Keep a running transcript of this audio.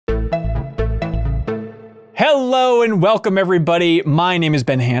Hello and welcome everybody. My name is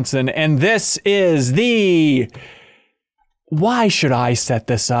Ben Hanson and this is the... Why should I set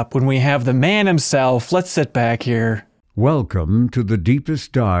this up when we have the man himself? Let's sit back here. Welcome to the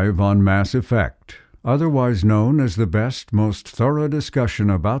deepest dive on Mass Effect, otherwise known as the best, most thorough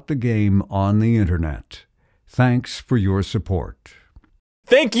discussion about the game on the internet. Thanks for your support.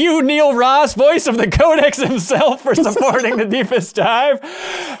 Thank you, Neil Ross, voice of the Codex himself, for supporting the Deepest Dive.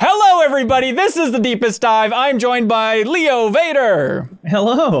 Hello, everybody. This is the Deepest Dive. I'm joined by Leo Vader.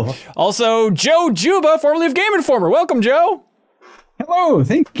 Hello. Also, Joe Juba, formerly of Game Informer. Welcome, Joe. Hello.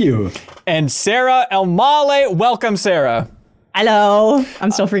 Thank you. And Sarah Elmaleh. Welcome, Sarah. Hello.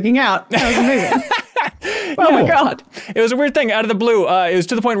 I'm still freaking out. That was amazing. Oh my God. It was a weird thing out of the blue. It was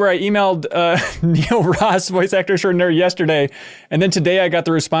to the point where I emailed Neil Ross, voice actor extraordinaire, yesterday. And then today I got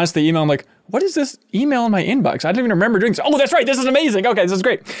the response to the email. I'm like, what is this email in my inbox? I didn't even remember doing this. Oh, that's right. This is amazing. Okay, this is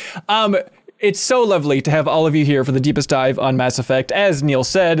great. It's so lovely to have all of you here for the Deepest Dive on Mass Effect. As Neil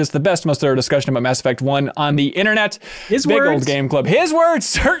said, it's the best, most thorough discussion about Mass Effect 1 on the internet. His Big words. Old Game Club. His words,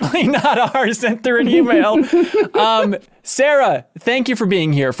 certainly not ours, sent through an email. Sarah, thank you for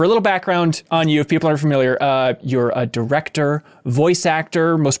being here. For a little background on you, if people aren't familiar, you're a director, voice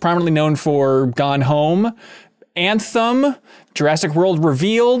actor, most prominently known for Gone Home, Anthem, Jurassic World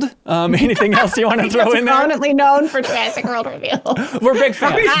Revealed. Anything else you want to throw in there? Prominently known for Jurassic World Revealed. We're big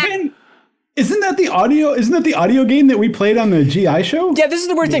fans. Isn't that the audio game that we played on the GI show? Yeah, this is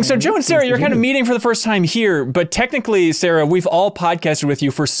the weird thing. So Joe and Sarah, you're kind of meeting for the first time here, but technically, Sarah, we've all podcasted with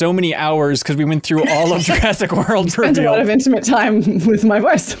you for so many hours because we went through all of Jurassic World Spent a lot of intimate time with my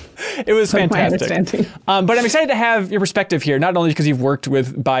voice. It was fantastic. My understanding. But I'm excited to have your perspective here, not only because you've worked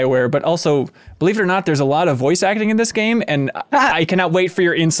with BioWare, but also, believe it or not, there's a lot of voice acting in this game, and I cannot wait for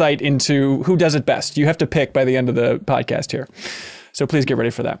your insight into who does it best. You have to pick by the end of the podcast here. So please get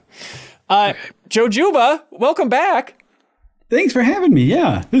ready for that. Joe Juba, welcome back. Thanks for having me.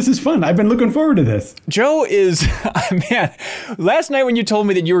 Yeah, this is fun. I've been looking forward to this. Joe is, man, last night when you told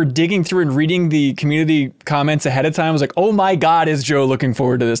me that you were digging through and reading the community comments ahead of time, I was like, oh my God, is Joe looking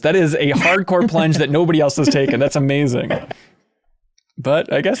forward to this? That is a hardcore plunge that nobody else has taken. That's amazing.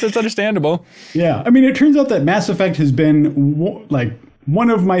 But I guess it's understandable. Yeah, I mean, it turns out that Mass Effect has been one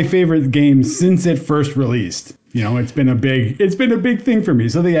of my favorite games since it first released. You know, it's been a big thing for me.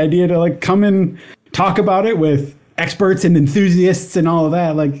 So the idea to come and talk about it with experts and enthusiasts and all of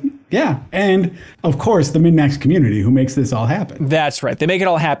that, yeah. And of course, the MinnMax community who makes this all happen. That's right. They make it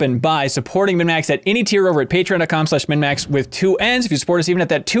all happen by supporting MinnMax at any tier over at patreon.com/MinnMax with 2 N's. If you support us even at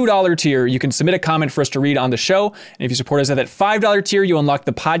that $2 tier, you can submit a comment for us to read on the show. And if you support us at that $5 tier, you unlock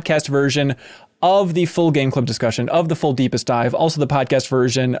the podcast version of the full Game Club discussion, of the full Deepest Dive, also the podcast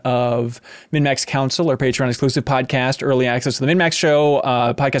version of MinnMax Council, our Patreon exclusive podcast, early access to the MinnMax show,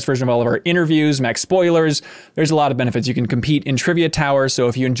 podcast version of all of our interviews, Max spoilers. There's a lot of benefits. You can compete in Trivia Tower. So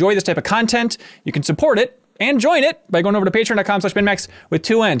if you enjoy this type of content, you can support it and join it by going over to patreon.com/MinnMax with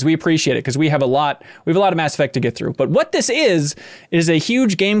 2 N's. We appreciate it because we have a lot of Mass Effect to get through. But what this is a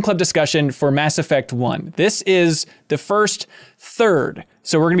huge Game Club discussion for Mass Effect 1. This is the first third.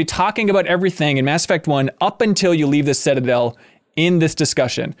 So we're going to be talking about everything in Mass Effect 1 up until you leave the Citadel in this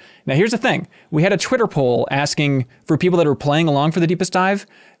discussion. Now, here's the thing. We had a Twitter poll asking for people that are playing along for the Deepest Dive,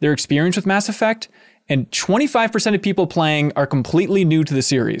 their experience with Mass Effect, and 25% of people playing are completely new to the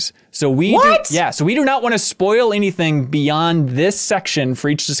series. So we do not want to spoil anything beyond this section for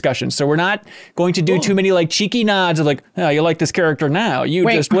each discussion. So we're not going to do too many cheeky nods of oh, you like this character now.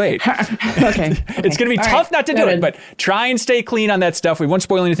 Just wait. Okay. It's going to be tough not to do it, but try and stay clean on that stuff. We won't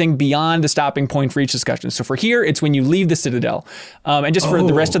spoil anything beyond the stopping point for each discussion. So for here, it's when you leave the Citadel. And just for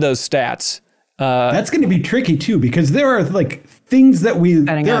the rest of those stats. That's going to be tricky too, because there are things that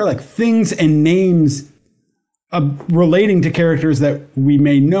are things and names relating to characters that we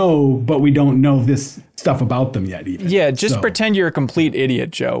may know, but we don't know this stuff about them yet even. Yeah, just pretend you're a complete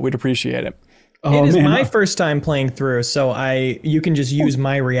idiot, Joe. We'd appreciate it. It is my first time playing through, so you can just use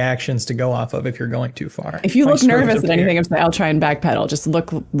my reactions to go off of if you're going too far. If you look nervous at anything, I'll try and backpedal. Just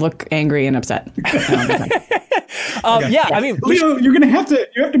look angry and upset. I mean, Leo, you have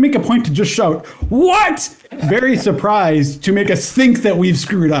to make a point to just shout, "What?" Very surprised to make us think that we've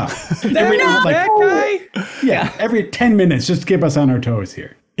screwed up. That guy? Yeah, every 10 minutes, just keep us on our toes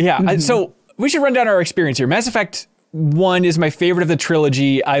here. Yeah, so we should run down our experience here. Mass Effect 1 is my favorite of the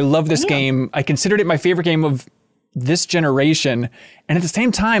trilogy. I love this game. I considered it my favorite game of this generation. And at the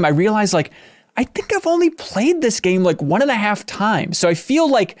same time, I realized I think I've only played this game 1.5 times. So I feel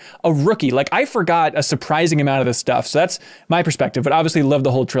like a rookie. I forgot a surprising amount of this stuff. So that's my perspective, but obviously love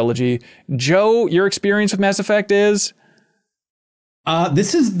the whole trilogy. Joe, your experience with Mass Effect is?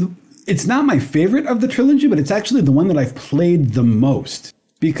 This is it's not my favorite of the trilogy, but it's actually the one that I've played the most.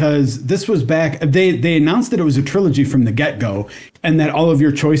 Because this was back, they announced that it was a trilogy from the get-go, and that all of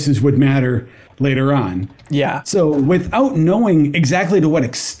your choices would matter later on. Yeah. So without knowing exactly to what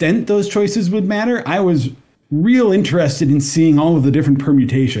extent those choices would matter, I was real interested in seeing all of the different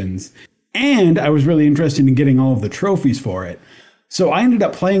permutations. And I was really interested in getting all of the trophies for it. So I ended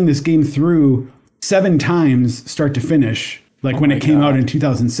up playing this game through 7 times, start to finish, like when it came out in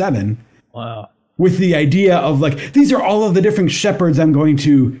 2007. Wow. With the idea of like, these are all of the different shepherds I'm going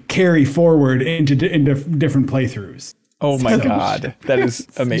to carry forward into different playthroughs. Oh my God. That is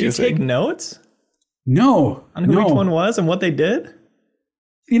amazing. Did you take notes? No. On who each one was and what they did?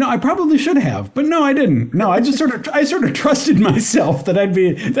 You know, I probably should have, but no, I didn't. No, I just sort of trusted myself that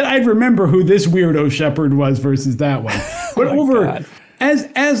I'd remember who this weirdo shepherd was versus that one. But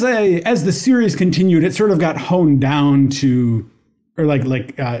as the series continued, it sort of got honed down to, or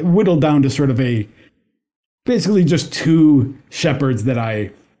whittled down to sort of basically just 2 shepherds that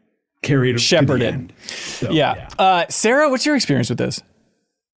I carried. Shepherded. So, yeah. Sarah, what's your experience with this?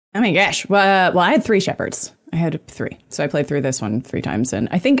 Oh my gosh. Well, I had 3 shepherds. I had 3. So I played through this one 3 times. And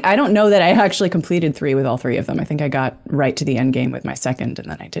I don't know that I actually completed 3 with all 3 of them. I think I got right to the end game with my second, and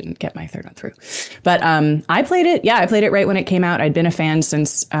then I didn't get my third one through. But I played it. Yeah, I played it right when it came out. I'd been a fan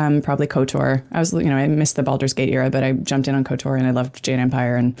since probably KOTOR. I missed the Baldur's Gate era, but I jumped in on KOTOR and I loved Jade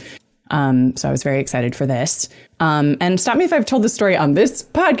Empire. And so I was very excited for this. And stop me if I've told this story on this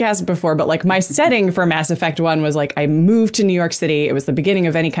podcast before, but like my setting for Mass Effect 1 was like I moved to New York City. It was the beginning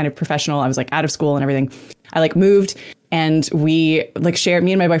of any kind of professional. I was like out of school and everything. I like moved, and we like shared,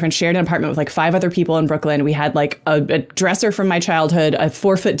 me and my boyfriend shared an apartment with like 5 other people in Brooklyn. We had like a dresser from my childhood, a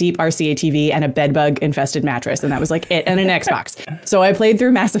 4-foot deep RCA TV, and a bedbug infested mattress. And that was like it, and an Xbox. So I played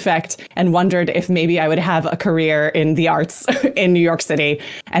through Mass Effect and wondered if maybe I would have a career in the arts in New York City,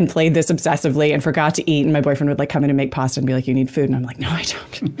 and played this obsessively and forgot to eat. And my boyfriend would like come in and make pasta and be like, "You need food." And I'm like, "No, I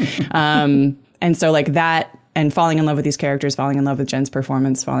don't." And so like that, and falling in love with these characters, falling in love with Jen's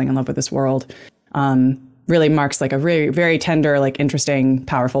performance, falling in love with this world, really marks like a very, very tender, like interesting,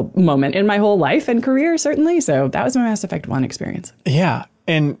 powerful moment in my whole life and career, certainly. So that was my Mass Effect 1 experience. Yeah.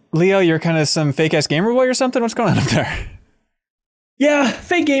 And Leo, you're kind of some fake ass gamer boy or something? What's going on up there? Yeah,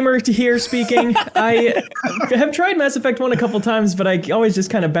 fake gamer here speaking. I have tried Mass Effect 1 a couple times, but I always just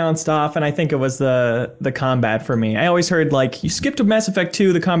kind of bounced off, and I think it was the combat for me. I always heard like, you skipped to Mass Effect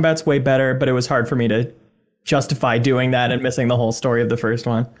 2, the combat's way better, but it was hard for me to justify doing that and missing the whole story of the first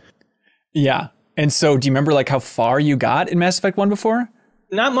one. Yeah. And so do you remember like how far you got in Mass Effect 1 before?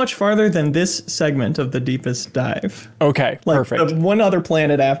 Not much farther than this segment of the deepest dive. Okay, like perfect. One other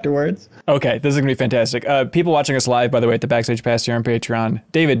planet afterwards. Okay, this is going to be fantastic. People watching us live, by the way, at the Backstage Pass here on Patreon,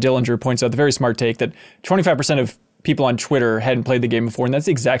 David Dillinger points out the very smart take that 25% of people on Twitter hadn't played the game before, and that's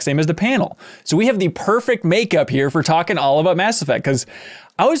the exact same as the panel. So we have the perfect makeup here for talking all about Mass Effect, because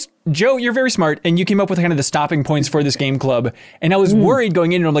Joe, you're very smart, and you came up with kind of the stopping points for this game club, and I was worried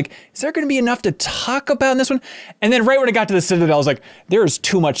going in, and I'm like, is there going to be enough to talk about in this one? And then right when I got to the Citadel, I was like, there's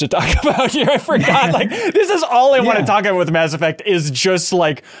too much to talk about here. I forgot, like, this is all I want to talk about with Mass Effect is just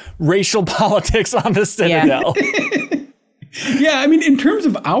like racial politics on the Citadel. Yeah, I mean, in terms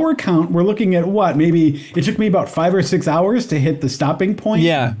of hour count, we're looking at what? Maybe it took me about 5 or 6 hours to hit the stopping point.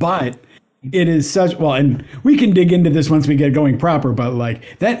 Yeah. But it is such, well, and we can dig into this once we get going proper, but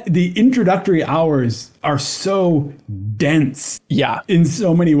like that, the introductory hours are so dense. Yeah. In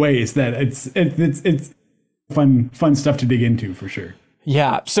so many ways that it's fun stuff to dig into for sure.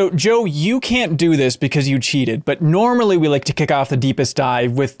 Yeah. So, Joe, you can't do this because you cheated, but normally we like to kick off the deepest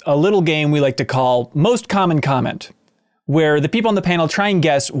dive with a little game we like to call Most Common Comment, where the people on the panel try and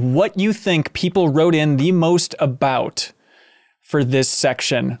guess what you think people wrote in the most about for this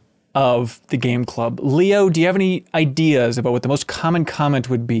section of the game club. Leo, do you have any ideas about what the most common comment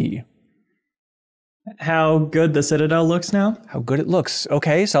would be? How good the Citadel looks now? How good it looks.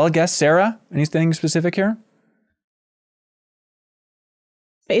 Okay, solid guess. Sarah, anything specific here?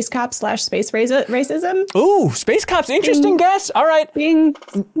 Space cop / space racism. Ooh, space cops. Interesting guess. All right. Being,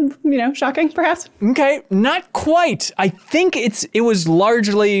 shocking, perhaps. Okay, not quite. I think it was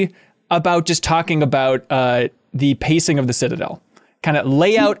largely about just talking about the pacing of the Citadel. Kind of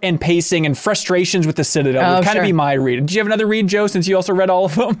layout and pacing and frustrations with the Citadel would kind of be my read. Did you have another read, Joe, since you also read all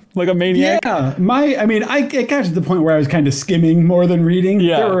of them like a maniac? Yeah, it got to the point where I was kind of skimming more than reading.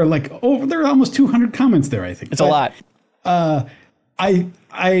 Yeah. There were almost 200 comments there, I think. It's a lot.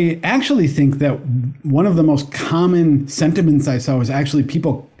 I actually think that one of the most common sentiments I saw was actually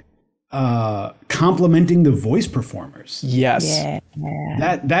people complimenting the voice performers. Yes.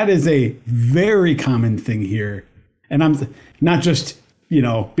 Yeah. That is a very common thing here. And I'm not just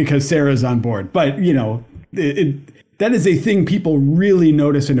because Sarah's on board. But, that is a thing people really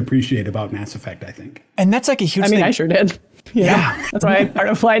notice and appreciate about Mass Effect, I think. And that's like a huge thing. I sure did. Yeah.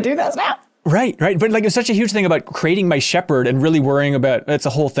 That's why I do this now. Right. But like, it's such a huge thing about creating my Shepard and really worrying about, it's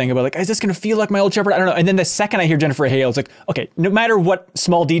a whole thing about like, is this going to feel like my old Shepard? I don't know. And then the second I hear Jennifer Hale, it's like, okay, no matter what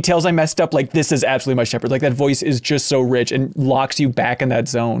small details I messed up, like this is absolutely my Shepard. Like that voice is just so rich and locks you back in that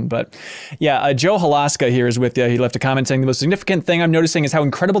zone. But yeah, Joe Halaska here is with you. He left a comment saying the most significant thing I'm noticing is how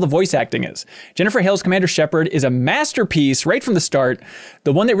incredible the voice acting is. Jennifer Hale's Commander Shepard is a masterpiece right from the start.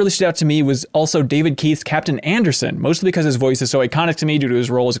 The one that really stood out to me was also David Keith's Captain Anderson, mostly because his voice is so iconic to me due to his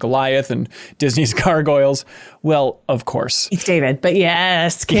role as Goliath and Disney's Gargoyles. Well, of course. It's David, but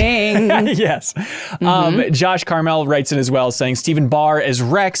yes, King. Yes. Josh Carmel writes in as well saying Stephen Barr as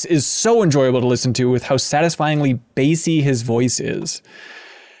Rex is so enjoyable to listen to with how satisfyingly bassy his voice is.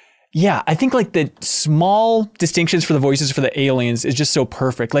 Yeah, I think like the small distinctions for the voices for the aliens is just so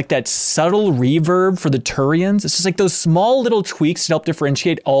perfect. Like that subtle reverb for the Turians. It's just like those small little tweaks to help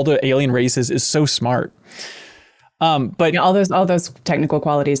differentiate all the alien races is so smart. But all those technical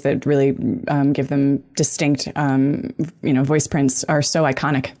qualities that really give them distinct, voice prints are so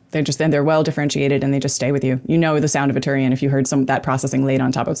iconic. They're well differentiated and they just stay with you. You know the sound of a Turian if you heard that processing laid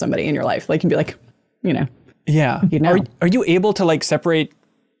on top of somebody in your life. Like you can be like, Yeah. Are you able to like separate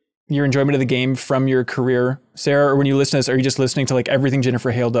your enjoyment of the game from your career, Sarah? Or when you listen to this, are you just listening to like everything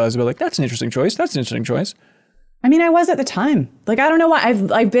Jennifer Hale does? But like, that's an interesting choice. That's an interesting choice. I mean, I was at the time. Like, I don't know why.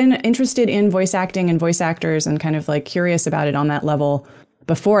 I've been interested in voice acting and voice actors and kind of like curious about it on that level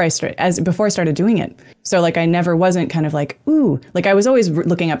before I started doing it. So like, I never wasn't kind of like, ooh, like I was always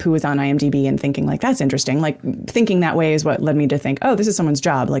looking up who was on IMDb and thinking like, that's interesting. Like thinking that way is what led me to think, oh, this is someone's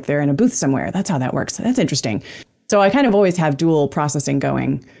job. Like they're in a booth somewhere. That's how that works. That's interesting. So I kind of always have dual processing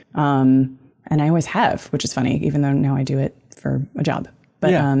going. And I always have, which is funny, even though now I do it for a job.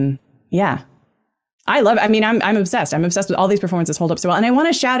 But yeah. I love it. I mean, I'm obsessed. I'm obsessed with all these performances hold up so well. And I want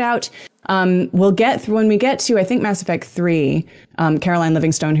to shout out, we'll get through when we get to, I think, Mass Effect 3, Caroline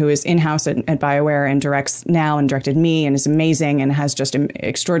Livingstone, who is in-house at BioWare and directs now and directed me and is amazing and has just an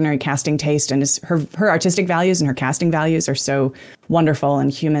extraordinary casting taste. And her artistic values and her casting values are so wonderful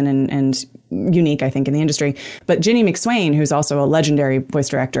and human and unique, I think, in the industry. But Ginny McSwain, who's also a legendary voice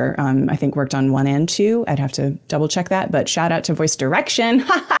director, I think worked on 1 and 2. I'd have to double check that. But shout out to voice direction.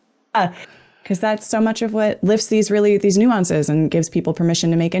 Because that's so much of what lifts these nuances and gives people permission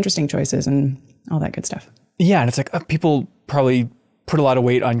to make interesting choices and all that good stuff. Yeah, and it's like people probably put a lot of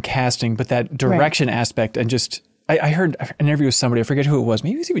weight on casting, but that direction aspect and just, I heard an interview with somebody, I forget who it was,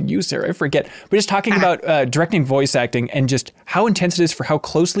 maybe it was even you, Sarah, I forget, but just talking about directing voice acting and just how intense it is for how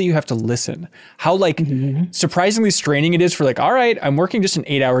closely you have to listen. How like surprisingly straining it is for like, all right, I'm working just an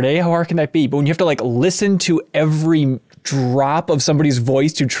 8-hour day, how hard can that be? But when you have to like listen to every drop of somebody's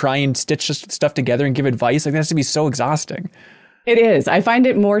voice to try and stitch stuff together and give advice, like that has to be so exhausting. It is. I find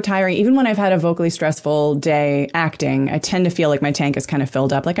it more tiring. Even when I've had a vocally stressful day acting, I tend to feel like my tank is kind of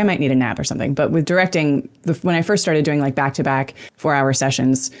filled up. Like I might need a nap or something. But with directing, when I first started doing like back-to-back 4-hour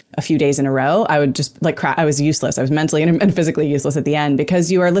sessions a few days in a row, I would just like cry. I was useless. I was mentally and physically useless at the end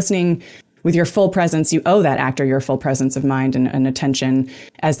because you are listening with your full presence. You owe that actor your full presence of mind and attention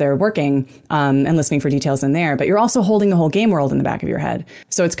as they're working and listening for details in there. But you're also holding the whole game world in the back of your head.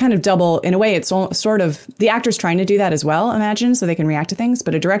 So it's kind of double. In a way, it's sort of the actor's trying to do that as well, imagine, so they can react to things.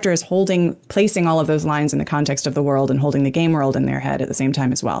 But a director is placing all of those lines in the context of the world and holding the game world in their head at the same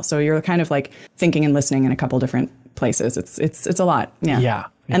time as well. So you're kind of like thinking and listening in a couple different places. It's a lot. Yeah.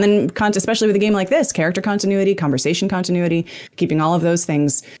 And then especially with a game like this, character continuity, conversation continuity, keeping all of those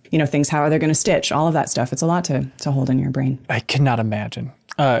things, things, how are they going to stitch, all of that stuff. It's a lot to hold in your brain. I cannot imagine.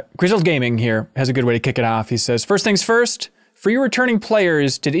 Grizzled Gaming here has a good way to kick it off. He says, first things first, for your returning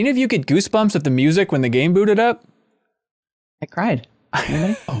players, did any of you get goosebumps at the music when the game booted up? I cried.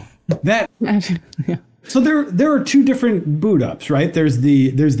 Oh, that. Yeah. So there are two different boot ups, right? There's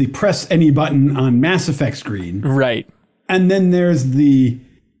the press any button on Mass Effect screen. Right. And then there's the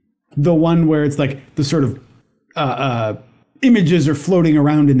one where it's like the sort of images are floating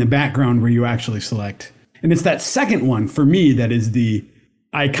around in the background where you actually select. And it's that second one for me that is the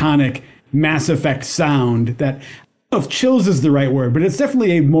iconic Mass Effect sound that, I don't know if chills is the right word, but it's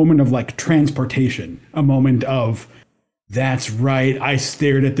definitely a moment of like transportation, a moment of, that's right, I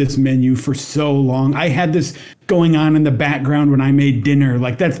stared at this menu for so long. I had this going on in the background when I made dinner.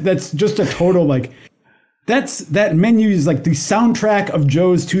 Like that's just a total like, that menu is like the soundtrack of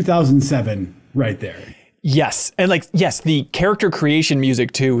Joe's 2007 right there. Yes. And like, yes, the character creation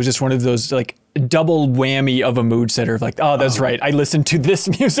music too was just one of those like double whammy of a mood setter of like, oh, that's right. I listened to this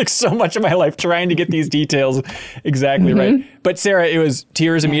music so much in my life trying to get these details exactly right. But Sarah, it was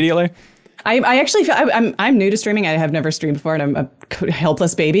tears immediately. I actually feel I'm new to streaming. I have never streamed before, and I'm a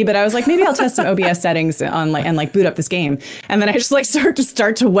helpless baby. But I was like, maybe I'll test some OBS settings on and boot up this game. And then I just like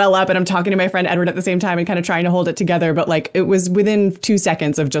start to well up, and I'm talking to my friend Edward at the same time and kind of trying to hold it together. But like it was within 2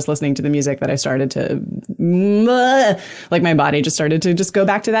 seconds of just listening to the music that I started to like my body just started to just go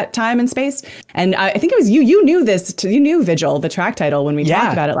back to that time and space. And I think it was you. You knew this. You knew Vigil, the track title, when we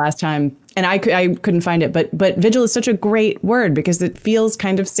talked about it last time. And I couldn't find it, but vigil is such a great word because it feels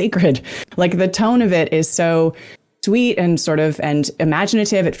kind of sacred. Like the tone of it is so sweet and sort of and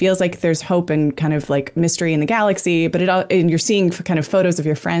imaginative. It feels like there's hope and kind of like mystery in the galaxy, but and you're seeing kind of photos of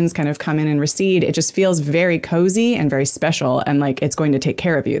your friends kind of come in and recede. It just feels very cozy and very special, and like it's going to take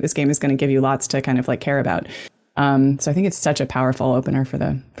care of you. This game is going to give you lots to kind of like care about. So I think it's such a powerful opener for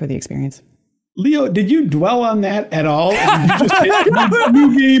the experience. Leo, did you dwell on that at all? Or did you just hit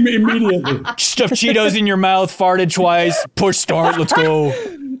new game immediately? Stuffed Cheetos in your mouth, farted twice, push start, let's go.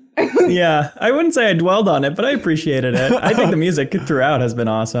 Yeah, I wouldn't say I dwelled on it, but I appreciated it. I think the music throughout has been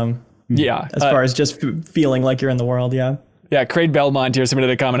awesome. Yeah. As far as just feeling like you're in the world, yeah. Yeah, Craig Belmont here submitted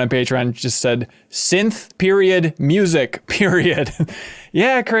a comment on Patreon, just said, synth, period, music, period.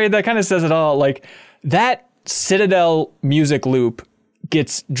 Yeah, Craig, that kind of says it all. Like, that Citadel music loop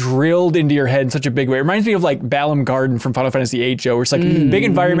gets drilled into your head in such a big way. It reminds me of like Balam Garden from Final Fantasy VIII, Joe, where it's like big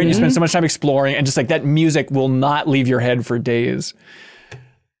environment, you spend so much time exploring, and just like that music will not leave your head for days.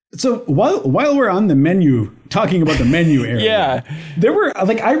 So while we're on the menu, talking about the menu area, there were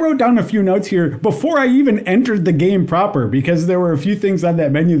like I wrote down a few notes here before I even entered the game proper, because there were a few things on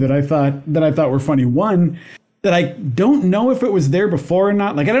that menu that I thought were funny. One that I don't know if it was there before or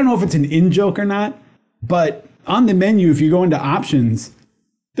not. Like I don't know if it's an in-joke or not, but on the menu, if you go into options,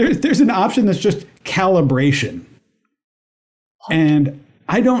 there's an option that's just calibration. And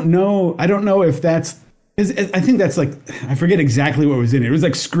I don't know if that's, I think that's like, I forget exactly what was in it. It was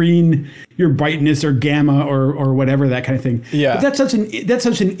like screen, your brightness or gamma or whatever, that kind of thing. Yeah. But that's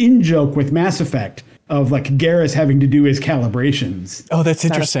such an in-joke with Mass Effect of like Garrus having to do his calibrations. Oh, that's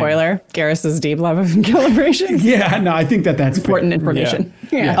interesting. Spoiler, Garrus's deep love of calibration. Yeah, no, I think that's important information.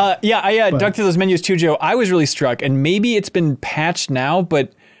 I dug through those menus too, Joe. I was really struck, and maybe it's been patched now,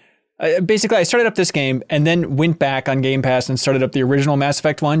 but basically I started up this game and then went back on Game Pass and started up the original Mass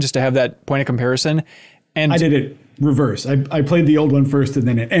Effect one just to have that point of comparison. And I did it reverse. I played the old one first and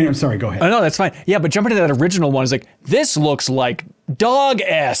then I'm sorry, go ahead. Oh, no, that's fine. Yeah, but jumping into that original one is like, this looks like dog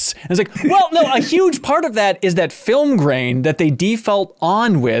S. And it's like, well, no, a huge part of that is that film grain that they default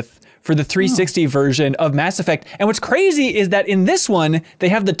on with for the 360 version of Mass Effect. And what's crazy is that in this one, they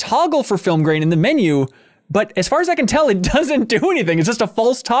have the toggle for film grain in the menu, but as far as I can tell, it doesn't do anything. It's just a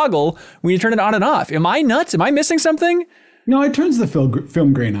false toggle when you turn it on and off. Am I nuts? Am I missing something? No, it turns the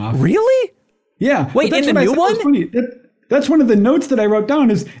film grain off. Really? Yeah. Wait, in the new one? That's one of the notes that I wrote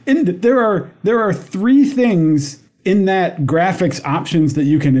down is there are 3 things in that graphics options that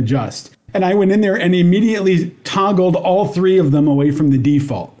you can adjust. And I went in there and immediately toggled all 3 of them away from the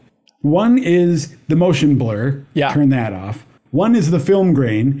default. One is the motion blur, turn that off. One is the film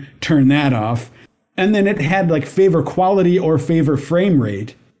grain, turn that off. And then it had like favor quality or favor frame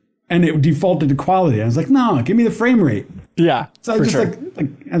rate, and it defaulted to quality. I was like, no, give me the frame rate. Yeah, so I was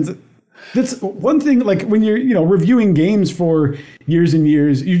just that's one thing. Like when you're reviewing games for years and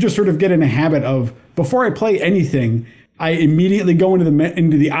years, you just sort of get in a habit of before I play anything, I immediately go into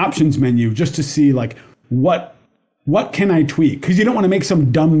the options menu just to see like what can I tweak, because you don't want to make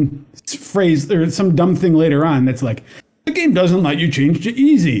some dumb phrase or some dumb thing later on that's like the game doesn't let you change to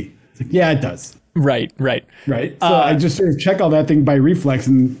easy. It's like, yeah, it does. Right. So I just sort of check all that thing by reflex,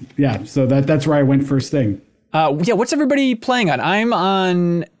 and so that's where I went first thing. What's everybody playing on? I'm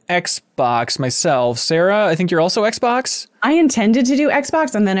on Xbox myself. Sarah, I think you're also Xbox? I intended to do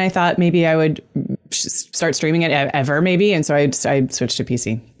Xbox, and then I thought maybe I would start streaming it ever, maybe, and so I switched to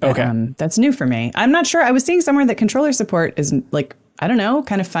PC. Okay. That's new for me. I'm not sure. I was seeing somewhere that controller support is like, I don't know,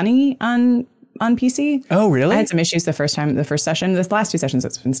 kind of funny on PC. Oh, really? I had some issues the first session. The last 2 sessions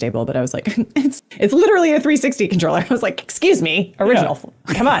it's been stable, but I was like, it's literally a 360 controller. I was like, excuse me, original.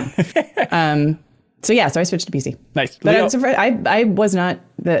 Yeah. Come on. So I switched to PC. Nice. But I was not,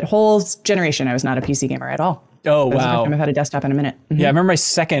 that whole generation, I was not a PC gamer at all. Oh, wow. That was the first time I've had a desktop in a minute. Mm-hmm. Yeah, I remember my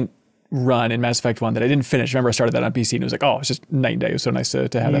second run in Mass Effect 1 that I didn't finish. I remember I started that on PC and it was like, oh, it's just night and day. It was so nice to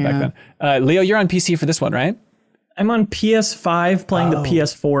have that back then. Leo, you're on PC for this one, right? I'm on PS5 playing the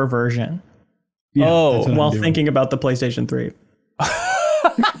PS4 version. Yeah, while thinking about the PlayStation 3.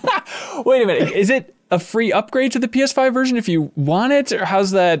 Wait a minute. Is it a free upgrade to the PS5 version if you want it, or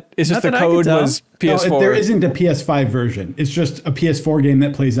how's that? Is just the code was PS4? No, there isn't a PS5 version. It's just a PS4 game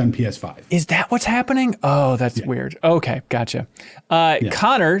that plays on PS5. Is that what's happening? Oh, that's weird. Okay, gotcha.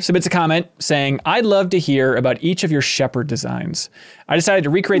 Connor submits a comment saying, I'd love to hear about each of your Shepherd designs. I decided to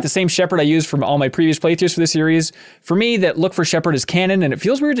recreate the same Shepherd I used from all my previous playthroughs for the series. For me, that look for Shepherd is canon, and it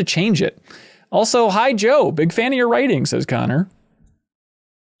feels weird to change it. Also, hi, Joe. Big fan of your writing, says Connor.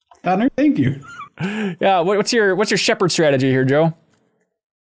 Connor, thank you. Yeah, what's your Shepherd strategy here, Joe?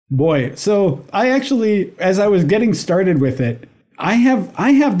 Boy, so I actually, as I was getting started with it, I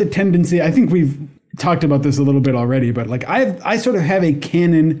have the tendency, I think we've talked about this a little bit already, but like I sort of have a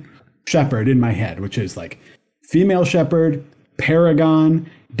canon Shepherd in my head, which is like female Shepherd, Paragon,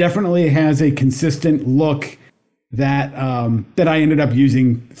 definitely has a consistent look that that I ended up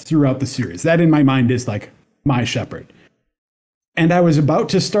using throughout the series. That in my mind is like my Shepherd. And I was about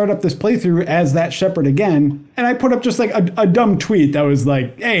to start up this playthrough as that Shepherd again, and I put up just like a dumb tweet that was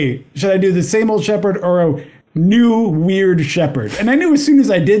like, hey, should I do the same old Shepherd or a new weird Shepherd? And I knew as soon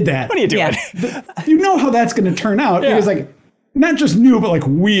as I did that, what are you doing? You know how that's going to turn out. Because like, not just new, but like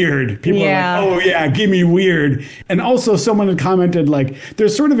weird. People are like, oh yeah, give me weird. And also someone had commented like,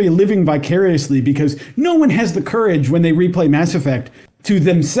 there's sort of a living vicariously because no one has the courage when they replay Mass Effect to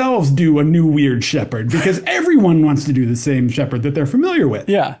themselves do a new weird Shepherd because everyone wants to do the same Shepherd that they're familiar with.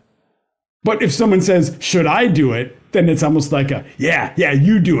 Yeah. But if someone says, should I do it? Then it's almost like a, yeah,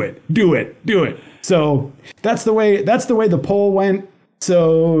 you do it. Do it. So that's the way the poll went.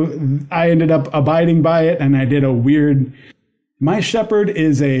 So I ended up abiding by it and I did a weird, my Shepherd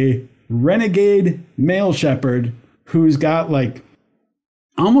is a renegade male Shepherd who's got like,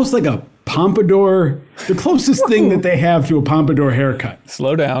 almost like a pompadour, the closest thing that they have to a pompadour haircut.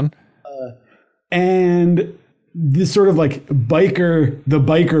 Slow down. And this sort of like the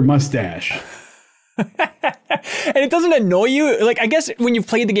biker mustache. And it doesn't annoy you? Like, I guess when you've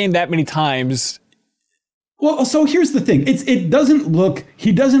played the game that many times. Well, so here's the thing. He doesn't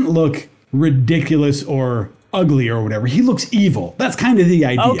look ridiculous or ugly or whatever. He looks evil. That's kind of the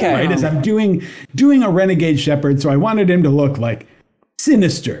idea, right? Is I'm doing a renegade Shepherd, so I wanted him to look like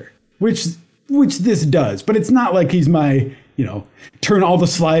sinister. Which this does, but it's not like he's my, turn all the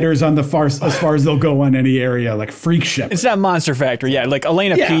sliders on as far as they'll go on any area, like freak Shepherd. It's not Monster Factory, like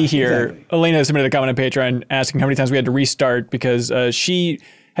Elena P here. Exactly. Elena submitted a comment on Patreon asking how many times we had to restart because she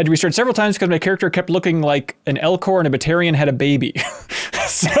had to restart several times because my character kept looking like an Elcor and a Batarian had a baby.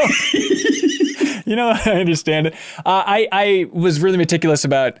 So, I understand it. I was really meticulous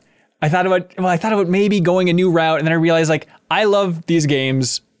about. I thought about maybe going a new route, and then I realized like I love these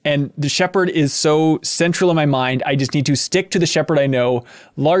games. And the Shepherd is so central in my mind. I just need to stick to the Shepherd I know.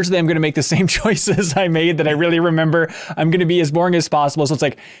 Largely, I'm going to make the same choices I made that I really remember. I'm going to be as boring as possible. So it's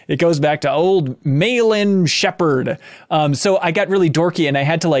like, it goes back to old mail-in Shepherd. So I got really dorky and I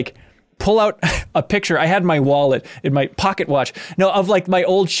had to like pull out a picture. I had my wallet in my pocket watch. No, of like my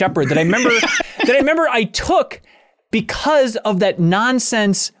old Shepherd that I remember I took because of that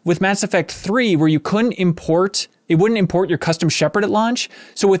nonsense with Mass Effect 3 where you couldn't import. It wouldn't import your custom Shepherd at launch.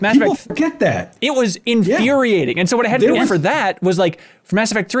 So with Mass Effect, forget that. It was infuriating. And so what I had to do for that was like, for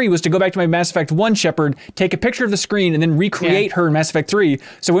Mass Effect 3 was to go back to my Mass Effect 1 Shepherd, take a picture of the screen, and then recreate her in Mass Effect 3.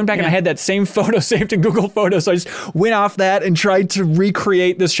 So I went back and I had that same photo saved in Google Photos. So I just went off that and tried to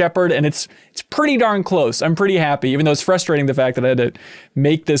recreate this Shepherd, and it's pretty darn close. I'm pretty happy, even though it's frustrating the fact that I had to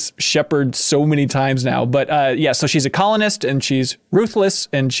make this Shepherd so many times now. But so she's a colonist, and she's ruthless,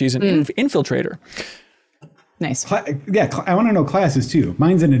 and she's an infiltrator. Nice. I want to know classes too.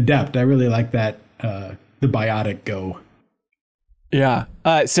 Mine's an adept. I really like that. The biotic go. Yeah.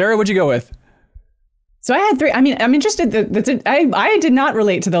 Sarah, what'd you go with? So I had 3. I mean, I'm interested. I did not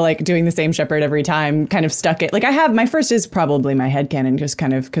relate to the like doing the same Shepherd every time. Kind of stuck it. Like I have my first is probably my headcanon, just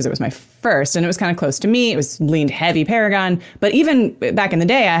kind of because it was my first and it was kind of close to me. It was leaned heavy Paragon. But even back in the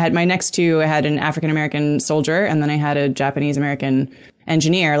day, I had my next 2. I had an African American soldier, and then I had a Japanese American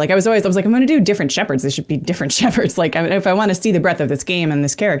engineer. Like I was like, I'm going to do different Shepherds. They should be different Shepherds. Like if I want to see the breadth of this game and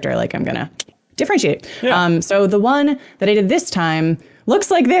this character, like I'm going to differentiate. Yeah. So the one that I did this time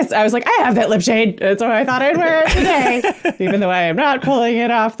looks like this. I was like, I have that lip shade. So I thought I'd wear it today, even though I am not pulling it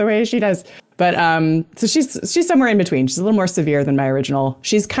off the way she does. But so she's somewhere in between. She's a little more severe than my original.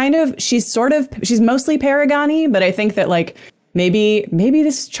 She's mostly Paragon-y, but I think that like maybe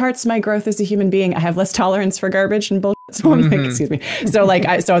this charts my growth as a human being. I have less tolerance for garbage and bullshit. So I'm like, excuse me. So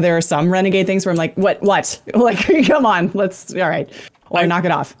like, so there are some renegade things where I'm like, what? Like, come on, all right. or knock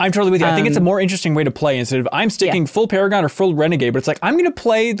it off. I'm totally with you. I think it's a more interesting way to play instead of I'm sticking full Paragon or full Renegade, but it's like I'm going to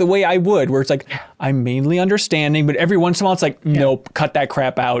play the way I would, where it's like I'm mainly understanding, but every once in a while it's like, nope, cut that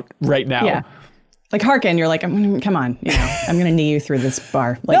crap out right now. Yeah. Like Harkin, you're like, come on, I'm going to knee you through this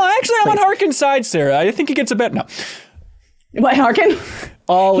bar. Like, no, actually, I'm on Harkin's side, Sarah. I think he gets a bet. No. What, Harkin?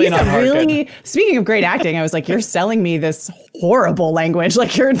 All in on Harkin. Speaking of great acting, I was like, you're selling me this horrible language.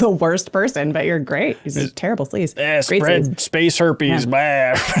 Like, you're the worst person, but you're great. He's a terrible sleaze. Spread space herpes.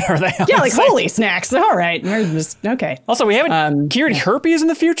 Yeah, like, holy snacks. All right. We're just, okay. Also, we haven't cured herpes in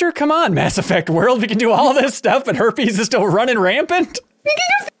the future? Come on, Mass Effect world. We can do all this stuff, but herpes is still running rampant?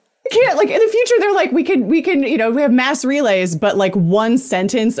 Can't, like, in the future, they're like, we can, we have mass relays, but like one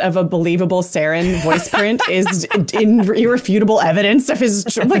sentence of a believable Saren voice print is irrefutable evidence of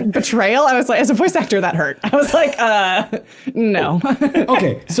his like betrayal. I was like, as a voice actor, that hurt. I was like, no.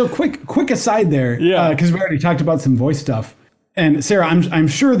 Okay, so quick aside there, because we already talked about some voice stuff. And Sarah, I'm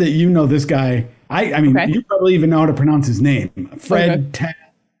sure that you know this guy. I mean, you probably even know how to pronounce his name, Fred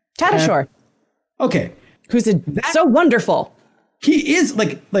Tatasciore. Okay, who's so wonderful. He is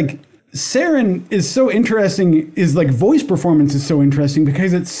like Saren is so interesting, is like voice performance is so interesting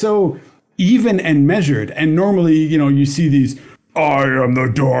because it's so even and measured. And normally, you see these, I am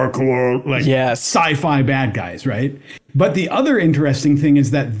the Dark Lord, like sci-fi bad guys, right? But the other interesting thing is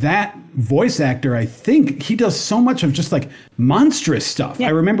that voice actor, I think he does so much of just like monstrous stuff. Yeah.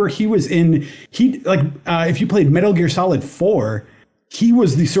 I remember he was if you played Metal Gear Solid 4, he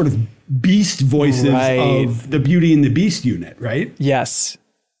was the sort of beast voices of the Beauty and the Beast unit, right? Yes.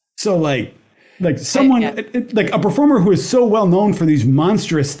 So like someone like a performer who is so well known for these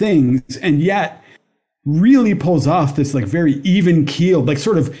monstrous things and yet really pulls off this like very even keeled, like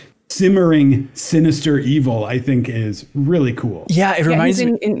sort of simmering, sinister evil, I think is really cool. Yeah, it reminds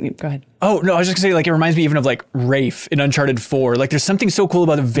me. Go ahead. Oh, no, I was just gonna say, like, it reminds me even of like Rafe in Uncharted 4. Like there's something so cool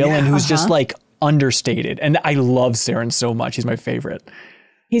about a villain who's just like understated. And I love Saren so much. He's my favorite.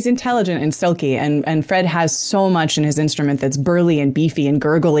 He's intelligent and silky, and Fred has so much in his instrument that's burly and beefy and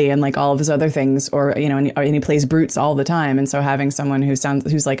gurgly and like all of his other things, and he plays brutes all the time. And so having someone who's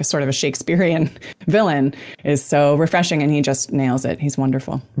like a sort of a Shakespearean villain is so refreshing, and he just nails it. He's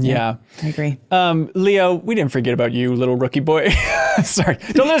wonderful. Yeah. I agree. Leo, we didn't forget about you, little rookie boy. Sorry,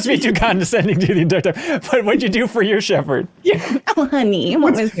 don't let us be too condescending to the entire time. But what'd you do for your shepherd? Oh, honey,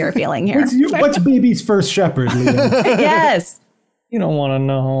 what was your feeling here? What's baby's first shepherd, Leo? Yes. You don't want to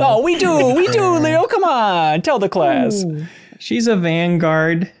know. Oh, we do, Leo. Come on, tell the class. Ooh. She's a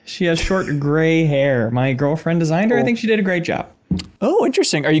Vanguard. She has short gray hair. My girlfriend designed her. I think she did a great job. Oh,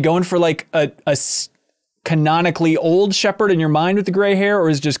 interesting. Are you going for like a canonically old shepherd in your mind with the gray hair, or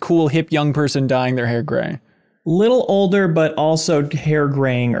is it just cool, hip, young person dyeing their hair gray? Little older, but also hair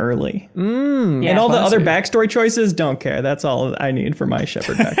graying early. And all the other backstory choices, don't care. That's all I need for my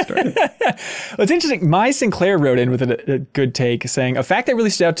shepherd backstory. Well, it's interesting. My Sinclair wrote in with a good take saying, a fact that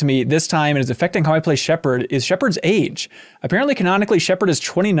really stood out to me this time and is affecting how I play Shepherd is Shepherd's age. Apparently, canonically, Shepherd is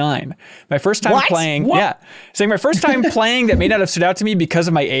 29. My first time playing, saying my first time playing that may not have stood out to me because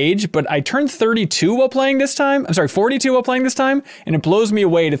of my age, but I turned 32 while playing this time. I'm sorry, 42 while playing this time, and it blows me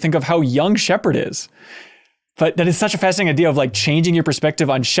away to think of how young Shepherd is. But that is such a fascinating idea of like changing your perspective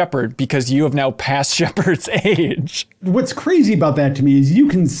on Shepherd because you have now passed Shepherd's age. What's crazy about that to me is you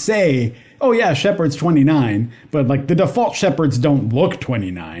can say, oh yeah, Shepherd's 29, but like the default Shepherds don't look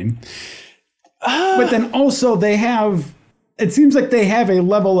 29. But then also it seems like they have a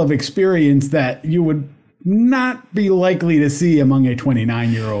level of experience that you would not be likely to see among a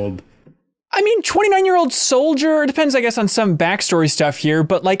 29-year-old. I mean, 29-year-old soldier, it depends, I guess, on some backstory stuff here,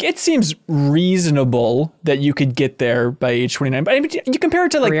 but like it seems reasonable that you could get there by age 29. But I mean, you compare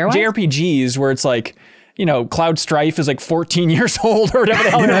it to like JRPGs where it's like, Cloud Strife is like 14 years old or whatever the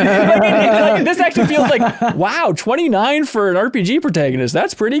hell. Like, this actually feels like, wow, 29 for an RPG protagonist.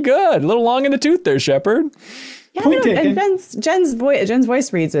 That's pretty good. A little long in the tooth there, Shepherd. Yeah, and Jen's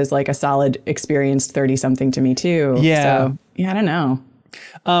voice reads as like a solid, experienced 30-something to me too. Yeah. So, I don't know.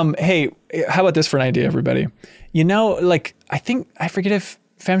 Hey, how about this for an idea, everybody? I forget if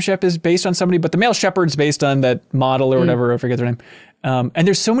FemShep is based on somebody, but the male shepherd's based on that model or whatever. I forget their name. And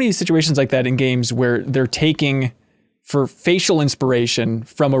there's so many situations like that in games where they're taking for facial inspiration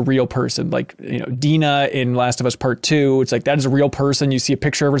from a real person. Like, Dina in Last of Us Part 2, it's like, that is a real person. You see a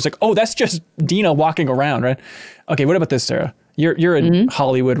picture of her. It's like, oh, that's just Dina walking around, right? Okay, what about this, Sarah? You're in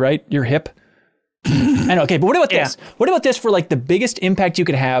Hollywood, right? You're hip. I know, okay, but what about this? What about this for like the biggest impact you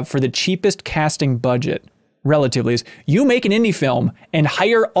could have for the cheapest casting budget, relatively, is you make an indie film and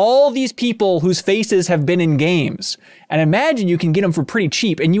hire all these people whose faces have been in games. And imagine you can get them for pretty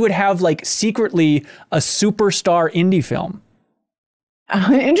cheap and you would have like secretly a superstar indie film.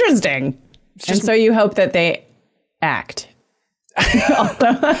 Interesting. And so you hope that they act. Look,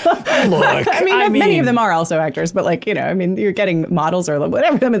 I mean, many of them are also actors, but like, you're getting models or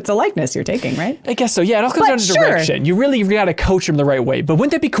whatever. It's a likeness you're taking, right? I guess so. Yeah, it all comes down to direction. You really got to coach them the right way. But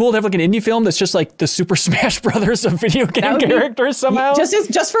wouldn't that be cool to have like an indie film that's just like the Super Smash Brothers of video game characters somehow?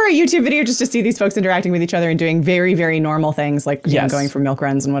 Just for a YouTube video, just to see these folks interacting with each other and doing very, very normal things like going for milk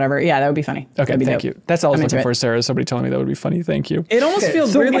runs and whatever. Yeah, that would be funny. Okay, thank you. That's all I was looking for, Sarah. Somebody telling me that would be funny. Thank you. It almost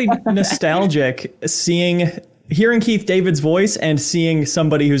feels really nostalgic hearing Keith David's voice and seeing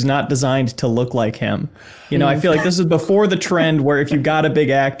somebody who's not designed to look like him. I feel like this is before the trend where if you got a big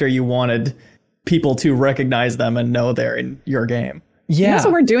actor, you wanted people to recognize them and know they're in your game. Yeah. Also,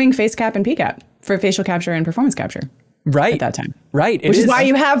 we're doing face cap and PCAP for facial capture and performance capture. Right. At that time. Right. Which is why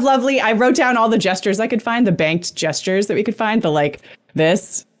you have I wrote down all the gestures I could find, the banked gestures that we could find, the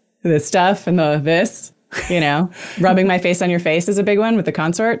this stuff and this. Rubbing my face on your face is a big one with the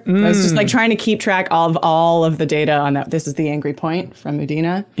consort. I was just trying to keep track of all of the data on that. This is the angry point from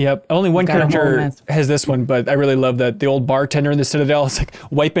Medina. Yep. Only one character has this one, but I really love that the old bartender in the Citadel is like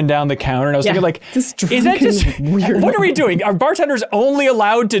wiping down the counter. And I was thinking is that just weird? What are we doing? Are bartenders only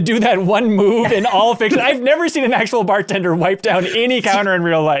allowed to do that one move in all fiction? I've never seen an actual bartender wipe down any counter in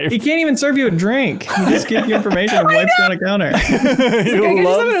real life. He can't even serve you a drink. He just gives you information and wipes down a counter.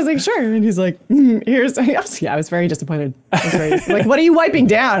 I was like, sure. And he's like, here's. I was very disappointed. What are you wiping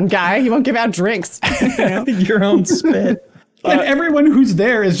down, guy? You won't give out drinks. Your own spit. And everyone who's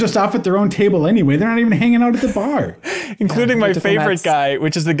there is just off at their own table anyway. They're not even hanging out at the bar. Including my favorite guy,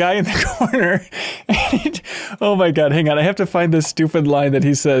 which is the guy in the corner. Oh my God, hang on. I have to find this stupid line that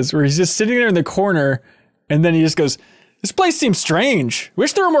he says where he's just sitting there in the corner and then he just goes, "This place seems strange.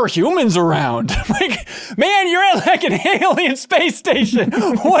 Wish there were more humans around." I'm like, man, you're at like an alien space station.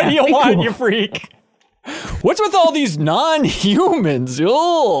 What do you want, you freak? What's with all these non-humans?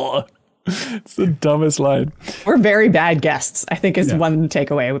 Ugh. It's the dumbest line. We're very bad guests, I think, is one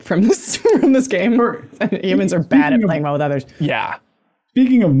takeaway from this game. Humans are bad at playing well with others. Yeah.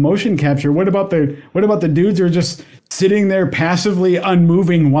 Speaking of motion capture, what about the dudes who are just sitting there passively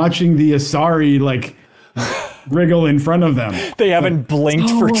unmoving, watching the Asari wriggle in front of them? They haven't blinked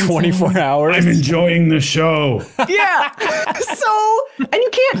for 24 hours. I'm enjoying the show. Yeah. And you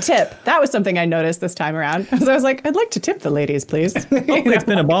can't tip. That was something I noticed this time around. So I was like, I'd like to tip the ladies, please. Hopefully it's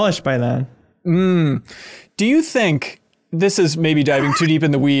been abolished by then. Do you think this is maybe diving too deep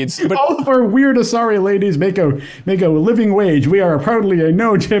in the weeds? But all of our weird Asari ladies make a living wage. We are proudly a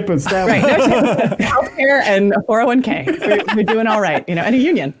no-tip establishment. Right, no-tip. Healthcare and a 401k. We're doing all right. And a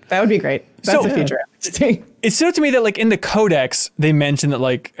union. That would be great. That's the future. It stood out to me that in the codex, they mentioned that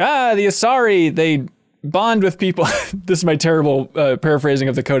the Asari, they bond with people. This is my terrible paraphrasing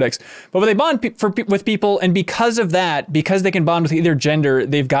of the codex. But when they bond with people, and because of that, because they can bond with either gender,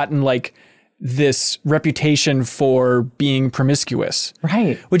 they've gotten this reputation for being promiscuous.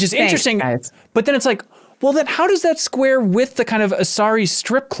 Right. Which is interesting. Guys. But then it's well, then how does that square with the kind of Asari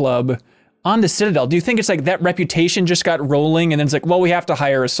strip club on the Citadel? Do you think it's that reputation just got rolling and then it's we have to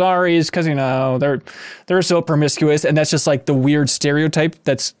hire Asaris because, they're so promiscuous, and that's just the weird stereotype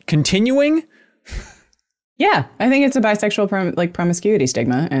that's continuing? Yeah, I think it's a bisexual promiscuity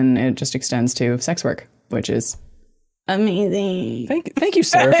stigma, and it just extends to sex work, which is amazing. Thank you,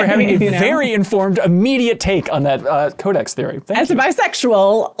 Sarah, for having a very informed, immediate take on that codex theory. As a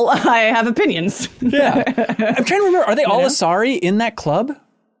bisexual, I have opinions. Yeah. I'm trying to remember, are they all Asari in that club?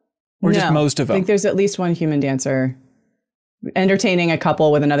 Or just most of them? I think there's at least one human dancer entertaining a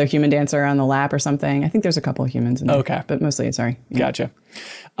couple with another human dancer on the lap or something. I think there's a couple of humans in there. Okay. But mostly it's Asari. Yeah. Gotcha.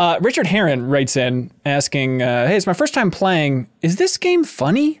 Richard Heron writes in asking, hey, it's my first time playing. Is this game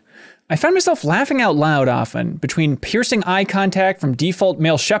funny? I find myself laughing out loud often between piercing eye contact from default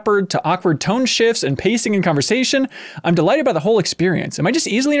male shepherd to awkward tone shifts and pacing in conversation. I'm delighted by the whole experience. Am I just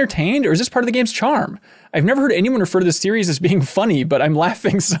easily entertained, or is this part of the game's charm? I've never heard anyone refer to this series as being funny, but I'm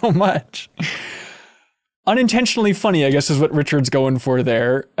laughing so much. Unintentionally funny, I guess, is what Richard's going for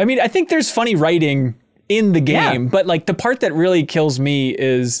there. I mean, I think there's funny writing in the game, but the part that really kills me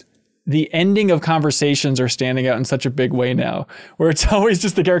is the ending of conversations are standing out in such a big way now, where it's always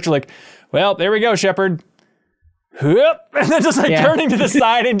just the character well, there we go, Shepard. And then just turning to the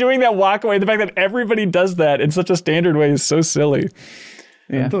side and doing that walk away. The fact that everybody does that in such a standard way is so silly.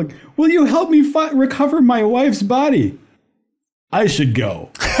 Yeah. Will you help me recover my wife's body? I should go.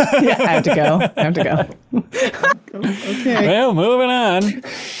 Yeah, I have to go. Okay. Well, moving on.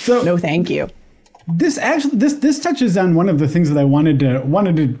 So no, thank you. This touches on one of the things that I wanted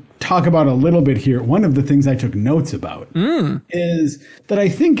to talk about a little bit here. One of the things I took notes about is that I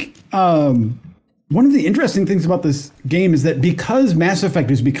think one of the interesting things about this game is that because Mass Effect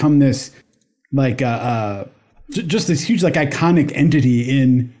has become this like just this huge like iconic entity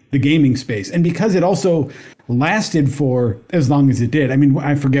in the gaming space, and because it also lasted for as long as it did. I mean,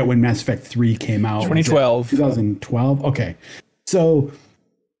 I forget when Mass Effect 3 came out. 2012. 2012. Okay. So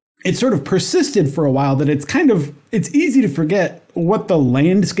it sort of persisted for a while that it's easy to forget what the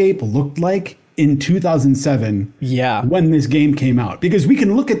landscape looked like in 2007 when this game came out, because we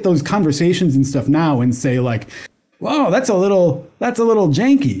can look at those conversations and stuff now and say like, whoa, that's a little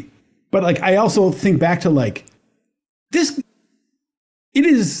janky. But like, I also think back to like this, it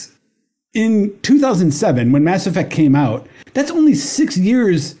is in 2007 when Mass Effect came out. That's only 6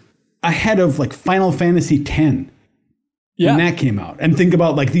 years ahead of like Final Fantasy X when that came out. And think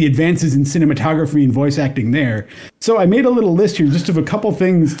about like the advances in cinematography and voice acting there. So I made a little list here just of a couple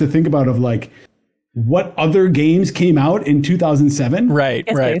things to think about of like what other games came out in 2007. Right,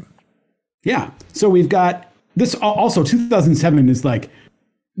 Yes, right. please. Yeah. So we've got this also 2007 is like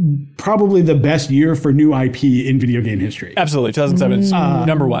probably the best year for new IP in video game history. Absolutely. 2007 is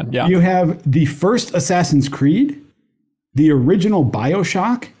number one. Yeah. You have the first Assassin's Creed, the original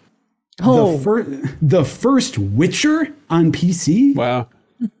BioShock, the first Witcher on PC, Wow.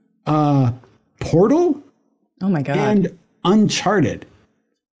 Portal, Oh my God. and Uncharted.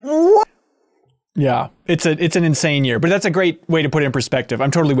 Yeah, it's an insane year, but that's a great way to put it in perspective. I'm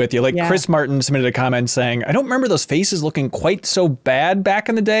totally with you. Like Yeah. Chris Martin submitted a comment saying, I don't remember those faces looking quite so bad back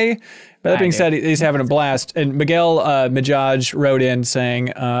in the day. But that being said, he's having a blast. And Miguel Majaj wrote in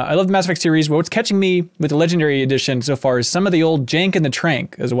saying, I love the Mass Effect series, but what's catching me with the Legendary Edition so far is some of the old jank in the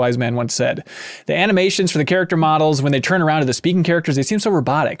trank, as a wise man once said. The animations for the character models, when they turn around to the speaking characters, they seem so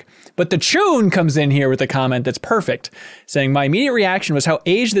robotic. But the Chun comes in here with a comment that's perfect, saying, my immediate reaction was how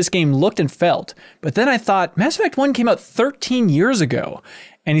aged this game looked and felt. But then I thought, Mass Effect 1 came out 13 years ago.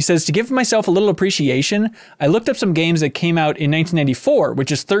 And he says, to give myself a little appreciation, I looked up some games that came out in 1994,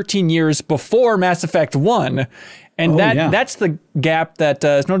 which is 13 years before Mass Effect 1. And that's the gap that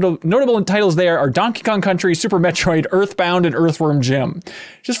is notable in titles there are Donkey Kong Country, Super Metroid, Earthbound, and Earthworm Jim.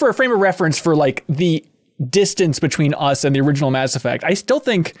 Just for a frame of reference for like the distance between us and the original Mass Effect, I still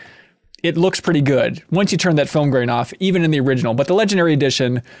think it looks pretty good once you turn that film grain off, even in the original. But the Legendary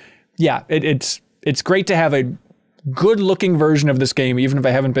Edition, yeah, it's great to have a good looking version of this game, even if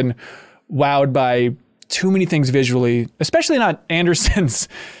I haven't been wowed by too many things visually, especially not Anderson's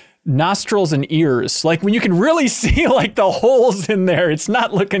nostrils and ears. Like when you can really see like the holes in there, it's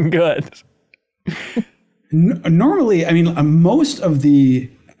not looking good. Normally, I mean, most of the,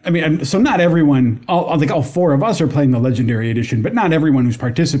 so not everyone, all four of us are playing the Legendary Edition, but not everyone who's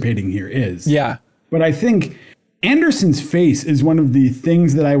participating here is. Yeah. But I think Anderson's face is one of the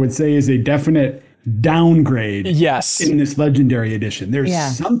things that I would say is a definite downgrade. Yes. In this Legendary Edition. There's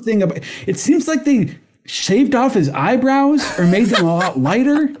something about it. Seems like they shaved off his eyebrows or made them a lot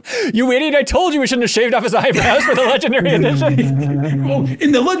lighter. You idiot, I told you we shouldn't have shaved off his eyebrows for the Legendary Edition. Well,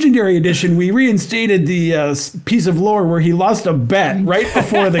 in the Legendary Edition, we reinstated the piece of lore where he lost a bet right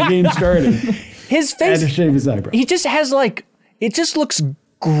before the game started. His face, had to shave his eyebrows. He just has like, it just looks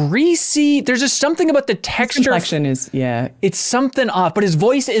greasy. There's just something about the texture. His complexion is, it's something off, but his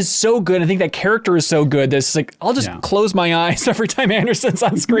voice is so good. I think that character is so good. This like, I'll just close my eyes every time Anderson's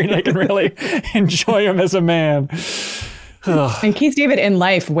on screen. I can really enjoy him as a man. And Keith David in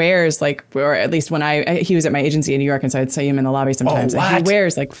life wears like, or at least when he was at my agency in New York, and so I'd see him in the lobby sometimes. And he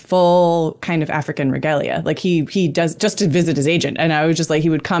wears like full kind of African regalia, like he does just to visit his agent. And I was just like, he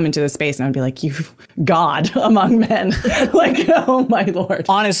would come into the space, and I'd be like, "You God among men," like, oh my Lord.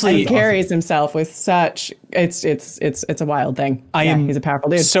 Honestly, he carries himself with such. It's a wild thing. He's a powerful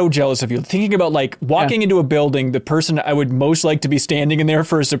dude. So jealous of you. Thinking about like walking into a building, the person I would most like to be standing in there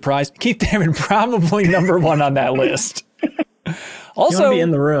for a surprise. Keith David probably number one on that list. Also, you want to be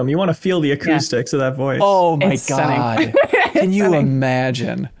in the room. You want to feel the acoustics of that voice. Oh my It's God. Can you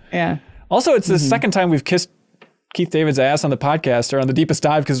imagine? Yeah. Also, it's the second time we've kissed Keith David's ass on the podcast or on the Deepest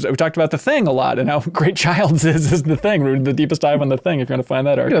Dive, because we talked about The Thing a lot and how great Childs is The Thing. We're the Deepest Dive on The Thing if you want to find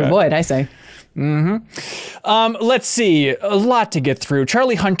that archive. To avoid, I say. Let's see. A lot to get through.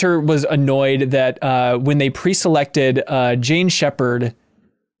 Charlie Hunter was annoyed that when they pre-selected Jane Shepard,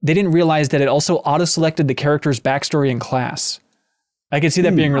 they didn't realize that it also auto-selected the character's backstory in class. I could see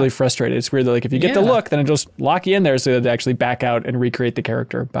that being really frustrated. It's weird that like if you get the look, then it just lock you in there so that they actually back out and recreate the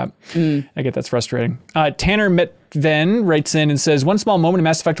character. But I get that's frustrating. Tanner Metven writes in and says, one small moment in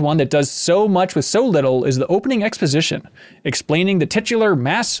Mass Effect 1 that does so much with so little is the opening exposition, explaining the titular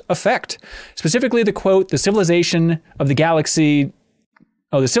Mass Effect. Specifically the quote, the civilization of the galaxy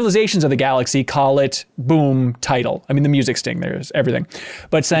the civilizations of the galaxy call it boom title. I mean, the music sting, there's everything.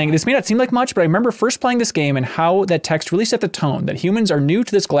 But saying, this may not seem like much, but I remember first playing this game and how that text really set the tone, that humans are new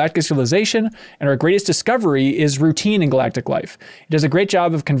to this galactic civilization and our greatest discovery is routine in galactic life. It does a great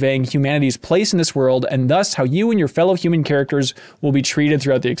job of conveying humanity's place in this world and thus how you and your fellow human characters will be treated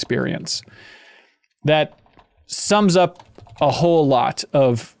throughout the experience. That sums up a whole lot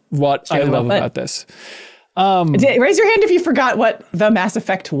of what I love about this. Raise your hand if you forgot what the Mass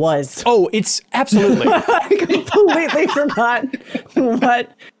Effect was. Oh, it's absolutely. I completely forgot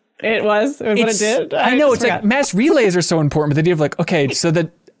what it was and what it did. I know, it's like mass relays are so important, but the idea of like, okay, so the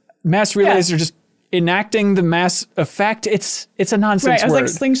mass relays are just enacting the Mass Effect. It's a nonsense word. I was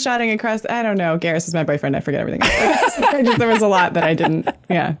like slingshotting across, I don't know, Garrus is my boyfriend, I forget everything. There was a lot that I didn't,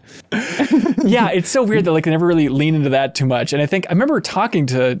 yeah, it's so weird that like they never really lean into that too much. And I remember talking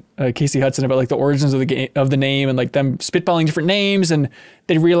to Casey Hudson about like the origins of the game, of the name, and like them spitballing different names, and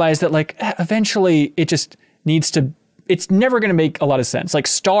they realized that like eventually it just needs to, it's never going to make a lot of sense. Like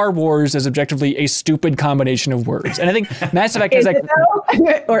Star Wars is objectively a stupid combination of words. And I think Mass Effect has like...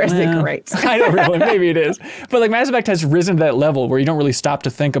 or is it great? I don't really, maybe it is. But like Mass Effect has risen to that level where you don't really stop to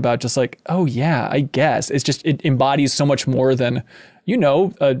think about just like, oh yeah, I guess. It's just, it embodies so much more than, you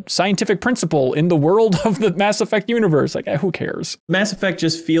know, a scientific principle in the world of the Mass Effect universe. Like, who cares? Mass Effect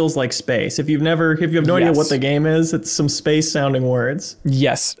just feels like space. If you have no idea what the game is, it's some space sounding words.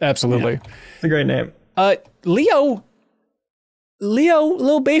 Yes, absolutely. Yeah. It's a great name. Leo,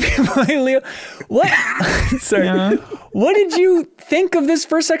 little baby Leo, what? Sorry. Yeah. What did you think of this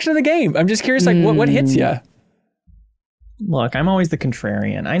first section of the game? I'm just curious, like, what hits you? Look, I'm always the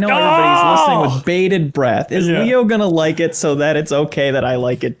contrarian. I know everybody's listening with bated breath. Is Leo gonna like it so that it's okay that I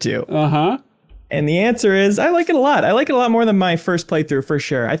like it too? Uh-huh. And the answer is, I like it a lot. I like it a lot more than my first playthrough, for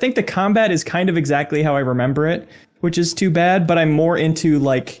sure. I think the combat is kind of exactly how I remember it, which is too bad, but I'm more into,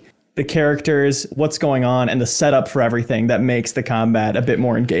 like, the characters, what's going on, and the setup for everything that makes the combat a bit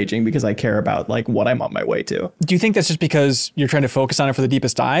more engaging because I care about like what I'm on my way to. Do you think that's just because you're trying to focus on it for the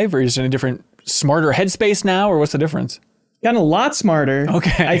deepest dive, or you're just in a different, smarter headspace now, or what's the difference? Gotten a lot smarter.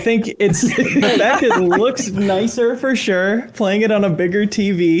 Okay. I think it's the fact it looks nicer for sure, playing it on a bigger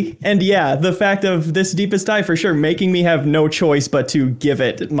TV. And yeah, the fact of this deepest dive for sure, making me have no choice but to give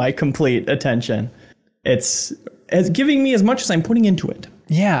it my complete attention. It's giving me as much as I'm putting into it.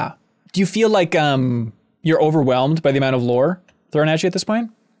 Yeah. Do you feel like you're overwhelmed by the amount of lore thrown at you at this point?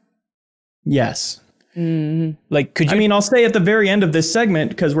 Yes. Mm-hmm. Like, could you? I mean, I'll say at the very end of this segment,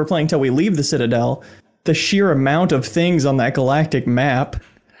 because we're playing till we leave the Citadel, the sheer amount of things on that galactic map.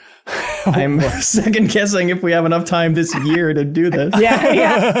 I'm second guessing if we have enough time this year to do this.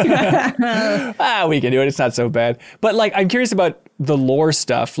 Yeah. We can do it. It's not so bad. But like, I'm curious about the lore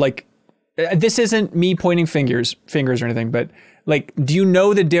stuff. Like, this isn't me pointing fingers or anything, but like, do you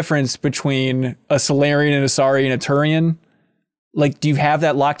know the difference between a Solarian and a Asari and a Turian? Like, do you have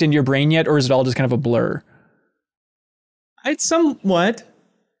that locked into your brain yet, or is it all just kind of a blur? It's somewhat.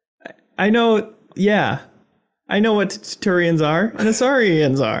 I know, yeah. I know what Turians are and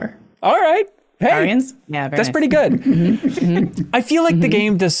Asarians are. All right. Hey, Turians? Yeah, that's nice. pretty good. I feel like the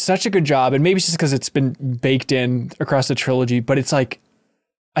game does such a good job, and maybe it's just because it's been baked in across the trilogy, but it's like,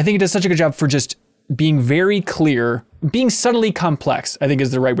 I think it does such a good job for just being very clear, being subtly complex, I think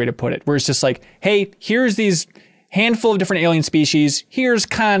is the right way to put it, where it's just like, hey, here's these handful of different alien species. Here's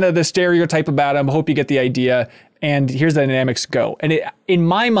kind of the stereotype about them. Hope you get the idea. And here's the dynamics go. And in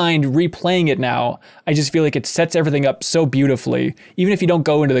my mind, replaying it now, I just feel like it sets everything up so beautifully. Even if you don't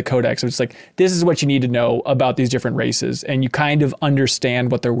go into the codex, it's like, this is what you need to know about these different races. And you kind of understand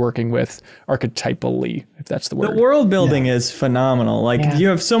what they're working with archetypally, if that's the word. The world building is phenomenal. Like, you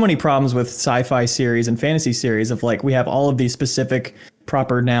have so many problems with sci-fi series and fantasy series of like, we have all of these specific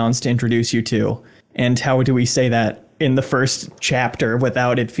proper nouns to introduce you to. And how do we say that in the first chapter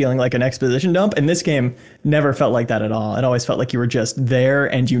without it feeling like an exposition dump? And this game never felt like that at all. It always felt like you were just there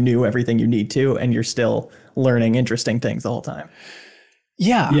and you knew everything you need to, and you're still learning interesting things the whole time.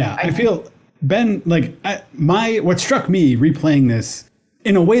 Yeah. Yeah. I feel, Ben, like what struck me replaying this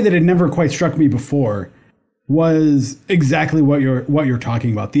in a way that had never quite struck me before was exactly what you're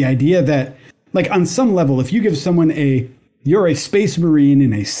talking about. The idea that, like, on some level, if you give someone you're a space marine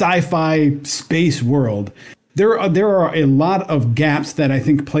in a sci-fi space world, there are a lot of gaps that I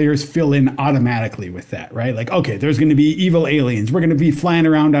think players fill in automatically with that, right? Like, okay, there's going to be evil aliens. We're going to be flying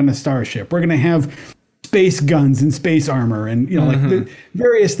around on a starship. We're going to have space guns and space armor and, you know, like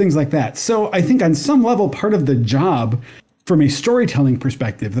various things like that. So I think on some level, part of the job from a storytelling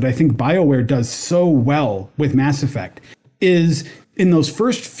perspective that I think BioWare does so well with Mass Effect is in those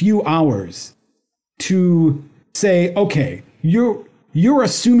first few hours to say, okay, you're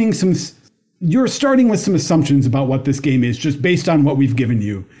assuming you're starting with some assumptions about what this game is just based on what we've given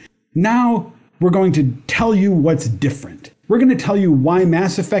you. Now we're going to tell you what's different. We're going to tell you why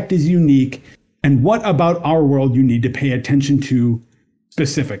Mass Effect is unique and what about our world you need to pay attention to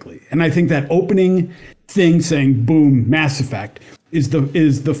specifically. And I think that opening thing saying, boom, Mass Effect is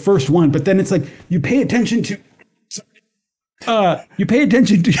the first one. But then it's like, you pay attention to, what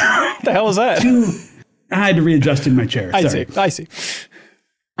the hell is that? I had to readjust in my chair. Sorry. I see.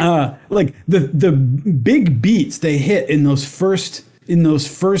 Like the big beats they hit in those first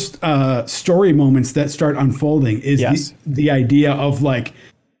story moments that start unfolding is the idea of like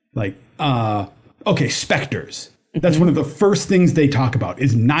specters. That's one of the first things they talk about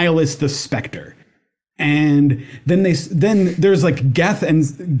is Nihilus the Spectre. And then there's like Geth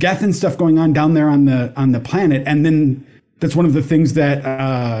and stuff going on down there on the planet. And then that's one of the things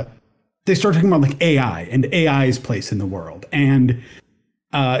that they start talking about, like AI and AI's place in the world. And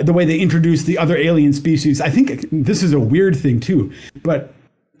the way they introduce the other alien species. I think this is a weird thing too, but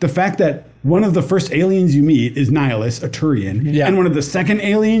the fact that one of the first aliens you meet is Nihilus, a Turian, and one of the second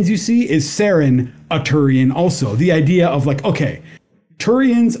aliens you see is Saren, a Turian also. The idea of like, okay,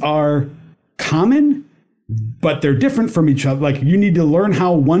 Turians are common, but they're different from each other. Like, you need to learn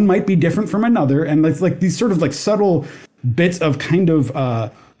how one might be different from another. And it's like these sort of like subtle bits of kind of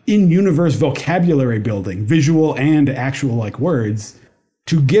in-universe vocabulary building, visual and actual like words,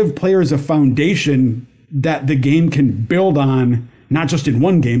 to give players a foundation that the game can build on, not just in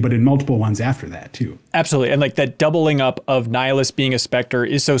one game, but in multiple ones after that too. Absolutely. And like that doubling up of Nihilus being a Spectre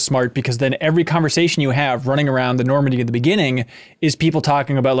is so smart, because then every conversation you have running around the Normandy at the beginning is people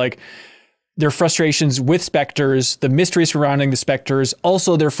talking about like their frustrations with Spectres, the mystery surrounding the Spectres,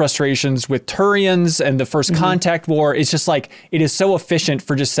 also their frustrations with Turians and the First Contact War. It's just like, it is so efficient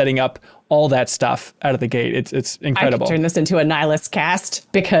for just setting up all that stuff out of the gate. It's incredible. I could turn this into a Nihilus cast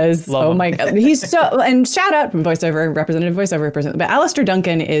because, Love him. My God, he's so, and shout out from voiceover representative, but Alistair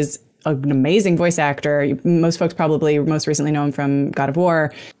Duncan is an amazing voice actor. Most folks probably most recently know him from God of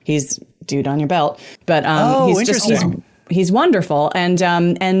War. He's dude on your belt, but he's wonderful. And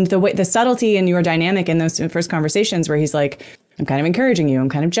the way, the subtlety in your dynamic in those first conversations where he's like, I'm kind of encouraging you, I'm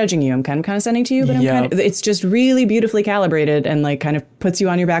kind of judging you, I'm kind of condescending to you, but it's just really beautifully calibrated and like kind of puts you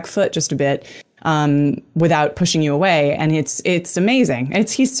on your back foot just a bit without pushing you away. And it's amazing.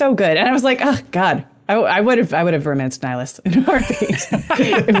 He's so good. And I was like, oh God, I would have romanced Nihilus in a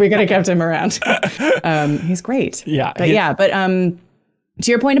heartbeat if we could have kept him around. He's great. Yeah. But to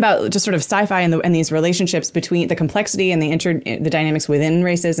your point about just sort of sci-fi and these relationships between the complexity and the dynamics within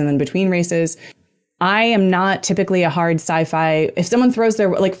races and then between races, I am not typically a hard sci-fi. If someone throws their,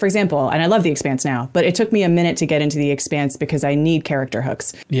 like, for example, and I love The Expanse now, but it took me a minute to get into The Expanse because I need character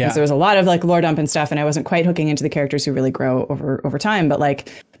hooks. Yeah. So there was a lot of like lore dump and stuff, and I wasn't quite hooking into the characters who really grow over time. But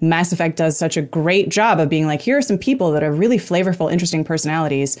like Mass Effect does such a great job of being like, here are some people that are really flavorful, interesting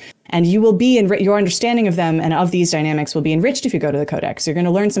personalities, and you will be your understanding of them and of these dynamics will be enriched if you go to the Codex. You're going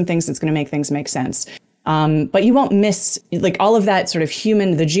to learn some things that's going to make things make sense. But you won't miss like all of that sort of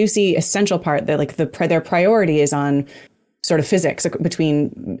human, the juicy, essential part that like their priority is on sort of physics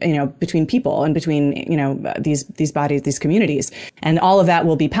between people and between, these bodies, these communities. And all of that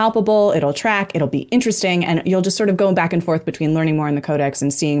will be palpable. It'll track, it'll be interesting. And you'll just sort of go back and forth between learning more in the Codex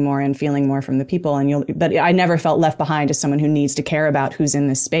and seeing more and feeling more from the people. But I never felt left behind as someone who needs to care about who's in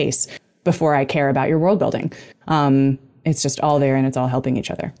this space before I care about your world building. It's just all there and it's all helping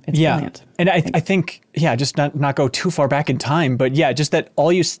each other. It's brilliant. And I think, just not go too far back in time, but just that all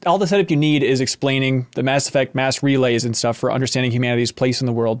the setup you need is explaining the Mass Effect mass relays and stuff for understanding humanity's place in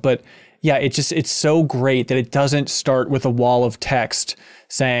the world. But it's so great that it doesn't start with a wall of text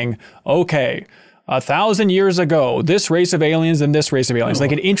saying, okay, 1,000 years ago, this race of aliens and this race of aliens.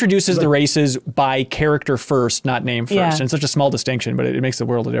 Like it introduces the races by character first, not name first. And it's such a small distinction, but it makes the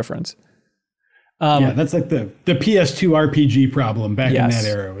world a difference. That's like the PS2 RPG problem back in that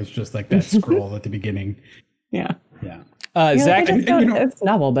era. It was just like that scroll at the beginning. Yeah. Zach, it's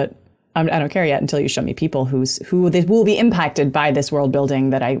novel, but I don't care yet until you show me people who will be impacted by this world building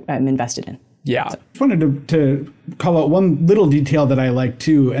that I am invested in. Yeah. So. I just wanted to call out one little detail that I like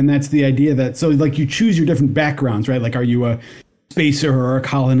too, and that's the idea that, so like you choose your different backgrounds, right? Like, are you a spacer or a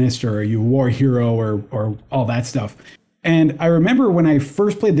colonist, or are you a war hero, or all that stuff? And I remember when I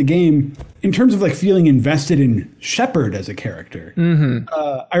first played the game, in terms of like feeling invested in Shepard as a character,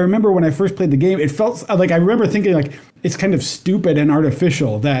 I remember when I first played the game, it felt like, I remember thinking like, it's kind of stupid and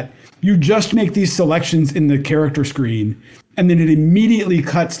artificial that you just make these selections in the character screen, and then it immediately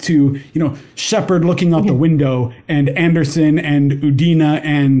cuts to, Shepard looking out the window and Anderson and Udina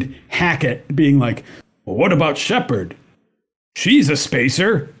and Hackett being like, well, what about Shepard? she's a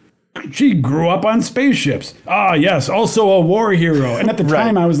spacer. She grew up on spaceships. Ah, yes, also a war hero. And at the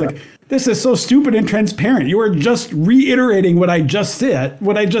time, I was like, this is so stupid and transparent. You are just reiterating what I just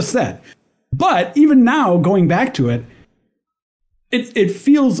said. But even now, going back to it, it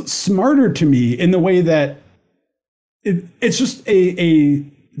feels smarter to me in the way that it's just a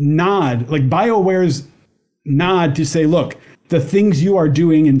nod, like BioWare's nod to say, look, the things you are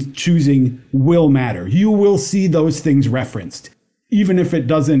doing and choosing will matter. You will see those things referenced, even if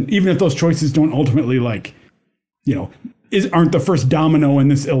those choices don't ultimately aren't the first domino in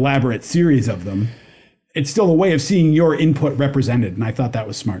this elaborate series of them. It's still a way of seeing your input represented. And I thought that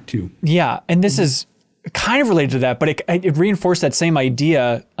was smart too. Yeah. And this is kind of related to that, but it reinforced that same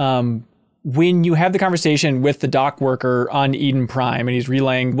idea. When you have the conversation with the dock worker on Eden Prime and he's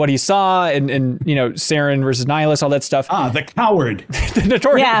relaying what he saw and Saren versus Nihilus, all that stuff. The coward. The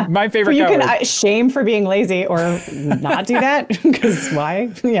notorious, my favorite you coward. can shame for being lazy or not do that, because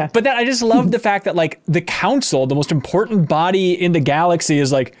why? Yeah. But I just love the fact that like the council, the most important body in the galaxy,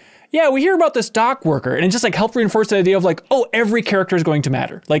 is like, yeah, we hear about this dock worker, and it just like helped reinforce the idea of like, oh, every character is going to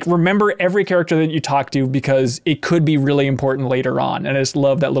matter. Like, remember every character that you talk to because it could be really important later on. And I just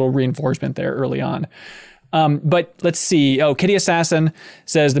love that little reinforcement there early on. But let's see. Oh, Kitty Assassin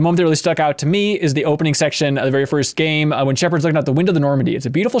says, the moment that really stuck out to me is the opening section of the very first game when Shepard's looking out the window of the Normandy. It's a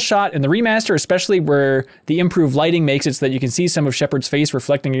beautiful shot in the remaster, especially where the improved lighting makes it so that you can see some of Shepard's face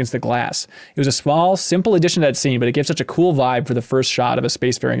reflecting against the glass. It was a small, simple addition to that scene, but it gives such a cool vibe for the first shot of a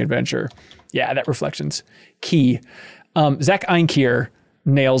spacefaring adventure. Yeah, that reflection's key. Zach Einkier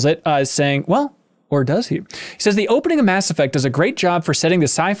nails it, saying, well, or does he? He says the opening of Mass Effect does a great job for setting the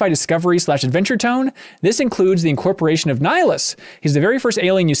sci-fi discovery/adventure tone. This includes the incorporation of Nihilus. He's the very first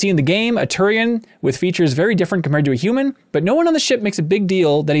alien you see in the game, a Turian with features very different compared to a human, but no one on the ship makes a big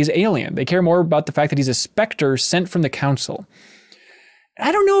deal that he's alien. They care more about the fact that he's a Spectre sent from the Council.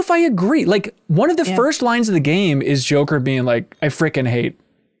 I don't know if I agree. Like, one of the first lines of the game is Joker being like, I frickin' hate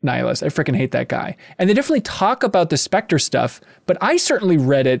Nihilus. I freaking hate that guy. And they definitely talk about the Spectre stuff, but I certainly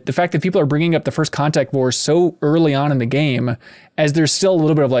read it, the fact that people are bringing up the First Contact War so early on in the game, as there's still a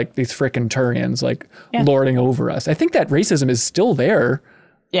little bit of like these frickin' Turians like lording over us. I think that racism is still there.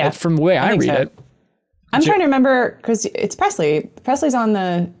 Yeah. From the way I read it. I'm trying to remember, because it's Presley. Presley's in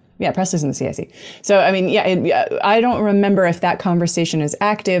the CIC. So, I mean, I don't remember if that conversation is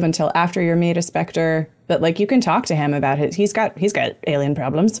active until after you're made a Spectre. But like, you can talk to him about he's got alien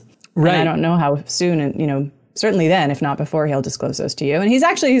problems. Right. And I don't know how soon, and certainly then, if not before, he'll disclose those to you. And he's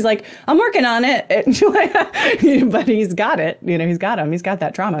like, I'm working on it. But he's got it. He's got him. He's got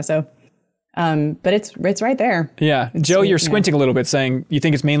that trauma. So, but it's right there. Yeah. Joe, you're squinting a little bit, saying you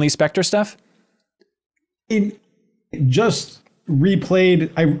think it's mainly Spectre stuff? I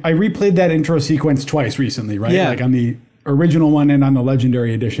replayed that intro sequence twice recently, right? Yeah. Like on the original one and on the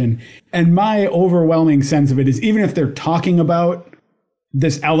Legendary Edition. And my overwhelming sense of it is, even if they're talking about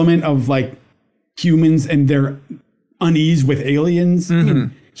this element of like humans and their unease with aliens, I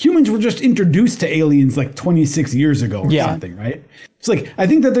mean, humans were just introduced to aliens like 26 years ago or something, right? It's like, I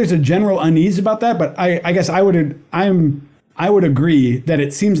think that there's a general unease about that, but I guess I would agree that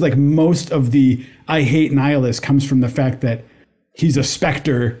it seems like most of the I hate Nihilus comes from the fact that he's a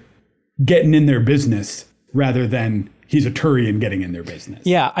Spectre getting in their business rather than he's a Turian getting in their business.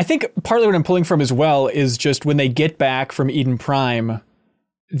 Yeah, I think partly what I'm pulling from as well is just when they get back from Eden Prime,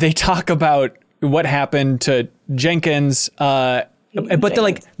 they talk about what happened to Jenkins, but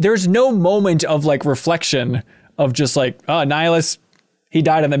there's no moment of like reflection of just like, oh, Nihilus, he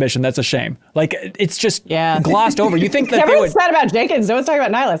died on the mission. That's a shame. Like, it's just glossed over. You think that everyone's sad about Jenkins. No one's talking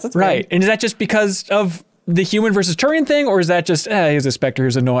about Nihilus. That's right. Weird. And is that just because of the human versus Turian thing, or is that just, he's a Spectre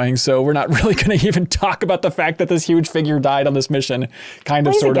who's annoying, so we're not really going to even talk about the fact that this huge figure died on this mission? Sort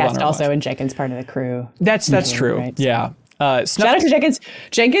of. He's a guest also, and Jenkins part of the crew. That's true. Right? Yeah. Shout out to Jenkins.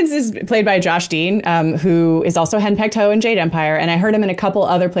 Jenkins is played by Josh Dean, who is also Henpecked Ho in Jade Empire, and I heard him in a couple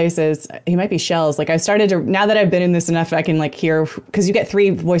other places. He might be Shells. Like, I've started to, now that I've been in this enough, I can like hear, because you get 3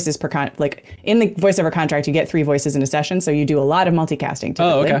 voices per in the voiceover contract, you get 3 voices in a session, so you do a lot of multicasting typically.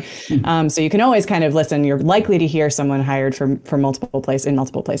 Oh, okay. So you can always kind of listen. You're likely to hear someone hired for multiple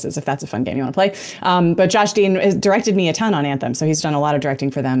places if that's a fun game you want to play. But Josh Dean directed me a ton on Anthem, so he's done a lot of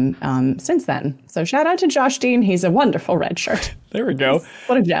directing for them since then. So shout out to Josh Dean. He's a wonderful red shirt. There we go.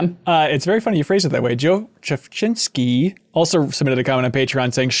 What a gem. It's very funny you phrase it that way. Joe Chafchinsky also submitted a comment on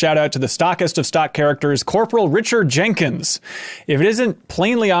Patreon saying, shout out to the stockest of stock characters, Corporal Richard Jenkins. If it isn't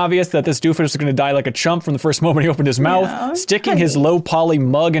plainly obvious that this doofus is going to die like a chump from the first moment he opened his mouth, sticking his low poly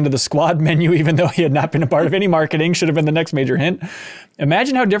mug into the squad menu even though he had not been a part of any marketing should have been the next major hint.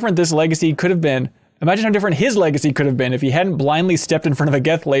 Imagine how different this legacy could have been Imagine how different his legacy could have been if he hadn't blindly stepped in front of a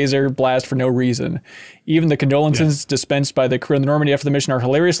Geth laser blast for no reason. Even the condolences dispensed by the crew in the Normandy after the mission are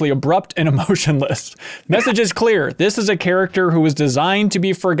hilariously abrupt and emotionless. Message is clear. This is a character who was designed to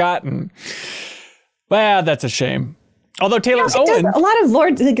be forgotten. Well, that's a shame. Although Taylor Owen, a lot of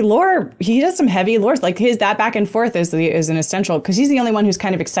lore, he does some heavy lore. Like that back and forth is an essential, because he's the only one who's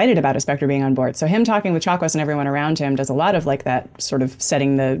kind of excited about a Spectre being on board. So him talking with Chakwas and everyone around him does a lot of like that sort of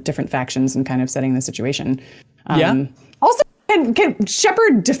setting the different factions and kind of setting the situation. Also,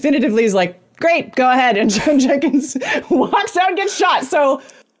 Shepard definitively is like, great, go ahead. And John Jenkins walks out and gets shot. So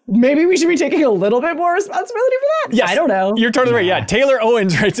maybe we should be taking a little bit more responsibility for that? Yes, I don't know. You're totally right. Yeah, Taylor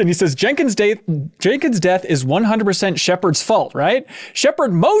Owens writes and he says, Jenkins' death is 100% Shepard's fault, right?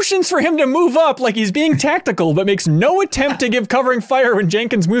 Shepard motions for him to move up like he's being tactical, but makes no attempt to give covering fire when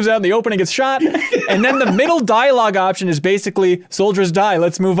Jenkins moves out in the open and gets shot. And then the middle dialogue option is basically, soldiers die,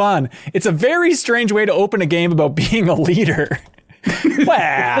 let's move on. It's a very strange way to open a game about being a leader.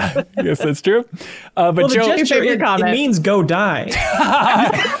 Well, yes, that's true. But Joe, it means go die.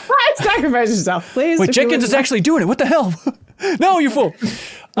 Sacrifice yourself, please. Wait, Jenkins is actually doing it. What the hell? No, you fool.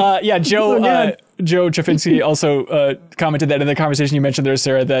 Joe Chafinski also commented that in the conversation you mentioned there,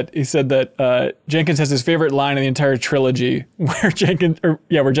 Sarah, that he said that Jenkins has his favorite line in the entire trilogy, where Jenkins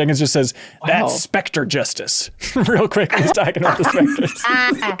just says, "That's Spectre justice." Real quick, he's talking about the Spectres.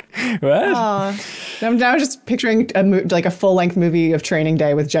 What? I'm now just picturing like a full-length movie of Training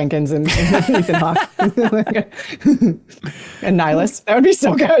Day with Jenkins and Ethan Hawke and Nihilus. That would be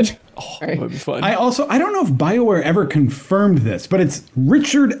so good. Oh, that would be fun. I don't know if BioWare ever confirmed this, but it's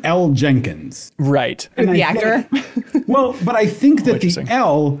Richard L. Jenkins. Right. And the actor? But I think that the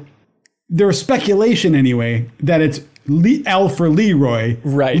L, there's speculation anyway, that it's L for Leroy.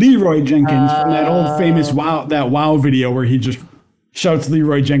 Right. Leroy Jenkins from that old famous WoW video where he just shouts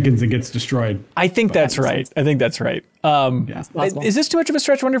Leroy Jenkins and gets destroyed. I think that's right. Is this too much of a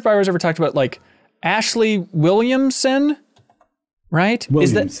stretch? I wonder if BioWare's ever talked about like Ashley Williamson? Right?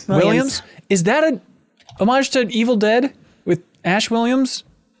 Williams? Is that a homage to Evil Dead with Ash Williams?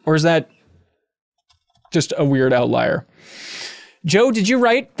 Or is that just a weird outlier? Joe, did you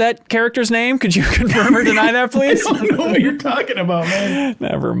write that character's name? Could you confirm or deny that, please? I don't know what you're talking about, man.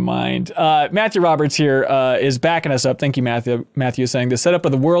 Never mind. Matthew Roberts here is backing us up. Thank you, Matthew. Matthew is saying, the setup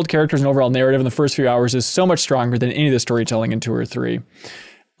of the world, characters, and overall narrative in the first few hours is so much stronger than any of the storytelling in 2 or 3.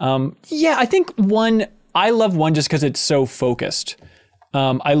 I think I love 1 just because it's so focused.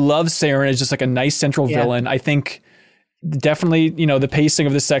 I love Saren as just like a nice central villain. I think definitely, the pacing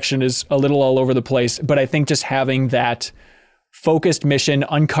of this section is a little all over the place, but I think just having that focused mission,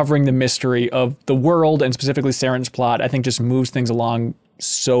 uncovering the mystery of the world and specifically Saren's plot, I think just moves things along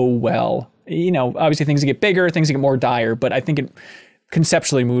so well. Obviously things get bigger, things get more dire, but I think it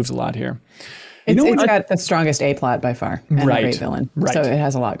conceptually moves a lot here. It's got the strongest A plot by far, and a great villain. Right. So it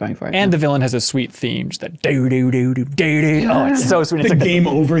has a lot going for it. And the villain has a sweet theme, just that do-do-do-do-do-do. Oh, it's so sweet. It's the game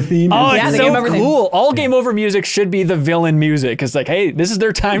over theme. Oh, it's so cool. All game over music should be the villain music. It's like, hey, this is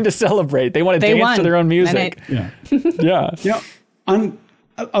their time to celebrate. They want to dance to their own music. Yeah. On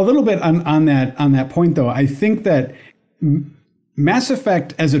a little bit on that point though, I think that Mass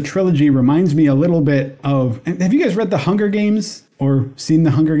Effect as a trilogy reminds me a little bit of. Have you guys read the Hunger Games or seen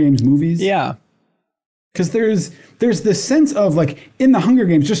the Hunger Games movies? Yeah. Because there's this sense of like in the Hunger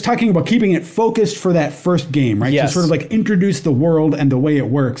Games, just talking about keeping it focused for that first game, right? Yes. To sort of like introduce the world and the way it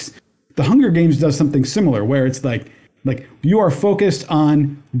works. The Hunger Games does something similar where it's like you are focused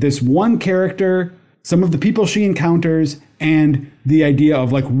on this one character, some of the people she encounters, and the idea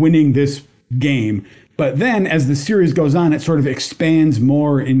of like winning this game. But then as the series goes on, it sort of expands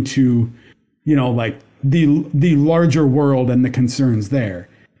more into, like the larger world and the concerns there.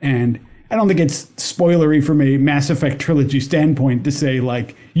 And I don't think it's spoilery from a Mass Effect trilogy standpoint to say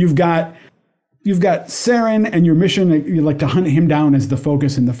like you've got Saren and your mission, you like to hunt him down as the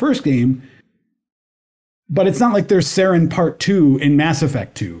focus in the first game, but it's not like there's Saren Part 2 in Mass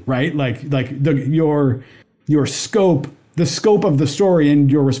Effect 2, right? Your scope, the scope of the story and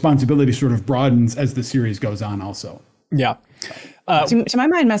your responsibility sort of broadens as the series goes on also. Yeah. To my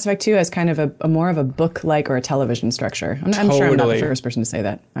mind, Mass Effect 2 has kind of a more of a book-like or a television structure. I'm sure I'm not the first person to say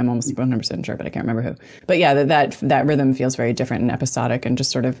that. I'm almost 100% sure, but I can't remember who. But yeah, that rhythm feels very different and episodic, and just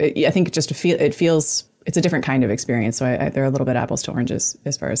sort of, I think just it feels, it's a different kind of experience. So they're a little bit apples to oranges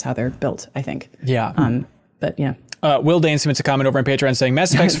as far as how they're built, I think. Yeah. But yeah. Will Dane submits a comment over on Patreon saying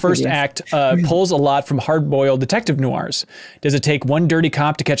Mass Effect's first act pulls a lot from hard-boiled detective noirs. Does it take one dirty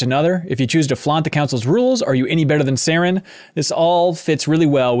cop to catch another? If you choose to flaunt the council's rules, are you any better than Saren? This all fits really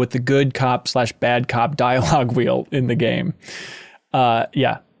well with the good cop/bad cop dialogue wheel in the game.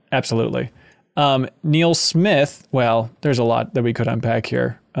 Yeah, absolutely. Neil Smith, well, there's a lot that we could unpack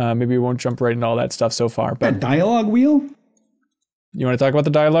here. Maybe we won't jump right into all that stuff so far. But That dialogue wheel? you want to talk about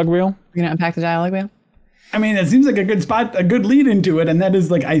the dialogue wheel? You're gonna unpack the dialogue wheel? I mean, it seems like a good spot, a good lead into it, and that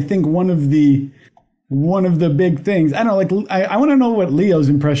is like I think one of the big things. I don't know, like I want to know what Leo's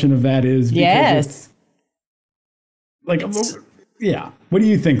impression of that is. Yes. Like, yeah. What do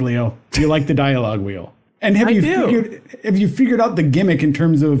you think, Leo? Do you like the dialogue wheel? And have you figured out the gimmick in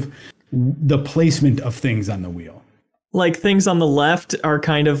terms of the placement of things on the wheel? Like things on the left are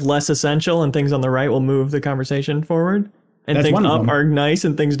kind of less essential, and things on the right will move the conversation forward. And That's things one of up them. are nice,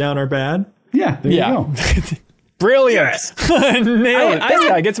 and things down are bad. Yeah, there you go. Brilliant. Nailed it. This I-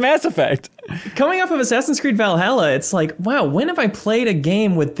 guy gets Mass Effect. Coming off of Assassin's Creed Valhalla, it's like, wow, when have I played a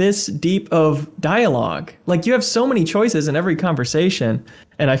game with this deep of dialogue? Like, you have so many choices in every conversation,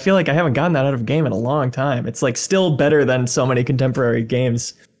 and I feel like I haven't gotten that out of a game in a long time. It's like still better than so many contemporary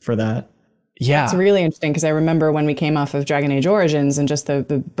games for that. Yeah. It's really interesting because I remember when we came off of Dragon Age Origins and just the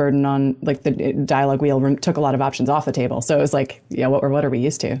burden on like the dialogue wheel took a lot of options off the table. So it was like, yeah, what are we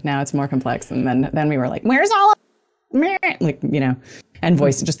used to? Now it's more complex. And then we were like, where's all of like, you know, and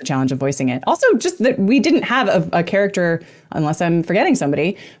voice, just the challenge of voicing it. Also, just that we didn't have a character, unless I'm forgetting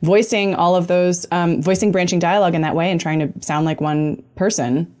somebody, voicing all of those, voicing branching dialogue in that way and trying to sound like one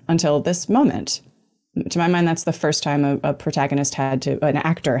person until this moment. To my mind, that's the first time a protagonist an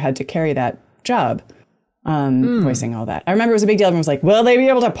actor had to carry that job, voicing all that. I remember it was a big deal. Everyone was like, will they be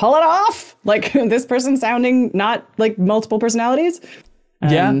able to pull it off? Like this person sounding not like multiple personalities?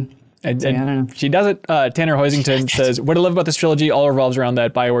 And I don't know. she does it. Tanner Hoisington says, what I love about this trilogy all revolves around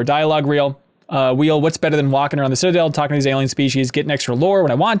that BioWare dialogue wheel. What's better than walking around the Citadel, talking to these alien species, getting extra lore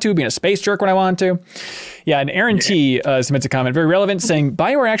when I want to, being a space jerk when I want to? Yeah, and Aaron T. Submits a comment, very relevant, saying,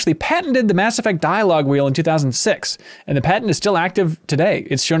 BioWare actually patented the Mass Effect dialogue wheel in 2006, and the patent is still active today.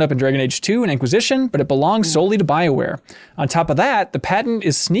 It's shown up in Dragon Age 2 and Inquisition, but it belongs solely to BioWare. On top of that, the patent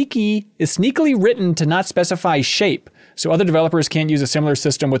is sneakily written to not specify shape, so other developers can't use a similar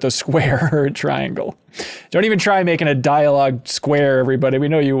system with a square or a triangle. Don't even try making a dialogue square, everybody. We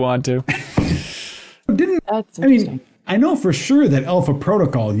know you want to. I know for sure that Alpha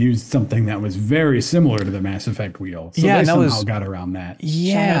Protocol used something that was very similar to the Mass Effect wheel. So they somehow got around that.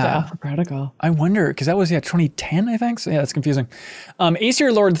 Yeah. Alpha Protocol. I wonder, because that was, 2010, I think? So yeah, that's confusing.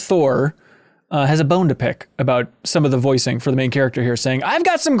 Aesir Lord Thor has a bone to pick about some of the voicing for the main character here, saying, I've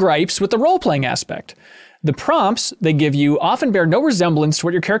got some gripes with the role-playing aspect. The prompts they give you often bear no resemblance to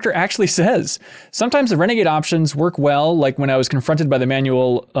what your character actually says. Sometimes the renegade options work well, like when I was confronted by the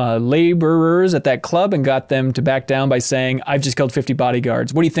manual laborers at that club and got them to back down by saying, I've just killed 50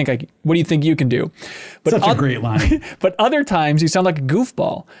 bodyguards. What do you think you can do? But Such a great line. But other times you sound like a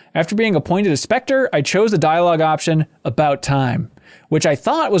goofball. After being appointed a Spectre, I chose the dialogue option, about time, which I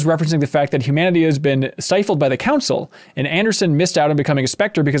thought was referencing the fact that humanity has been stifled by the Council, and Anderson missed out on becoming a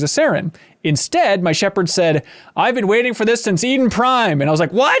Spectre because of Saren. Instead, my shepherd said, I've been waiting for this since Eden Prime. And I was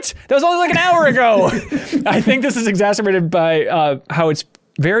like, what? That was only like an hour ago. I think this is exacerbated by how it's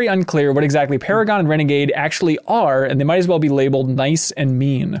very unclear what exactly Paragon and Renegade actually are, and they might as well be labeled nice and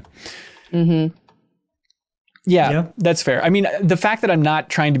mean. Mm-hmm. Yeah, that's fair. I mean, the fact that I'm not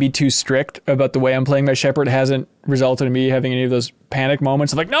trying to be too strict about the way I'm playing my shepherd hasn't resulted in me having any of those panic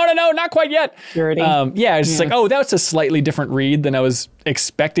moments of like, no, not quite yet. It's just like, oh, that's a slightly different read than I was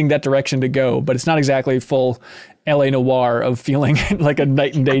expecting that direction to go. But it's not exactly full LA Noire of feeling like a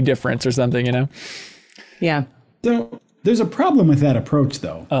night and day difference or something, you know? Yeah. So there's a problem with that approach,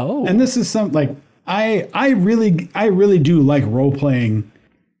 though. Oh. And this is something like I really do like role playing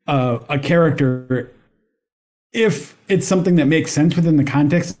a character if it's something that makes sense within the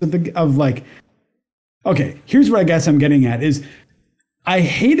context of like, okay, here's what I guess I'm getting at is I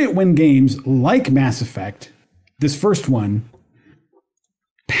hate it when games like Mass Effect, this first one,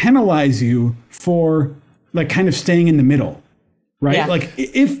 penalize you for like kind of staying in the middle, right? Yeah. Like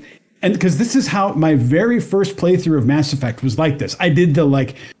because this is how my very first playthrough of Mass Effect was like this. I did the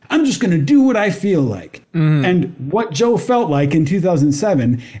like, I'm just going to do what I feel like. And what Joe felt like in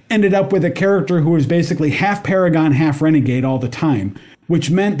 2007 ended up with a character who was basically half Paragon, half Renegade all the time,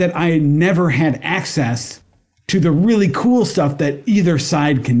 which meant that I never had access to the really cool stuff that either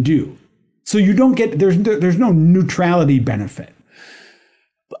side can do. So you don't get, there's no neutrality benefit.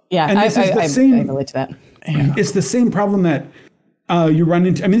 Yeah, and this is the same, I relate to that. It's the same problem that you run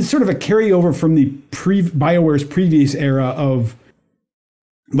into. I mean, it's sort of a carryover from the BioWare's previous era of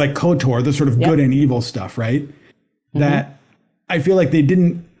like KOTOR, the sort of good and evil stuff, right? That I feel like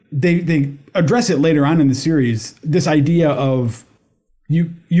they address it later on in the series, this idea of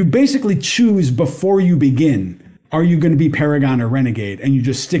you basically choose before you begin are you going to be Paragon or Renegade? And you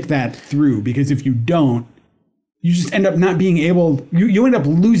just stick that through, because if you don't, you just end up not being able, you end up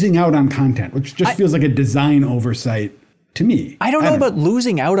losing out on content, which just feels like a design oversight to me. I don't know about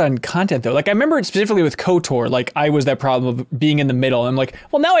losing out on content though. Like I remember it specifically with KOTOR, like I was that problem of being in the middle. I'm like,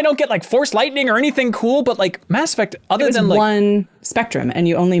 well, now I don't get like Force Lightning or anything cool, but like Mass Effect, other than like one spectrum and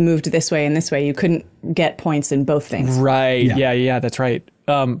you only moved this way and this way, you couldn't get points in both things. Right. Yeah, that's right.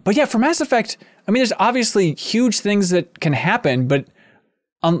 But yeah, for Mass Effect, I mean, there's obviously huge things that can happen, but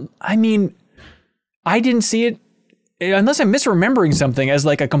I mean, I didn't see it, unless I'm misremembering something, as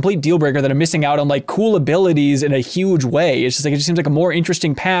like a complete deal breaker that I'm missing out on like cool abilities in a huge way. It's just like, it just seems like a more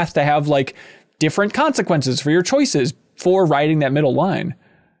interesting path to have like different consequences for your choices for riding that middle line.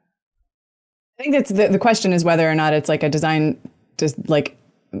 I think that's the question is whether or not it's like a design, just like,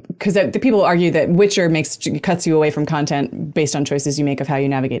 because the people argue that Witcher cuts you away from content based on choices you make of how you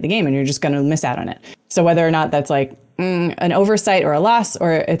navigate the game, and you're just going to miss out on it. So whether or not that's like an oversight or a loss,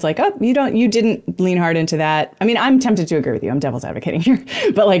 or it's like, oh, you didn't lean hard into that. I mean, I'm tempted to agree with you. I'm devil's advocating here,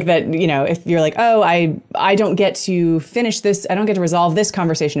 but like that, you know, if you're like, oh, I don't get to finish this, I don't get to resolve this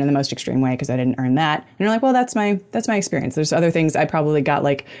conversation in the most extreme way because I didn't earn that. And you're like, well, that's my experience. There's other things I probably got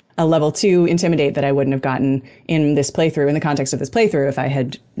like a level 2 Intimidate that I wouldn't have gotten in this playthrough, in the context of this playthrough, if I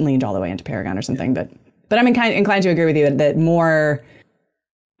had leaned all the way into Paragon or something. But I'm inclined to agree with you that more,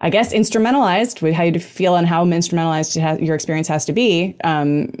 I guess, instrumentalized with how you feel and how instrumentalized your experience has to be,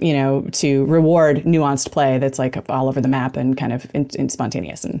 you know, to reward nuanced play that's like all over the map and kind of in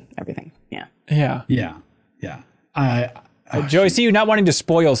spontaneous and everything. Yeah. Joe, I see you not wanting to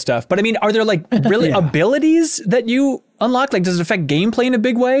spoil stuff, but I mean, are there like really abilities that you unlock? Like, does it affect gameplay in a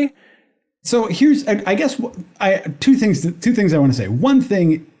big way? So here's, I guess, two things I want to say. One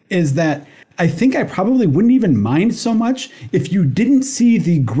thing is that I think I probably wouldn't even mind so much if you didn't see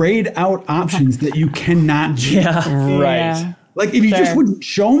the grayed out options that you cannot do. Right. Yeah. Like if you just wouldn't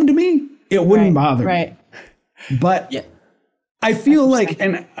show them to me, it wouldn't bother me. Right. But I feel like,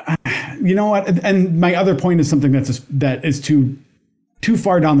 and you know what? And my other point is something that is too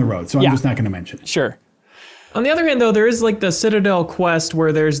far down the road. So I'm just not going to mention it. Sure. On the other hand, though, there is like the Citadel quest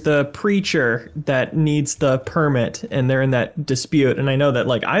where there's the preacher that needs the permit and they're in that dispute. And I know that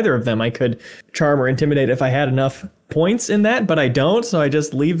like either of them I could charm or intimidate if I had enough points in that, but I don't. So I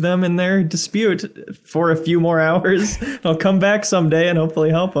just leave them in their dispute for a few more hours. I'll come back someday and hopefully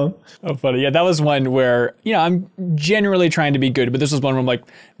help them. Oh, funny. Yeah, that was one where, you know, I'm generally trying to be good, but this was one where I'm like,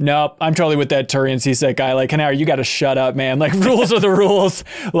 nope, I'm totally with that Turian CSEC guy. Like, Canary, you got to shut up, man. Like, rules are the rules.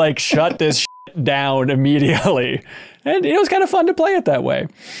 Like, shut this down immediately. And it was kind of fun to play it that way.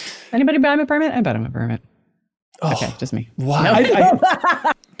 Anybody buy him a permit? I bought him a permit. Okay, just me. Wow.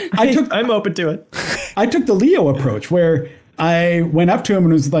 I'm open to it. I took the Leo approach where I went up to him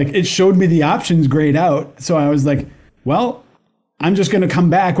and was like, it showed me the options grayed out. So I was like, well, I'm just going to come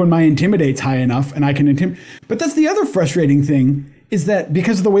back when my Intimidate's high enough and I can intimidate. But that's the other frustrating thing, is that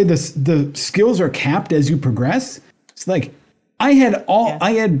because of the way the skills are capped as you progress, it's like I had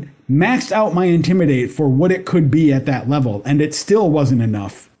maxed out my Intimidate for what it could be at that level, and it still wasn't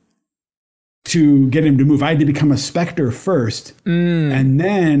enough to get him to move. I had to become a Spectre first, and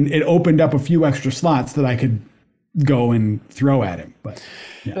then it opened up a few extra slots that I could go and throw at him. But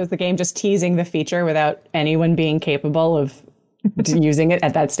So is the game just teasing the feature without anyone being capable of using it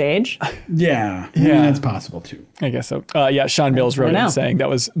at that stage? Yeah, that's possible too. I guess so. Sean Mills wrote in saying that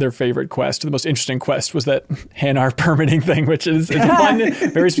was their favorite quest. The most interesting quest was that Hanar permitting thing, which is a fun,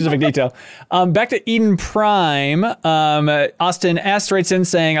 very specific detail. Back to Eden Prime. Austin Ast writes in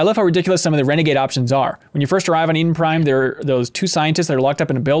saying, I love how ridiculous some of the Renegade options are. When you first arrive on Eden Prime, there are those 2 scientists that are locked up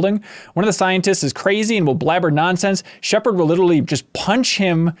in a building. One of the scientists is crazy and will blabber nonsense. Shepard will literally just punch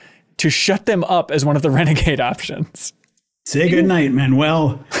him to shut them up as one of the Renegade options. Say goodnight,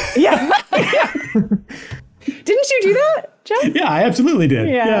 Manuel. Yeah. Didn't you do that, John? Yeah, I absolutely did.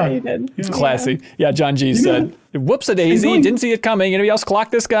 Yeah, you did. It's classy. Yeah, John G said, whoops a daisy, didn't see it coming. Anybody else clock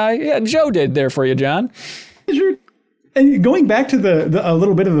this guy? Yeah, Joe did there for you, John. And going back to a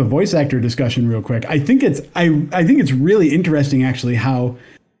little bit of the voice actor discussion real quick, I think it's really interesting actually how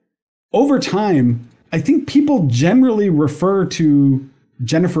over time, I think people generally refer to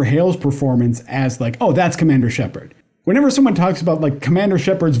Jennifer Hale's performance as like, oh, that's Commander Shepard. Whenever someone talks about like Commander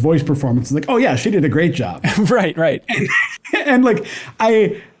Shepard's voice performance, it's like, oh yeah, she did a great job. Right. And like,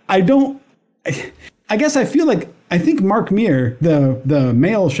 I guess I feel like, I think Mark Meer, the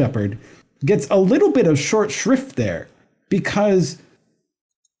male Shepard, gets a little bit of short shrift there, because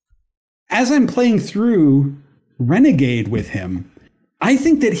as I'm playing through Renegade with him, I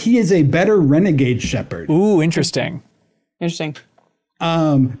think that he is a better Renegade Shepard. Ooh, interesting.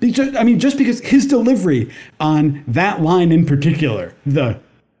 Just because his delivery on that line in particular, the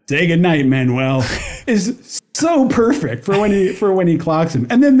 "Say goodnight, Manuel," is so perfect for when he clocks him.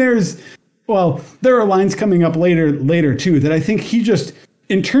 And then there are lines coming up later too that I think he just,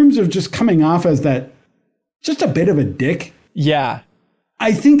 in terms of just coming off as that, just a bit of a dick. Yeah,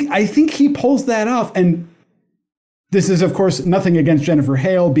 I think he pulls that off. And this is, of course, nothing against Jennifer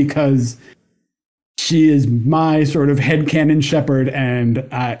Hale, because she is my sort of headcanon shepherd, and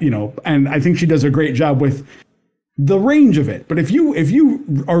and I think she does a great job with the range of it. But if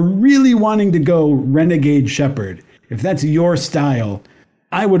you are really wanting to go renegade shepherd, if that's your style,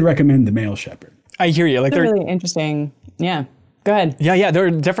 I would recommend the male shepherd. I hear you. Like, they're really interesting. Yeah, go ahead. Yeah. There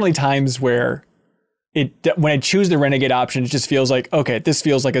are definitely times where when I choose the renegade option, it just feels like, okay, this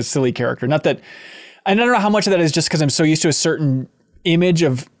feels like a silly character. Not that, I don't know how much of that is just because I'm so used to a certain image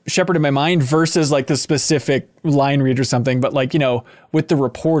of Shepard in my mind versus like the specific line read or something. But like, with the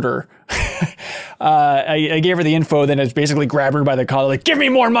reporter, I gave her the info, then it's basically grab her by the collar, like, give me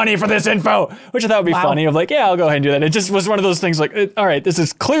more money for this info, which I thought would be funny. Of like, yeah, I'll go ahead and do that. It just was one of those things like, all right, this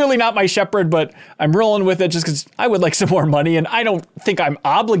is clearly not my Shepard, but I'm rolling with it just because I would like some more money. And I don't think I'm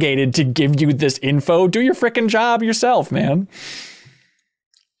obligated to give you this info. Do your frickin' job yourself, man.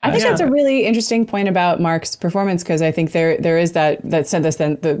 I think that's a really interesting point about Mark's performance, because I think there is that said this,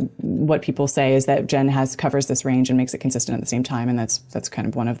 then what people say is that Jen covers this range and makes it consistent at the same time, and that's kind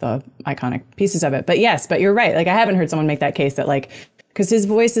of one of the iconic pieces of it. But you're right. Like, I haven't heard someone make that case that, like, because his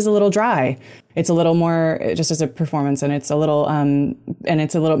voice is a little dry, it's a little more just as a performance, and it's a little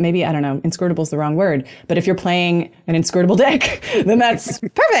maybe, I don't know, inscrutable is the wrong word, but if you're playing an inscrutable deck, then that's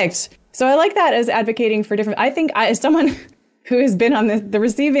perfect. So I like that as advocating for different. I think as someone who has been on the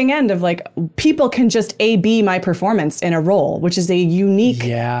receiving end of, like, people can just A/B my performance in a role, which is a unique,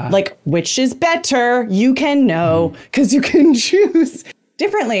 like, which is better, you can know, because you can choose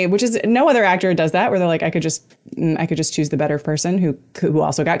differently, which is no other actor does that, where they're like, I could just choose the better person who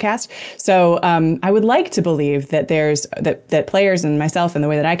also got cast. So I would like to believe that that players and myself, and the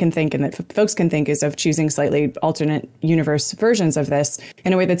way that I can think and that folks can think, is of choosing slightly alternate universe versions of this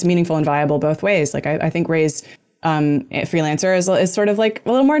in a way that's meaningful and viable both ways. Like, I think Ray's freelancer is sort of like a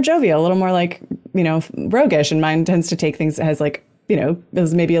little more jovial, a little more like, roguish, and mine tends to take things as like,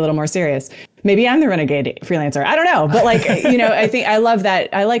 is maybe a little more serious. Maybe I'm the renegade freelancer. I don't know. But like, I think I love that.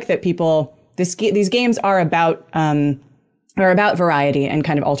 I like that these games are about variety and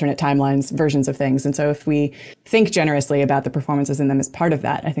kind of alternate timelines, versions of things. And so if we think generously about the performances in them as part of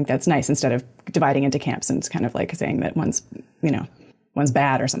that, I think that's nice, instead of dividing into camps and kind of like saying that one's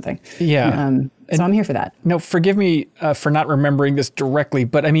bad or something. Yeah. So I'm here for that. No, forgive me for not remembering this directly,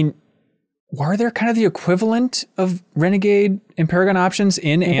 but I mean, were there kind of the equivalent of Renegade and Paragon options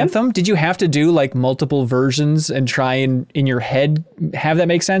in Anthem? Did you have to do like multiple versions and try and in your head have that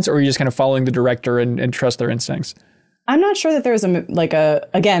make sense? Or are you just kind of following the director and trust their instincts? I'm not sure that there was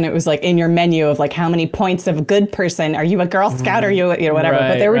again, it was like in your menu of like, how many points of a good person, are you a Girl Scout, or you whatever.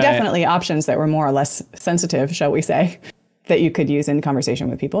 But there were definitely options that were more or less sensitive, shall we say, that you could use in conversation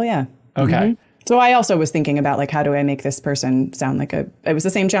with people. Yeah. Okay. Mm-hmm. So I also was thinking about, like, how do I make this person sound like it was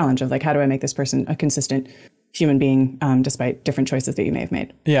the same challenge of, like, how do I make this person a consistent human being, despite different choices that you may have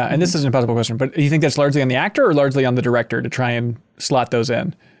made. Yeah. And this is an impossible question, but do you think that's largely on the actor or largely on the director to try and slot those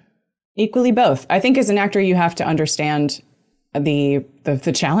in? Equally both. I think as an actor, you have to understand the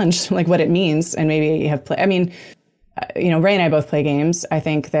challenge, like what it means. And maybe you have Ray and I both play games. I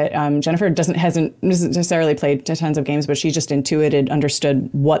think that Jennifer hasn't necessarily played tons of games, but she just understood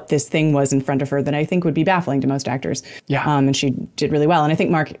what this thing was in front of her that I think would be baffling to most actors. Yeah. And she did really well. And I think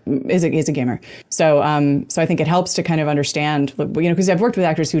Mark is a gamer. So I think it helps to kind of understand, because I've worked with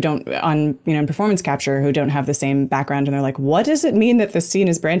actors who don't, in performance capture, who don't have the same background, and they're like, what does it mean that this scene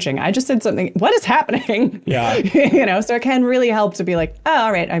is branching? I just said something. What is happening? Yeah. So it can really help to be like, oh,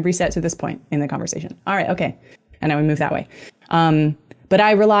 all right, I reset to this point in the conversation. All right, okay. And I would move that way. But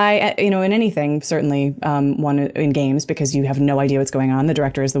I rely, in anything, certainly one in games, because you have no idea what's going on. The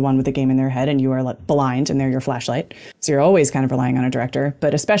director is the one with the game in their head, and you are blind, and they're your flashlight. So you're always kind of relying on a director.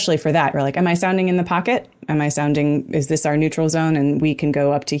 But especially for that, we're like, am I sounding in the pocket? Is this our neutral zone, and we can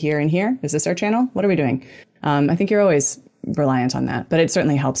go up to here and here? Is this our channel? What are we doing? I think you're always reliant on that. But it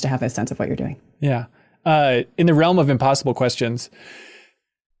certainly helps to have a sense of what you're doing. Yeah. In the realm of impossible questions,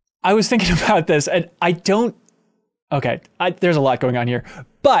 I was thinking about this, and there's a lot going on here,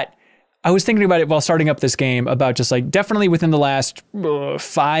 but I was thinking about it while starting up this game about just like, definitely within the last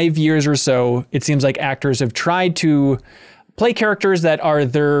 5 years or so, it seems like actors have tried to play characters that are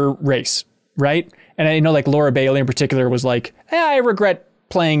their race, right? And I know like Laura Bailey in particular was like, I regret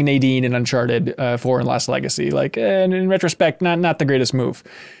playing Nadine in Uncharted 4 and Lost Legacy. Like, and in retrospect, not the greatest move.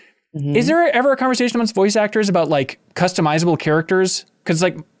 Is there ever a conversation amongst voice actors about like customizable characters? Because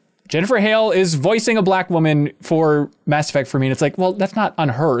like Jennifer Hale is voicing a black woman for Mass Effect for me. And it's like, well, that's not on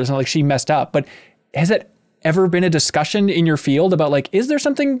her. It's not like she messed up. But has it ever been a discussion in your field about like, is there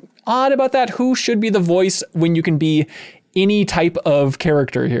something odd about that? Who should be the voice when you can be any type of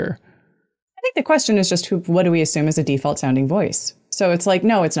character here? I think the question is just what do we assume is a default sounding voice? So it's like,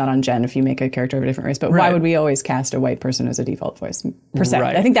 no, it's not on Jen if you make a character of a different race, but why would we always cast a white person as a default voice per se?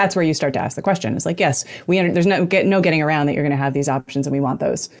 I think that's where you start to ask the question. It's like, yes, there's no getting around that you're going to have these options and we want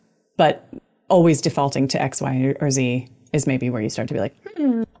those, but always defaulting to X, Y, or Z is maybe where you start to be like,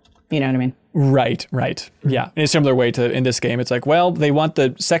 you know what I mean? Right. Yeah. In a similar way to in this game, it's like, well, they want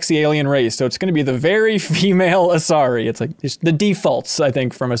the sexy alien race, so it's going to be the very female Asari. It's like it's the defaults, I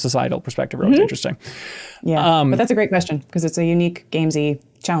think, from a societal perspective are always interesting. Yeah, but that's a great question because it's a unique gamesy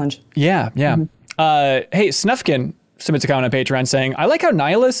challenge. Yeah. Hey, Snufkin submits a comment on Patreon saying, I like how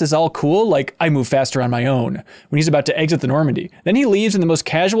Nihilus is all cool, like I move faster on my own when he's about to exit the Normandy. Then he leaves in the most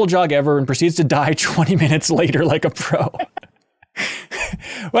casual jog ever and proceeds to die 20 minutes later like a pro.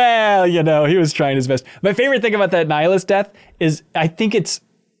 Well, you know, he was trying his best. My favorite thing about that Nihilus death is I think it's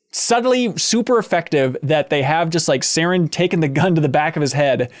subtly super effective that they have just like Saren taking the gun to the back of his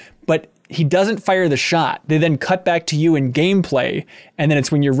head, but he doesn't fire the shot. They then cut back to you in gameplay, and then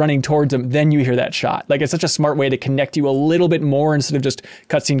it's when you're running towards him, then you hear that shot. Like it's such a smart way to connect you a little bit more instead of just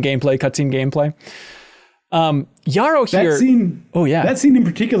cutscene gameplay. Yarrow here. That scene in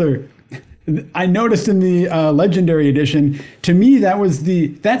particular, I noticed in the Legendary Edition, to me,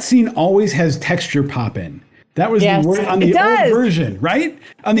 that scene always has texture pop in. That was the word on the old version, right?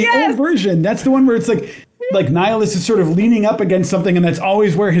 On the old version, that's the one where it's like Nihilus is sort of leaning up against something, and that's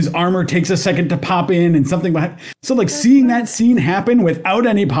always where his armor takes a second to pop in and something behind. So like seeing that scene happen without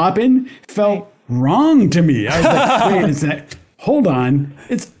any pop in felt wrong to me. I was like, wait a sec, hold on.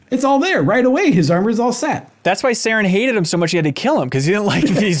 It's all there right away. His armor is all set. That's why Saren hated him so much he had to kill him, because he didn't like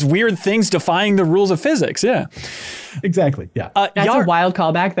these weird things defying the rules of physics. Yeah. Exactly. Yeah. That's a wild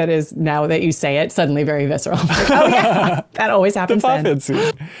callback that is, now that you say it, suddenly very visceral. Like, oh yeah, that always happens.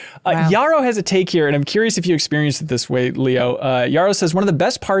 Wow. Yarrow has a take here, and I'm curious if you experienced it this way, Leo. Yarrow says, one of the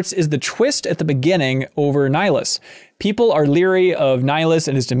best parts is the twist at the beginning over Nihilus. People are leery of Nihilus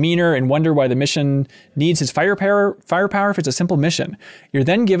and his demeanor and wonder why the mission needs his firepower if it's a simple mission. You're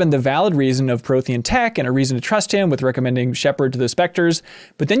then given the valid reason of Prothean tech and a reason to trust him with recommending Shepard to the Spectres.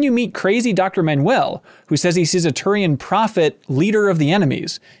 But then you meet crazy Dr. Manuel, who says he sees a Turian prophet, leader of the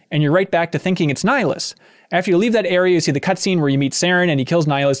enemies, and you're right back to thinking it's Nihilus. After you leave that area, you see the cutscene where you meet Saren and he kills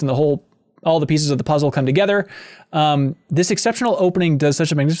Nihilus and all the pieces of the puzzle come together. This exceptional opening does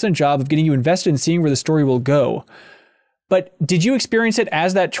such a magnificent job of getting you invested in seeing where the story will go. But did you experience it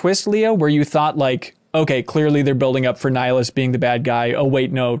as that twist, Leo, where you thought like, okay, clearly they're building up for Nihilus being the bad guy. Oh,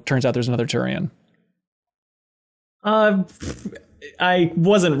 wait, no, turns out there's another Turian. I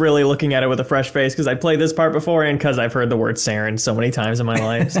wasn't really looking at it with a fresh face because I played this part before and because I've heard the word Saren so many times in my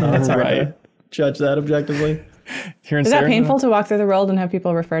life. So it's hard to judge that objectively. Is that painful to walk through the world and have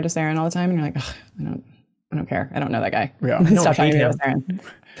people refer to Saren all the time? And you're like, I don't care. I don't know that guy. Yeah. Stop talking about Saren.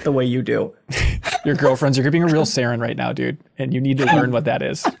 The way you do. Your girlfriends, you're being a real Saren right now, dude. And you need to learn what that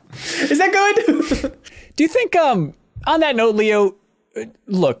is. Is that good? Do you think, on that note, Leo,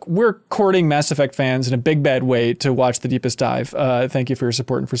 look, we're courting Mass Effect fans in a big bad way to watch The Deepest Dive. Thank you for your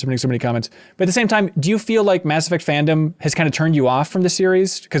support and for submitting so many comments. But at the same time, do you feel like Mass Effect fandom has kind of turned you off from the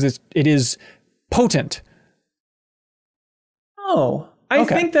series? Because it is potent. Oh, I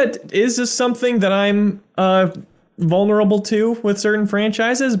think that is just something that I'm vulnerable to with certain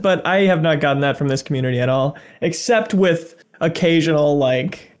franchises, but I have not gotten that from this community at all, except with occasional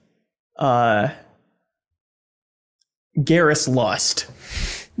like Garrus lust.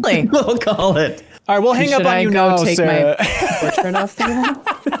 Really? We'll call it. All right, we'll hang up on you now, Sarah.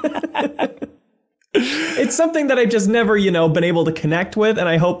 It's something that I've just never, been able to connect with, and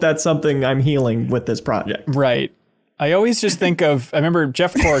I hope that's something I'm healing with this project. Right. I always just think of, I remember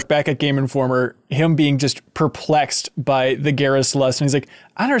Jeff Cork back at Game Informer, him being just perplexed by the Garrus lust. And he's like,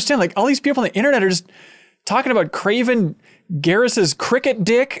 I don't understand. Like, all these people on the internet are just talking about Craven Garrus's cricket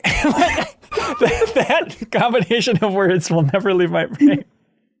dick. that combination of words will never leave my brain.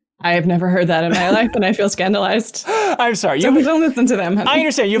 I have never heard that in my life, and I feel scandalized. I'm sorry. Don't listen to them. I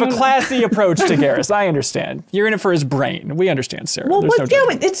understand. You have a classy approach to Garrus. I understand. You're in it for his brain. We understand, Sarah. Well,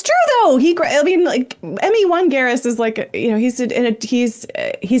 it's true though. I mean, like ME1 Garrus is like,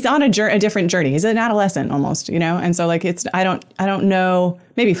 he's on a different journey. He's an adolescent almost, and so like I don't know.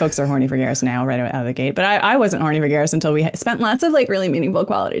 Maybe folks are horny for Garrus now, right out of the gate, but I wasn't horny for Garrus until we spent lots of like really meaningful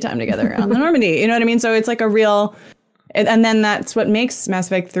quality time together on the Normandy. You know what I mean? So it's like a real. And then that's what makes Mass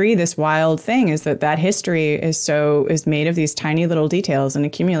Effect 3 this wild thing, is that history is made of these tiny little details and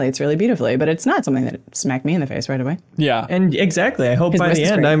accumulates really beautifully. But it's not something that smacked me in the face right away. Yeah. And exactly. I hope by the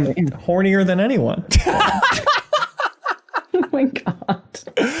end I'm hornier than anyone. Oh my God.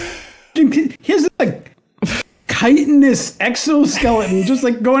 He has like chitinous exoskeleton just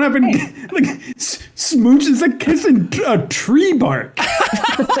like going up and like smooches like kissing a tree bark.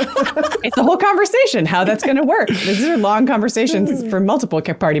 It's a whole conversation how that's going to work. These are long conversations for multiple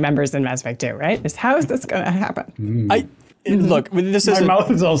party members in Mass Effect 2, right? How is this going to happen? Look, this is my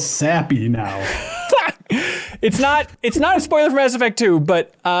mouth is all sappy now. It's not a spoiler for Mass Effect 2,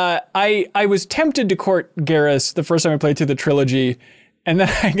 but I was tempted to court Garrus the first time I played through the trilogy, and then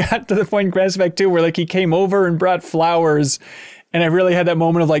I got to the point in Mass Effect 2 where like he came over and brought flowers, and I really had that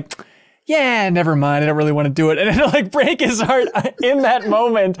moment of like, yeah, never mind, I don't really want to do it. And it like break his heart in that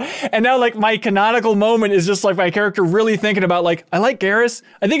moment. And now like my canonical moment is just like my character really thinking about like, I like Garrus,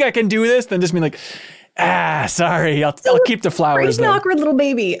 I think I can do this. Then just being like, sorry, I'll keep the flowers. He's an awkward little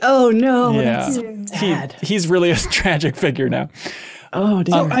baby. Oh no, yeah. that's sad. He's really a tragic figure now. Oh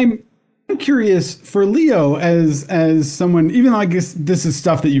dear. So I'm curious for Leo as someone, even though I guess this is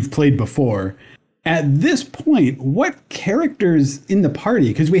stuff that you've played before, at this point, what characters in the party,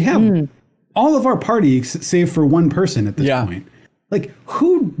 because we have all of our party save for one person at this point. Like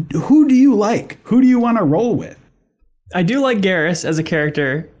who do you like? Who do you want to roll with? I do like Garrus as a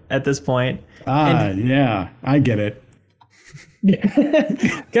character at this point. Yeah, I get it.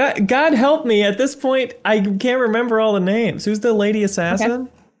 God help me. At this point, I can't remember all the names. Who's the lady assassin?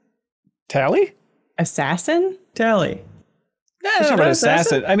 Okay. Tally? Assassin? Tally. No, not an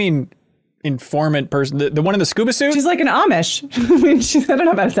assassin. I mean, informant person. The one in the scuba suit? She's like an Amish. I don't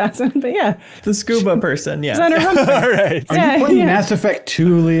know about assassin, but yeah. The scuba person, yeah. All right. Are you playing Mass Effect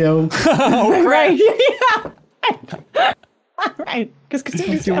 2, Leo? Oh, right. Yeah. Right.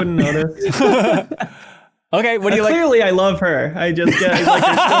 Because you wouldn't notice. Okay, what do you like? Clearly, I love her. I just I like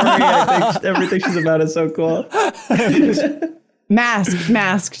her story. I think everything she's about is so cool.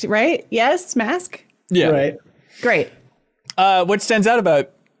 Masked, right? Yes, mask. Yeah. Right. Great. What stands out about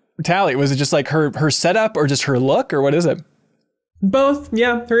Tally? Was it just like her setup or just her look, or what is it? Both.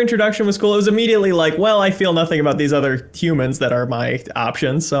 Yeah. Her introduction was cool. It was immediately like, well, I feel nothing about these other humans that are my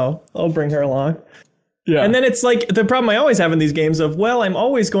options, so I'll bring her along. Yeah. And then it's like the problem I always have in these games of, well, I'm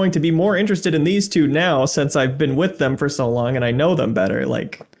always going to be more interested in these two now since I've been with them for so long and I know them better.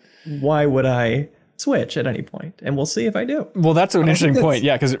 Like, why would I switch at any point? And we'll see if I do. Well, that's an interesting point.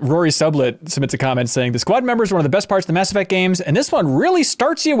 Yeah, because Rory Sublet submits a comment saying the squad members are one of the best parts of the Mass Effect games, and this one really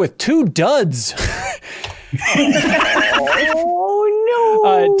starts you with 2 duds. Oh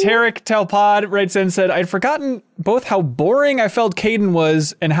no! Tarek Telpod writes in and said, I'd forgotten both how boring I felt Kaidan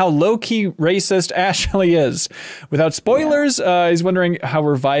was and how low-key racist Ashley is. Without spoilers, he's wondering how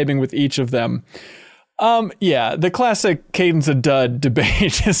we're vibing with each of them. Yeah, the classic Kaidan's a dud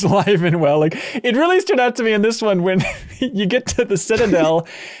debate is alive and well. Like, it really stood out to me in this one when you get to the Citadel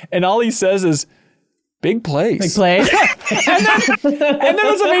and all he says is, big place. Big place. and then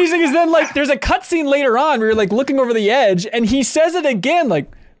what's amazing is then like there's a cutscene later on where you're like looking over the edge and he says it again,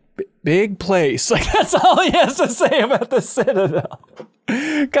 like big place. Like that's all he has to say about the Citadel.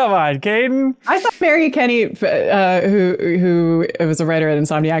 Come on, Kaidan. I thought Mary Kenny, who was a writer at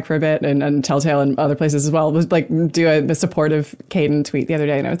Insomniac for a bit and Telltale and other places as well, was like do a supportive Kaidan tweet the other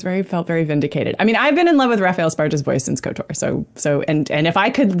day, and I was felt very vindicated. I mean, I've been in love with Raphael Sparta's voice since KOTOR, so if I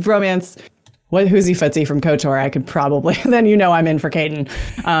could romance Whoosy Footsie from KOTOR, I could probably, then I'm in for Kaidan.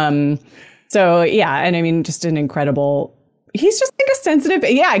 So yeah, and I mean, just an incredible, he's just like a sensitive,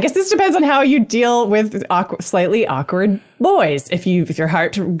 I guess this depends on how you deal with slightly awkward boys. If your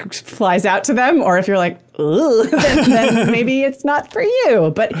heart flies out to them, or if you're like, ugh, then maybe it's not for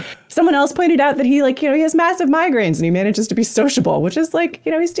you. But someone else pointed out that he he has massive migraines and he manages to be sociable, which is like,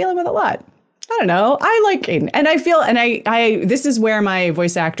 he's dealing with a lot. I don't know. I like Kaidan. And I feel, and I this is where my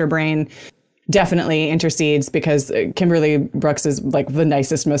voice actor brain definitely intercedes, because Kimberly Brooks is like the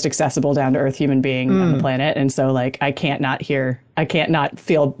nicest, most accessible, down to earth human being on the planet, and so like I can't not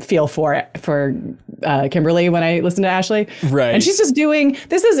feel for Kimberly when I listen to Ashley. Right. And she's just doing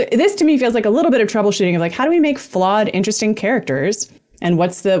this to me feels like a little bit of troubleshooting of like, how do we make flawed, interesting characters And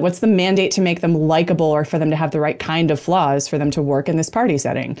what's the mandate to make them likable or for them to have the right kind of flaws for them to work in this party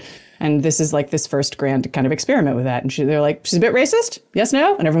setting? And this is like this first grand kind of experiment with that. And they're like, she's a bit racist? Yes,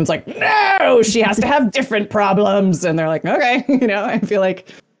 no? And everyone's like, no, she has to have different problems. And they're like, okay, I feel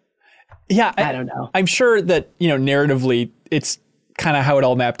like, yeah, I don't know. I'm sure that, narratively, it's kind of how it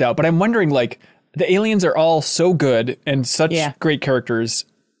all mapped out. But I'm wondering, like, the aliens are all so good and such great characters.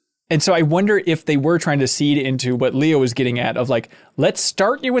 And so I wonder if they were trying to seed into what Leo was getting at of like, let's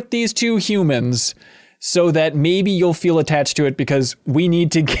start you with these 2 humans so that maybe you'll feel attached to it because we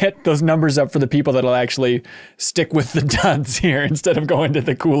need to get those numbers up for the people that'll actually stick with the duds here instead of going to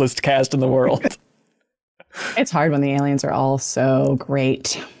the coolest cast in the world. It's hard when the aliens are all so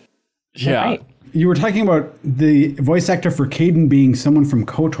great. Yeah. Right. You were talking about the voice actor for Caden being someone from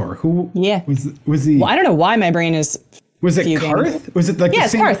KOTOR. Who was he? Well, I don't know why my brain is. Was it Karth? Was it like the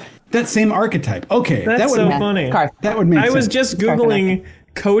same? Karth. That same archetype. Okay, That's that would so funny. Karth. That would make sense. I was just Googling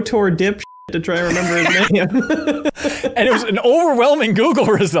KOTOR dip to try to remember his name. And it was an overwhelming Google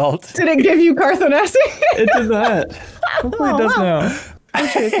result. Did it give you Carthonassi? It did that. Hopefully it does now. I'm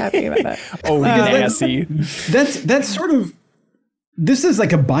sure he's happy about that. Oh, nasty. That's sort of. This is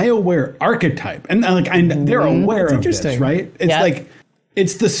like a BioWare archetype, and like they're aware of this, right? It's like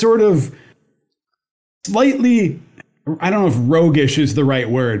it's the sort of slightly. I don't know if roguish is the right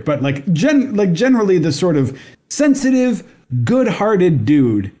word, but like generally the sort of sensitive, good-hearted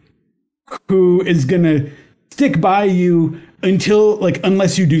dude who is gonna stick by you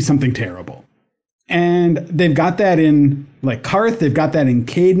unless you do something terrible. And they've got that in like Karth, they've got that in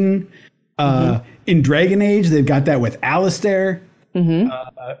Caden, in Dragon Age, they've got that with Alistair. And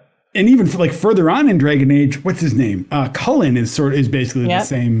even further on in Dragon Age, what's his name? Cullen is basically the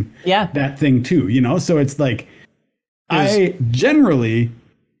same. Yeah, that thing too. So it's like. I generally,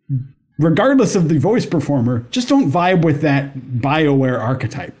 regardless of the voice performer, just don't vibe with that BioWare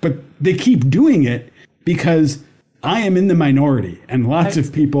archetype. But they keep doing it because I am in the minority, and lots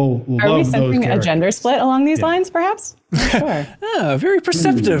of people love those characters. Are we sensing a gender split along these lines, perhaps? Sure. Very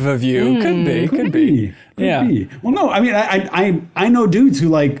perceptive of you. Could be. Well, no, I mean, I know dudes who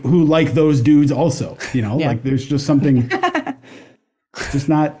like those dudes also. Like there's just something. Just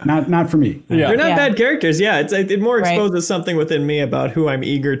not for me. Yeah. They're not bad characters. Yeah, it more exposes something within me about who I'm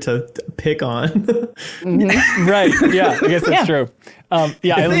eager to pick on. Right. Yeah, I guess that's true. If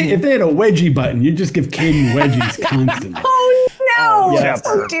they had a wedgie button, you'd just give Caden wedgies constantly. Oh no!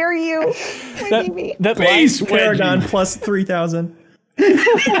 How dare you? That base Paragon plus 3,000.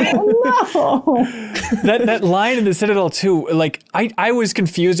 Oh, no. That line in the Citadel too. Like I was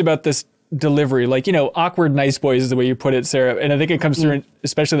confused about this delivery, awkward nice boys is the way you put it, Sarah, and I think it comes through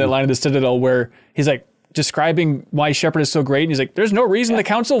especially that line of the Citadel where he's like describing why Shepard is so great, and he's like, there's no reason the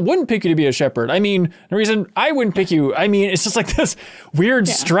council wouldn't pick you to be a Shepard. I mean, no reason I wouldn't pick you. I mean, it's just like this weird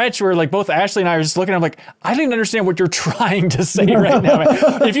stretch where like both Ashley and I are just looking, I'm like, I didn't understand what you're trying to say right now.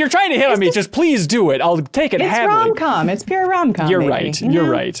 If you're trying to hit on me, just please do it. I'll take it happily. It's rom-com. It's pure rom-com. You're right.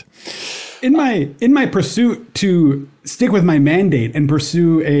 You're right. In my pursuit to stick with my mandate and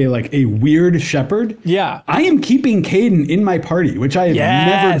pursue a weird Shepard, I am keeping Caden in my party, which I have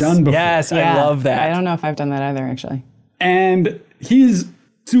never done before. Yes, I love that. I don't know if I've done that either, actually. And he's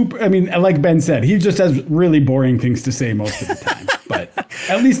super. I mean, like Ben said, he just has really boring things to say most of the time. But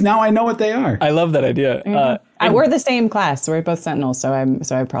at least now I know what they are. I love that idea. We're the same class, so we're both Sentinels. So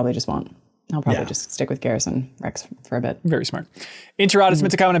I probably just won't. I'll probably just stick with Garrison Rex for a bit. Very smart. Interatus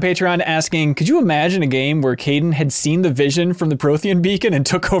submits a comment on Patreon asking, could you imagine a game where Caden had seen the vision from the Prothean beacon and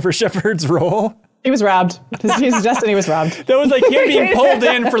took over Shepard's role? He was robbed. His destiny was robbed. That was like him being pulled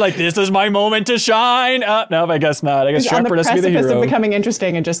in for like, this is my moment to shine. No, I guess not. I guess Shepard has to be the hero. On the precipice of becoming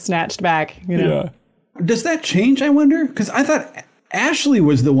interesting and just snatched back. Yeah. Does that change, I wonder? Because I thought Ashley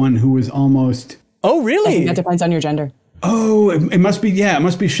was the one who was almost... Oh, really? I think that depends on your gender. Oh, it must be, it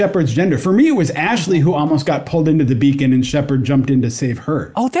must be Shepard's gender. For me, it was Ashley who almost got pulled into the beacon and Shepard jumped in to save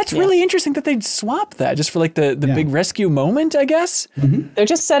her. Oh, that's really interesting that they'd swap that just for like the big rescue moment, I guess. Mm-hmm. They're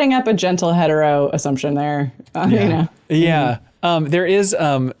just setting up a gentle hetero assumption there. Yeah. There's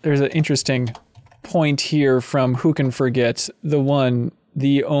an interesting point here from Who Can Forget, the one,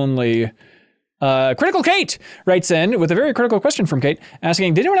 the only... Critical Kate writes in with a very critical question from Kate,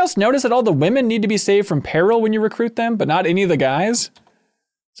 asking, did anyone else notice that all the women need to be saved from peril when you recruit them, but not any of the guys?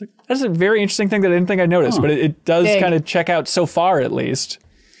 It's like, that's a very interesting thing that I didn't think I noticed, but it does kind of check out so far, at least.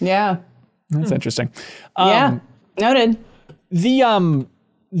 Yeah. That's interesting. Noted. The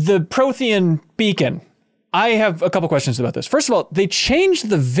Prothean beacon. I have a couple questions about this. First of all, they changed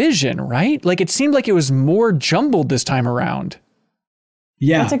the vision, right? Like, it seemed like it was more jumbled this time around.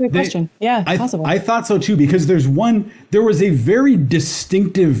 Yeah, That's a good question. Yeah, possible. I thought so too, because there was a very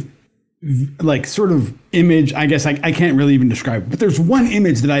distinctive, like, sort of image. I guess I can't really even describe it, but there's one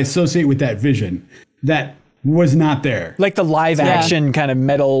image that I associate with that vision that was not there. Like the live action kind of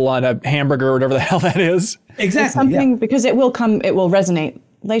metal on a hamburger or whatever the hell that is. Exactly. It's something because it will resonate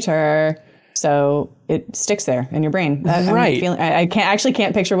later. So it sticks there in your brain. Right. I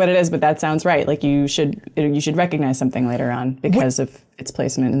can't picture what it is, but that sounds right. Like you should recognize something later on because of its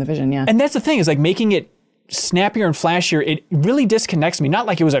placement in the vision. Yeah. And that's the thing, is like making it snappier and flashier. It really disconnects me. Not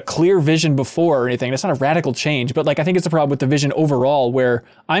like it was a clear vision before or anything. That's not a radical change, but like I think it's a problem with the vision overall, where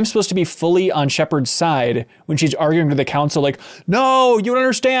I'm supposed to be fully on Shepard's side when she's arguing to the council, like, no, you don't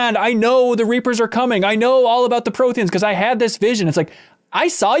understand. I know the Reapers are coming. I know all about the Protheans because I had this vision. It's like, I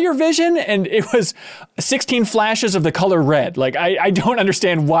saw your vision and it was 16 flashes of the color red. Like, I don't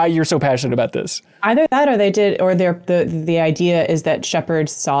understand why you're so passionate about this. Either that or the idea is that Shepard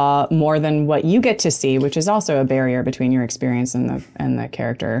saw more than what you get to see, which is also a barrier between your experience and the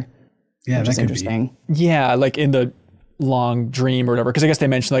character. Yeah, which that is could interesting. Yeah, like in the long dream or whatever. Because I guess they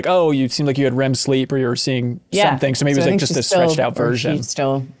mentioned like, oh, you seemed like you had REM sleep or you were seeing something. So maybe it was like just a stretched out version.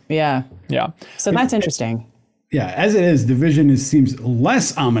 Yeah. So that's interesting. Yeah, as it is, the vision seems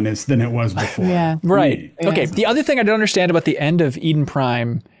less ominous than it was before. Yeah. Right. Yeah. Okay. The other thing I don't understand about the end of Eden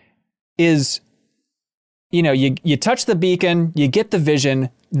Prime is, you know, you touch the beacon, you get the vision,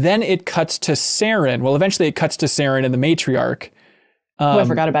 then it cuts to Saren. Well, eventually it cuts to Saren and the matriarch. Who I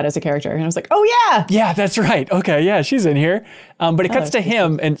forgot about as a character. And I was like, oh, yeah. Yeah, that's right. Okay, yeah, she's in here. But it cuts to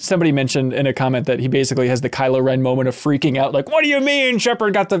him, and somebody mentioned in a comment that he basically has the Kylo Ren moment of freaking out, like, what do you mean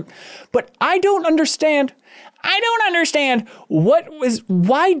Shepard got the... But I don't understand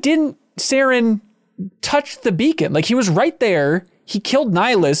why didn't Saren touch the beacon? Like, he was right there. He killed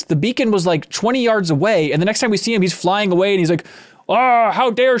Nihilus. The beacon was like 20 yards away. And the next time we see him, he's flying away and he's like, oh, how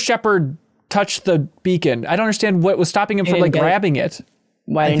dare Shepard touch the beacon? I don't understand what was stopping him from like grabbing it.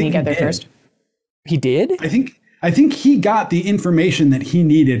 Why didn't he get there first? He did? I think he got the information that he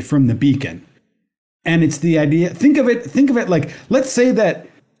needed from the beacon. And it's the idea, think of it like, let's say that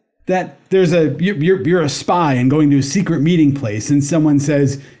there's you're a spy and going to a secret meeting place and someone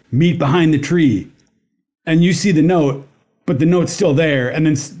says, meet behind the tree. And you see the note, but the note's still there. And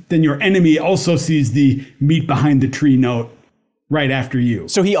then your enemy also sees the meet behind the tree note right after you.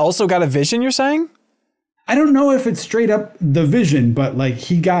 So he also got a vision, you're saying? I don't know if it's straight up the vision, but like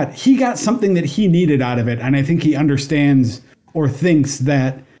he got something that he needed out of it. And I think he understands or thinks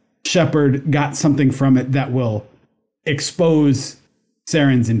that Shepard got something from it that will expose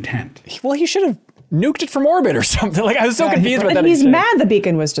Saren's intent. Well, he should have nuked it from orbit or something. Like, I was so confused about that. He's mad the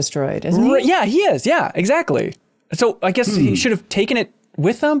beacon was destroyed, isn't he? Yeah, he is. Yeah, exactly. So I guess he should have taken it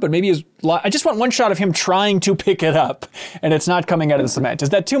with him, but maybe he was... I just want one shot of him trying to pick it up, and it's not coming out of the cement. Is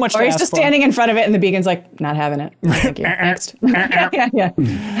that too much to ask for? Or he's just standing in front of it, and the beacon's like, not having it. Thank you. Next. Yeah.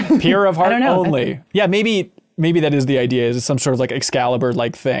 Pure of heart only. Yeah, maybe that is the idea, is some sort of like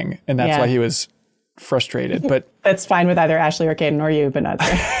Excalibur-like thing, and that's why he was frustrated. But that's fine with either Ashley or Caden or you, but not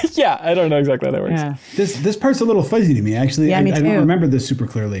Sarah. Yeah, I don't know exactly how that works. Yeah. This part's a little fuzzy to me, actually. Yeah, me too. I don't remember this super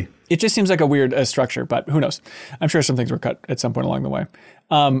clearly. It just seems like a weird structure, but who knows? I'm sure some things were cut at some point along the way.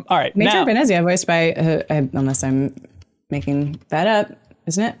 All right. Major Venezia, voiced by, unless I'm making that up,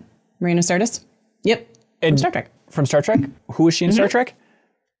 isn't it? Marina Sirtis? Yep. From Star Trek. From Star Trek? Who is she in Star Trek?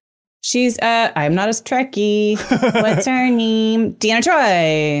 She's, I'm not a Trekkie. What's her name? Deanna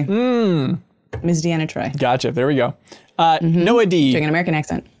Troi. Ms. Deanna Troi. Gotcha. There we go. Noah D. Doing an American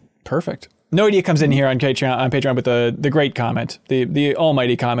accent. Perfect. No idea comes in here on Patreon with the great comment, the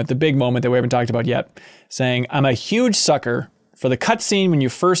almighty comment, the big moment that we haven't talked about yet, saying, I'm a huge sucker for the cutscene when you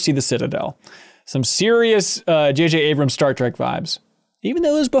first see the Citadel. Some serious J.J. Abrams Star Trek vibes, even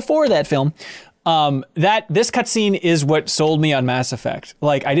though it was before that film. This cutscene is what sold me on Mass Effect.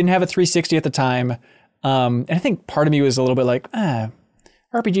 Like, I didn't have a 360 at the time, and I think part of me was a little bit like,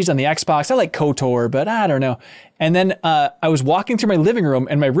 RPGs on the Xbox. I like KOTOR, but I don't know. And then I was walking through my living room,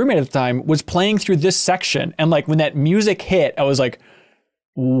 and my roommate at the time was playing through this section. And like when that music hit, I was like,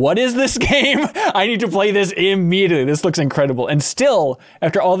 what is this game? I need to play this immediately. This looks incredible. And still,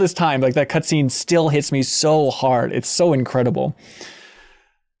 after all this time, like that cutscene still hits me so hard. It's so incredible.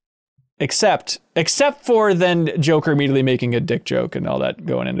 Except for then Joker immediately making a dick joke and all that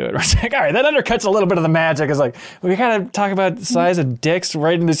going into it. It's like, all right, that undercuts a little bit of the magic. It's like, we gotta talk about the size of dicks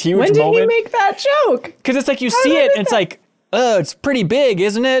right in this huge moment. When did he make that joke? Because it's like you see it and it's like, oh, it's pretty big,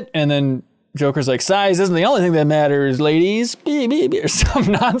 isn't it? And then Joker's like, size isn't the only thing that matters, ladies. Or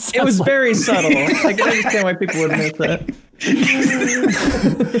some nonsense. It was very subtle. I can understand why people would miss that.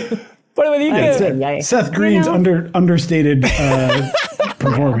 But I mean, Seth Green's understated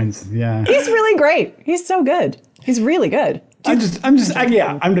performance. Yeah. He's really great. He's so good. He's really good. I'm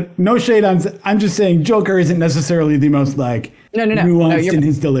no shade on. I'm just saying Joker isn't necessarily the most like nuanced in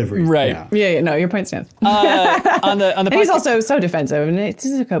his delivery. Right. Yeah. No, your point stands. On the and he's also so defensive, and it's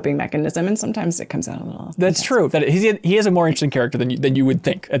a coping mechanism, and sometimes it comes out a little. That's true. That he is a more interesting character than you would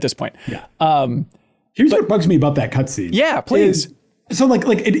think at this point. Yeah. Here's what bugs me about that cutscene. Yeah, please. So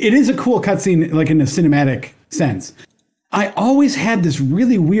it is a cool cutscene, like in a cinematic sense. I always had this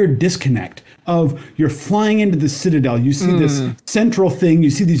really weird disconnect of you're flying into the Citadel. You see this central thing. You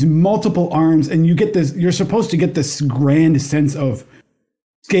see these multiple arms, and you get this. You're supposed to get this grand sense of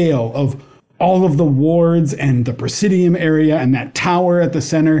scale of all of the wards and the Presidium area and that tower at the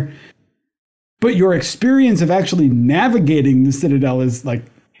center. But your experience of actually navigating the Citadel is like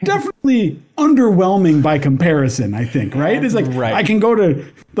definitely underwhelming by comparison, I think, right? It's like, I can go to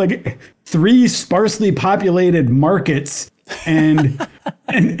like 3 sparsely populated markets and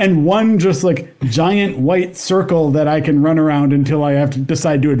one just like giant white circle that I can run around until I have to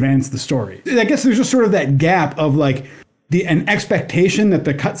decide to advance the story. I guess there's just sort of that gap of like an expectation that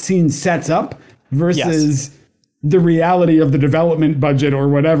the cutscene sets up versus the reality of the development budget or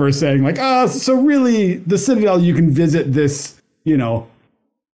whatever, saying like, so really the Citadel, you can visit this,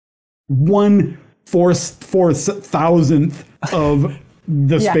 1/4,000th of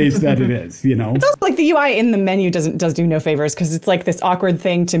the space that it is, It's also like the UI in the menu does do no favors, because it's like this awkward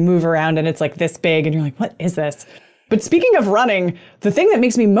thing to move around, and it's like this big, and you're like, what is this? But speaking of running, the thing that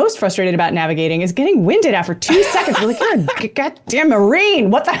makes me most frustrated about navigating is getting winded after 2 seconds. You're like, you're a goddamn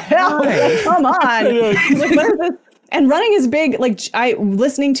Marine. What the hell? Come on. Like, what is this? And running is big. Like I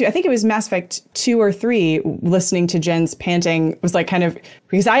think it was Mass Effect 2 or 3, listening to Jen's panting was like kind of,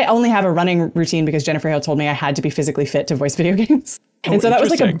 because I only have a running routine because Jennifer Hale told me I had to be physically fit to voice video games. And so that was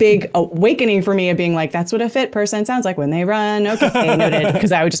like a big awakening for me of being like, that's what a fit person sounds like when they run. Okay, noted.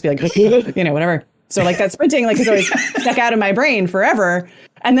 Because I would just be like, whatever. So like that sprinting like is always stuck out of my brain forever.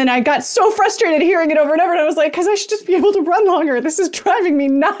 And then I got so frustrated hearing it over and over. And I was like, because I should just be able to run longer. This is driving me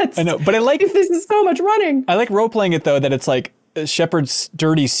nuts. I know, but I like if this is so much running. I like role playing it though, that it's like Shepard's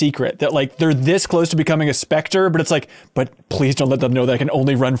dirty secret, that like they're this close to becoming a Spectre, but it's like, but please don't let them know that I can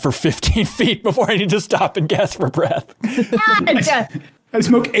only run for 15 feet before I need to stop and gasp for breath. I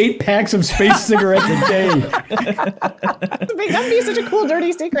smoke 8 packs of space cigarettes a day. That'd be such a cool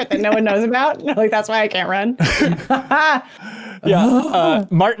dirty secret that no one knows about. Like, that's why I can't run.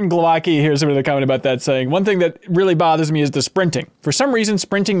 Martin Glowacki, here's somebody that comment about that, saying, one thing that really bothers me is the sprinting. For some reason,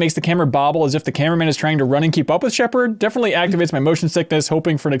 sprinting makes the camera bobble as if the cameraman is trying to run and keep up with Shepard. Definitely activates my motion sickness,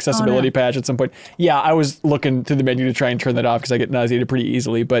 hoping for an accessibility patch at some point. Yeah, I was looking through the menu to try and turn that off because I get nauseated pretty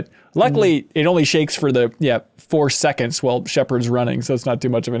easily. But luckily, it only shakes for the 4 seconds while Shepard's running, so it's not too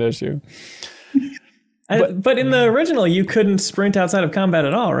much of an issue. But in the original, you couldn't sprint outside of combat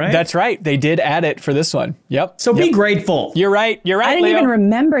at all, right? That's right. They did add it for this one. Yep. So be grateful. You're right. I didn't even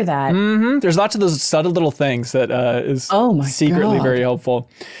remember that. Mm-hmm. There's lots of those subtle little things that is secretly very helpful.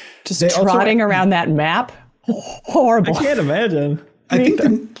 Just trotting around that map. Horrible. I can't imagine.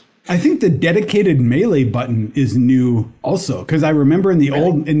 I think the dedicated melee button is new also, because I remember in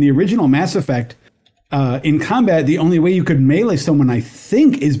the original Mass Effect, in combat, the only way you could melee someone, I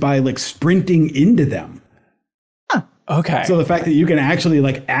think, is by like sprinting into them. Okay. So the fact that you can actually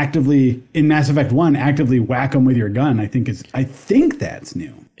like actively in Mass Effect 1 actively whack them with your gun, I think that's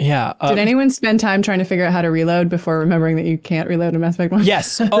new. Yeah. Did anyone spend time trying to figure out how to reload before remembering that you can't reload in Mass Effect 1?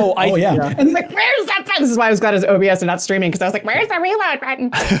 Yes. Yeah. And like, where's that button? This is why I was glad it was OBS and not streaming, because I was like, where's the reload button?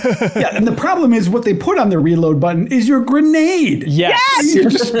 Yeah, and the problem is what they put on the reload button is your grenade. Yes.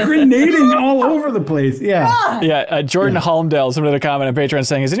 You're just grenading all over the place. Yeah. Yeah. Jordan Halmdale, somebody in the comment on Patreon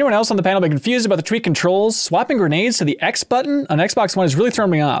saying, is anyone else on the panel been confused about the tweak controls? Swapping grenades to the X button on Xbox One has really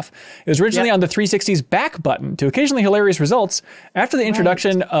thrown me off. It was originally on the 360's back button, to occasionally hilarious results. After the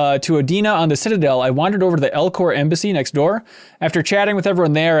introduction to Odina on the Citadel, I wandered over to the Elcor embassy next door. After chatting with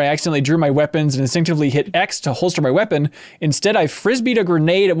everyone there, I accidentally drew my weapons and instinctively hit X to holster my weapon. Instead, I frisbeed a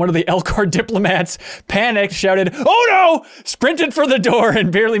grenade at one of the Elcor diplomats, panicked, shouted, "Oh no!" sprinted for the door,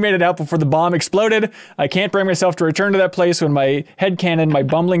 and barely made it out before the bomb exploded. I can't bring myself to return to that place when my headcanon, my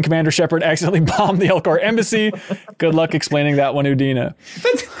bumbling Commander Shepard, accidentally bombed the Elcor embassy. Good luck explaining that one, Udina.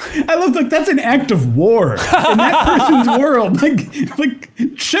 That's an act of war in that person's world. Like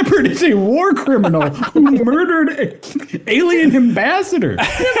Shepard is a war criminal who murdered an alien ambassador.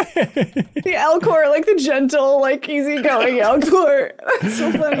 The Elcor, like the gentle, like easygoing Elcor. That's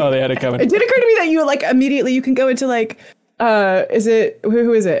so funny. Oh, they had it coming. It did occur to me that you like immediately you can go into like is it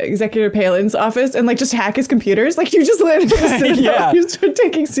who is it? Executive Palin's office, and like just hack his computers. Like you just let him sit Yeah. you start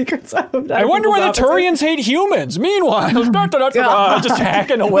taking secrets out of that. I wonder why the Turians hate humans. Meanwhile, just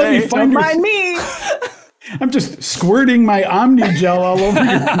hacking away. Don't mind me. I'm just squirting my Omni gel all over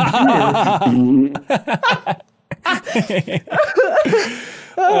your computer.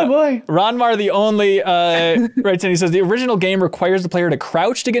 Oh boy. Ronmar the Only writes in, he says, the original game requires the player to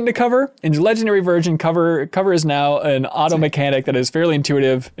crouch to get into cover. In the legendary version, cover is now an auto mechanic that is fairly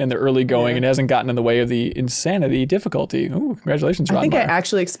intuitive in the early going and hasn't gotten in the way of the insanity difficulty. Ooh, congratulations, Ronmar. I think I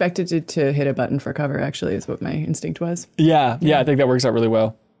actually expected it to hit a button for cover, actually, is what my instinct was. Yeah, I think that works out really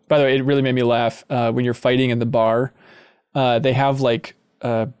well. By the way, it really made me laugh when you're fighting in the bar. They have like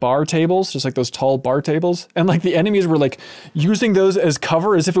bar tables, just like those tall bar tables, and like the enemies were like using those as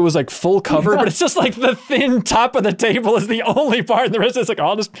cover as if it was like full cover, but it's just like the thin top of the table is the only part, and the rest is like,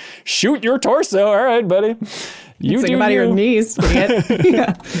 I'll just shoot your torso. All right, buddy. You think about your knees.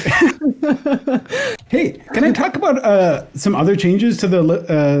 Yeah. Hey, can I talk about some other changes to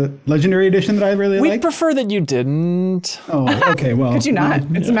the Legendary Edition that I really like? We'd prefer that you didn't. Oh, okay. Well, Could you not?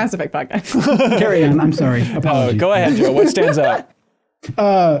 It's a Mass Effect podcast. carry on. I'm sorry. Apologies. Go ahead, Joe. What stands out?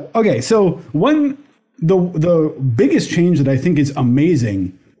 Okay, so the biggest change that I think is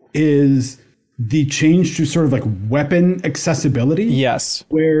amazing is the change to sort of like weapon accessibility. Yes.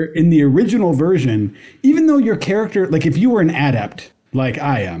 Where in the original version, even though your character, like if you were an adept like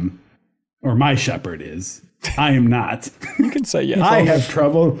I am, or my shepherd is, I am not. You can say yes. I have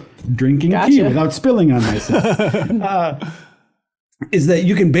trouble drinking tea without spilling on myself. Is that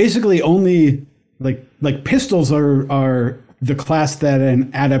you can basically only like pistols are the class that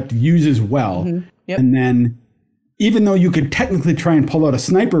an adept uses well. Mm-hmm. Yep. And then even though you could technically try and pull out a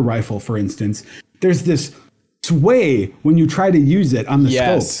sniper rifle, for instance, there's this sway when you try to use it on the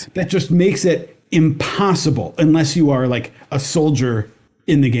scope that just makes it impossible unless you are like a soldier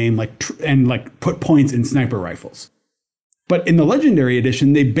in the game, and put points in sniper rifles. But in the Legendary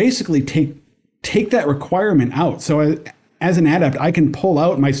Edition, they basically take that requirement out. So as an adept, I can pull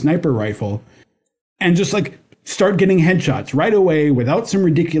out my sniper rifle and just like start getting headshots right away without some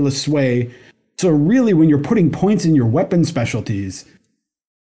ridiculous sway. So really, when you're putting points in your weapon specialties,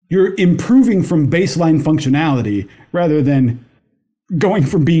 you're improving from baseline functionality rather than going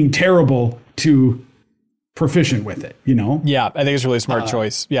from being terrible to proficient with it, you know? Yeah, I think it's a really smart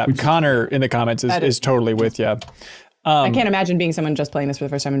choice. Yeah, Connor in the comments is totally with you. I can't imagine being someone just playing this for the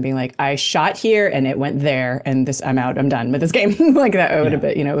first time and being like, I shot here and it went there and I'm out, I'm done with this game. Like that would have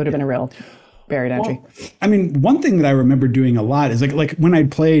been, it would have been a real buried entry. Well, I mean, one thing that I remember doing a lot is like when I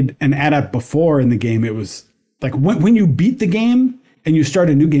played an adept before in the game, it was like when you beat the game and you start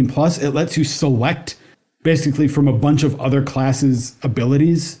a new game plus, it lets you select basically from a bunch of other classes'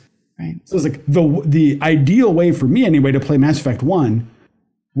 abilities. Right. So it's like the ideal way for me anyway to play Mass Effect 1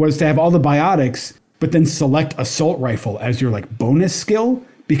 was to have all the biotics, but then select assault rifle as your like bonus skill,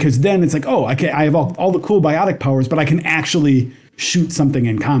 because then it's like, oh, I have all the cool biotic powers, but I can actually shoot something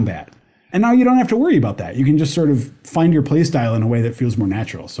in combat. And now you don't have to worry about that. You can just sort of find your playstyle in a way that feels more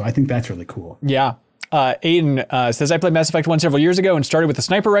natural. So I think that's really cool. Yeah. Aiden says, I played Mass Effect 1 several years ago and started with a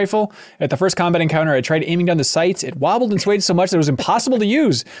sniper rifle. At the first combat encounter, I tried aiming down the sights. It wobbled and swayed so much that it was impossible to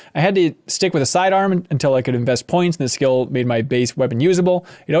use. I had to stick with a sidearm until I could invest points, and the skill made my base weapon usable.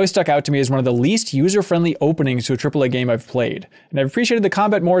 It always stuck out to me as one of the least user-friendly openings to a AAA game I've played. And I've appreciated the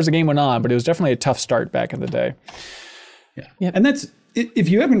combat more as the game went on, but it was definitely a tough start back in the day. Yeah. Yep. And that's, if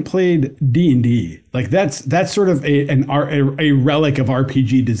you haven't played D&D, like that's sort of a relic of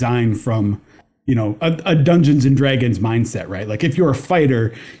RPG design from, you know, a Dungeons and Dragons mindset, right? Like if you're a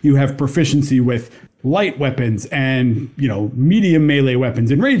fighter, you have proficiency with light weapons and, you know, medium melee weapons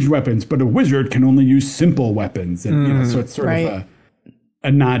and ranged weapons, but a wizard can only use simple weapons. And, you know, so it's sort of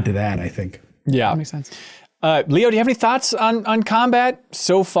a nod to that, I think. Yeah. That makes sense. Leo, do you have any thoughts on combat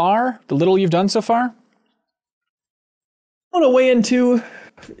so far? The little you've done so far? I don't want to weigh in too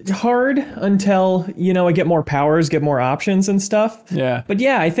hard until, you know, I get more powers, get more options and stuff. Yeah. But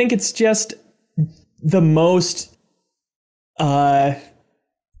yeah, I think it's just the most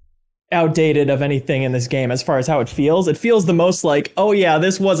outdated of anything in this game as far as how it feels. It feels the most like, oh yeah,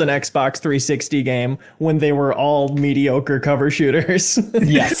 this was an Xbox 360 game when they were all mediocre cover shooters.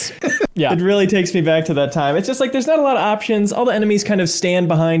 Yes. Yeah. It really takes me back to that time. It's just like there's not a lot of options. All the enemies kind of stand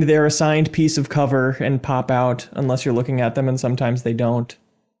behind their assigned piece of cover and pop out unless you're looking at them, and sometimes they don't.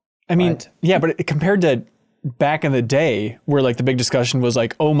 I mean, yeah, but compared to back in the day where like the big discussion was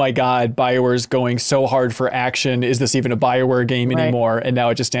like, oh my God, BioWare's going so hard for action. Is this even a BioWare game anymore? And now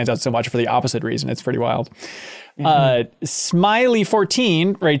it just stands out so much for the opposite reason. It's pretty wild.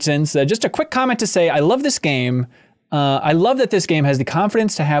 Smiley14 writes in, said, just a quick comment to say, I love this game. I love that this game has the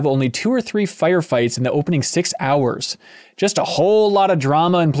confidence to have only 2 or 3 firefights in the opening 6 hours. Just a whole lot of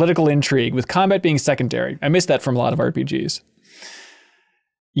drama and political intrigue, with combat being secondary. I miss that from a lot of RPGs.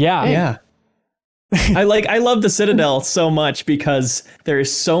 Yeah. I love the Citadel so much because there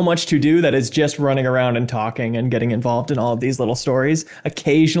is so much to do that is just running around and talking and getting involved in all of these little stories.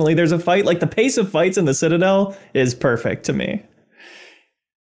 Occasionally there's a fight. Like the pace of fights in the Citadel is perfect to me.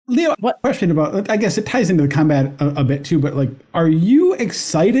 Leo, what question about, I guess it ties into the combat a bit too, but like, are you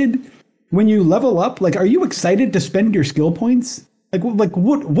excited when you level up? Like, are you excited to spend your skill points? Like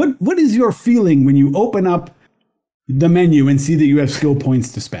what is your feeling when you open up the menu and see that you have skill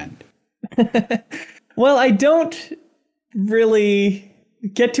points to spend? Well, I don't really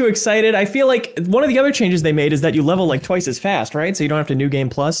get too excited. I feel like one of the other changes they made is that you level like twice as fast, right? So you don't have to New Game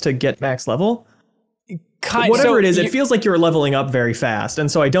Plus to get max level. Whatever it is, it feels like you're leveling up very fast.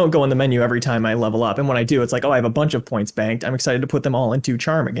 And so I don't go in the menu every time I level up. And when I do, it's like, oh, I have a bunch of points banked. I'm excited to put them all into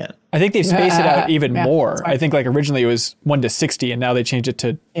Charm again. I think they've spaced it out even more. I think like originally it was 1 to 60 and now they changed it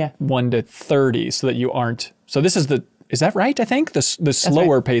to 1 to 30 so that you aren't. So this is is that right? I think the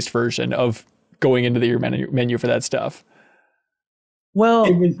slower paced version of going into your menu for that stuff. Well,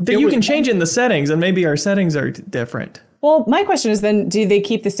 you can change in the settings, and maybe our settings are different. Well, my question is then, do they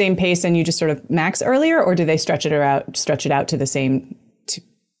keep the same pace and you just sort of max earlier, or do they stretch it out to the same?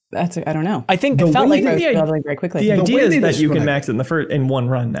 I don't know. I think it felt like I was leveling very quickly. The idea is that you can max it in one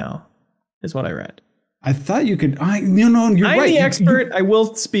run now, is what I read. I thought you could. You're right. I'm the expert. I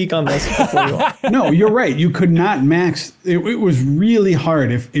will speak on this before you all. No, you're right. You could not max. It was really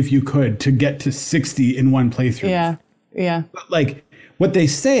hard if you could to get to 60 in one playthrough. Yeah. But like what they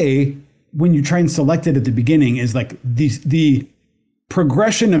say when you try and select it at the beginning is like the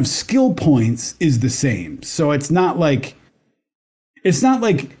progression of skill points is the same. So it's not like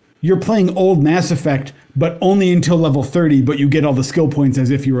you're playing old Mass Effect, but only until level 30, but you get all the skill points as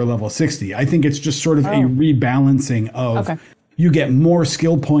if you were level 60. I think it's just sort of a rebalancing of you get more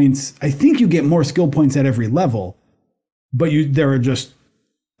skill points. I think you get more skill points at every level, but there are just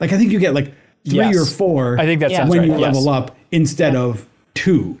like, I think you get like 3 or 4 I think that sounds when right. you level up instead of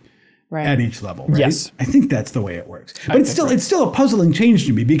 2 at each level. Right? Yes. I think that's the way it works. But it's still a puzzling change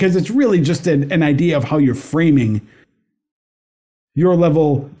to me because it's really just an idea of how you're framing your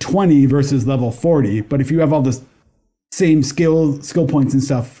level 20 versus level 40. But if you have all the same skill points and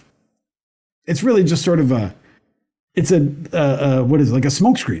stuff, it's really just sort of what is it, like a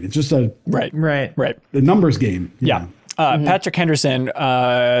smokescreen. It's just a right. the numbers game. Yeah. Patrick Henderson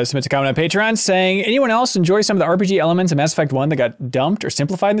submits a comment on Patreon saying, anyone else enjoy some of the RPG elements in Mass Effect 1 that got dumped or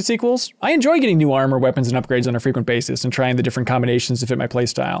simplified in the sequels? I enjoy getting new armor, weapons, and upgrades on a frequent basis and trying the different combinations to fit my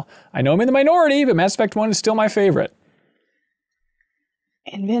playstyle. I know I'm in the minority, but Mass Effect 1 is still my favorite.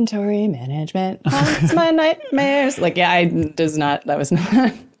 Inventory management haunts my nightmares. Like, that was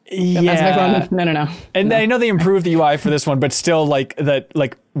not. Yeah. No. And I know they improved the UI for this one, but still like that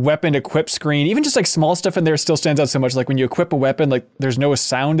weapon equip screen, even just like small stuff in there still stands out so much. Like when you equip a weapon, like there's no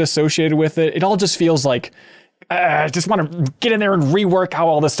sound associated with it. It all just feels like I just want to get in there and rework how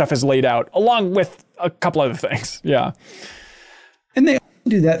all this stuff is laid out, along with a couple other things. Yeah. And they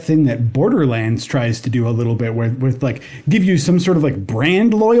do that thing that Borderlands tries to do a little bit with like give you some sort of like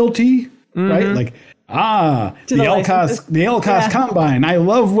brand loyalty, right? Like, the LCOS Combine. I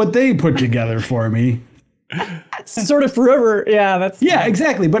love what they put together for me. Sort of forever. Yeah,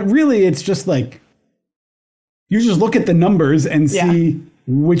 exactly. But really, it's just like you just look at the numbers and see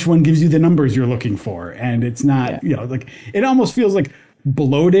which one gives you the numbers you're looking for. And it's not, like it almost feels like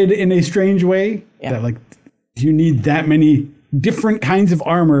bloated in a strange way. That like you need that many different kinds of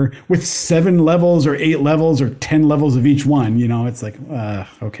armor with 7 levels or 8 levels or 10 levels of each one. It's like,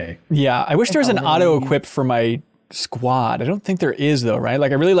 okay. Yeah, I wish there was an auto equip for my squad. I don't think there is though, right?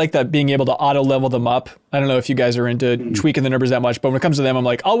 Like I really like that being able to auto level them up. I don't know if you guys are into tweaking the numbers that much, but when it comes to them, I'm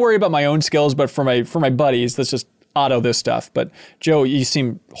like, I'll worry about my own skills, but for my buddies, let's just auto this stuff. But Joe, you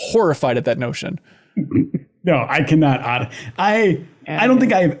seem horrified at that notion. No, I cannot auto. I don't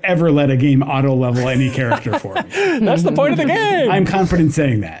think I've ever let a game auto level any character for me. That's the point of the game. I'm confident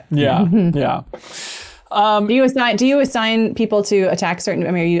saying that. Yeah. Do you assign people to attack certain?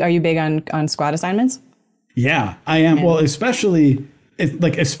 I mean, are you big on squad assignments? Yeah, I am. Yeah. Well, especially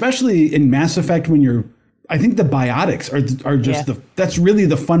in Mass Effect when I think the biotics are just that's really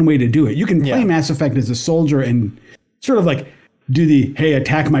the fun way to do it. You can play Mass Effect as a soldier and sort of like do the hey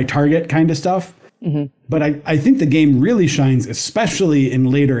attack my target kind of stuff. But I think the game really shines, especially in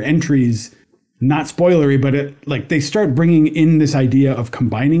later entries, not spoilery, but they start bringing in this idea of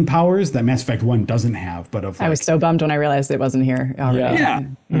combining powers that Mass Effect 1 doesn't have. But I was so bummed when I realized it wasn't here already. Yeah.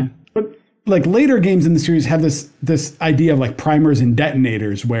 But like later games in the series have this idea of like primers and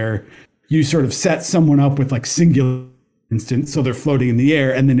detonators where you sort of set someone up with like singular instance, so they're floating in the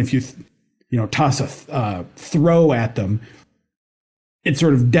air, and then if you toss a throw at them, it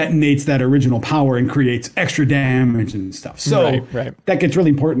sort of detonates that original power and creates extra damage and stuff. So that gets really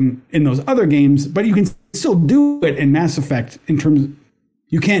important in those other games, but you can still do it in Mass Effect in terms of,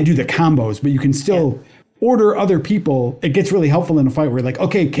 you can't do the combos, but you can still order other people. It gets really helpful in a fight where like,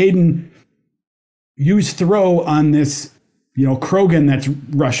 okay, Caden, use throw on this, Krogan that's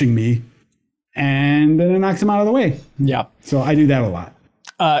rushing me, and then it knocks him out of the way. Yeah. So I do that a lot.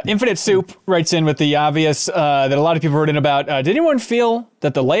 Infinite Soup writes in with the obvious that a lot of people wrote in about, did anyone feel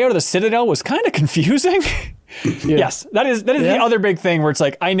that the layout of the Citadel was kind of confusing? Yes, that is the other big thing where it's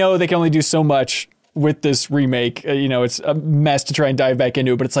like, I know they can only do so much with this remake. It's a mess to try and dive back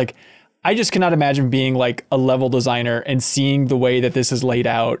into it, but it's like, I just cannot imagine being like a level designer and seeing the way that this is laid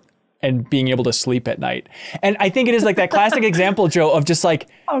out and being able to sleep at night. And I think it is like that classic example, Joe, of just like,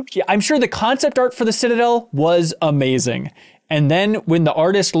 I'm sure the concept art for the Citadel was amazing. And then when the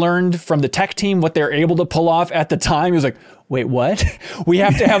artist learned from the tech team what they're able to pull off at the time, he was like, wait, what? We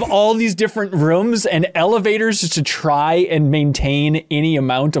have to have all these different rooms and elevators just to try and maintain any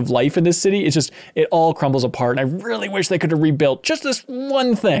amount of life in this city. It's just, it all crumbles apart. And I really wish they could have rebuilt just this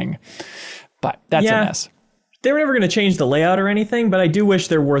one thing. But that's a mess. They were never going to change the layout or anything, but I do wish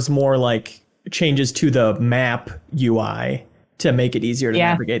there was more like changes to the map UI to make it easier to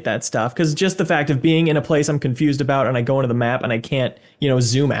navigate that stuff. Because just the fact of being in a place I'm confused about and I go into the map and I can't,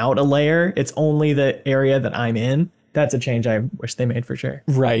 zoom out a layer. It's only the area that I'm in. That's a change I wish they made for sure.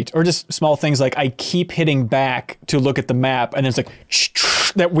 Right. Or just small things like I keep hitting back to look at the map and it's like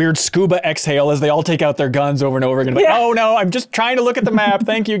that weird scuba exhale as they all take out their guns over and over again. Like, oh no, I'm just trying to look at the map.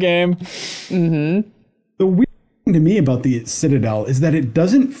 Thank you, game. Mm-hmm. The weird thing to me about the Citadel is that it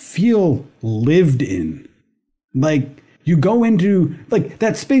doesn't feel lived in. Like, you go into like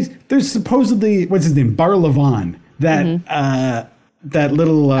that space. There's supposedly, what's his name, Bar Levon, that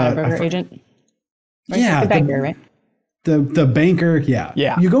little burger agent. Yeah, the banker, right? The banker,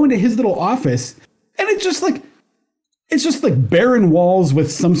 yeah. You go into his little office, and it's just like barren walls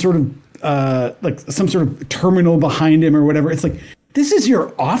with some sort of terminal behind him or whatever. It's like, this is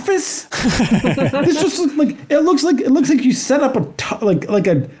your office? This just looks like you set up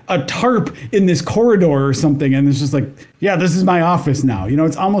a tarp in this corridor or something, and it's just like, yeah, this is my office now.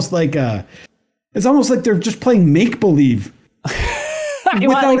 It's almost like they're just playing make believe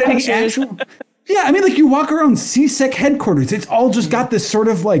without any actual. Yeah, I mean, like you walk around CSEC headquarters, it's all just got this sort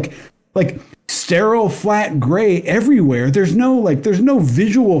of like sterile flat gray everywhere. There's no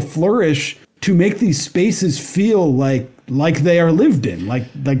visual flourish to make these spaces feel like they are lived in, like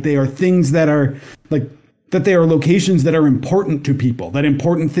they are things that are that they are locations that are important to people, that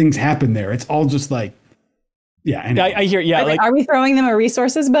important things happen there. It's all just like, anyway. I hear, are we throwing them a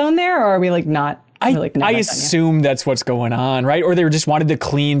resources bone there, or are we like not? I assume that's what's going on, right? Or they just wanted the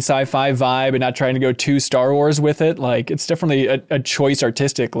clean sci-fi vibe and not trying to go too Star Wars with it. Like, it's definitely a choice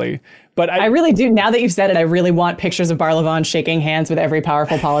artistically. But I really do. Now that you've said it, I really want pictures of Bar Levon shaking hands with every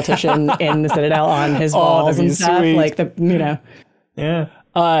powerful politician in the Citadel on his walls and stuff. Sweet. Like it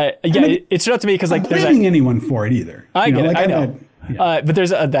stood out to me because like there's blaming anyone for it either. I know. But there's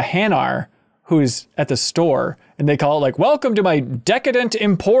the Hanar who's at the store, and they call it like, welcome to my decadent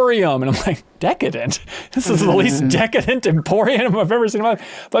emporium. And I'm like, decadent? This is the least decadent emporium I've ever seen in my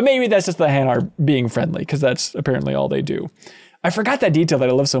life. But maybe that's just the Hanar being friendly, because that's apparently all they do. I forgot that detail that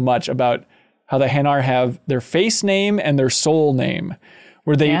I love so much about how the Hanar have their face name and their soul name,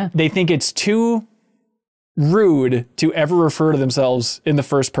 where they think it's too rude to ever refer to themselves in the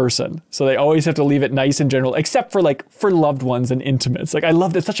first person. So they always have to leave it nice and general, except for loved ones and intimates. Like, I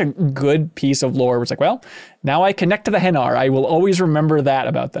love that. Such a good piece of lore where it's like, well, now I connect to the Hanar. I will always remember that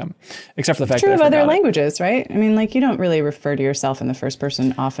about them, except for the fact that I forgot true of other it. languages, right? I mean, like, you don't really refer to yourself in the first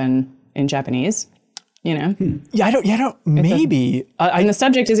person often in Japanese. Yeah, I don't. Maybe. And the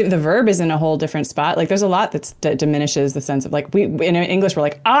subject the verb is in a whole different spot. Like, there's a lot that diminishes the sense of like we in English we're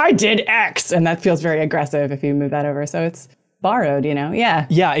like, I did X, and that feels very aggressive if you move that over. So it's borrowed, Yeah.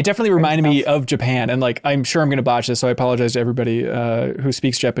 Yeah, it definitely reminded me of Japan, and like I'm sure I'm going to botch this, so I apologize to everybody who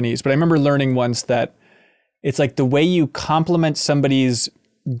speaks Japanese. But I remember learning once that it's like the way you compliment somebody's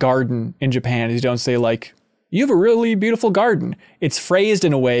garden in Japan is you don't say like, you have a really beautiful garden. It's phrased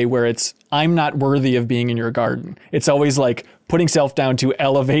in a way where it's, I'm not worthy of being in your garden. It's always like putting self down to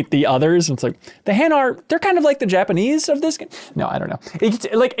elevate the others. And it's like, the Han they're kind of like the Japanese of this game. No, I don't know. It's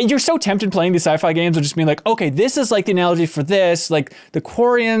like, you're so tempted playing these sci-fi games of just being like, okay, this is like the analogy for this. Like the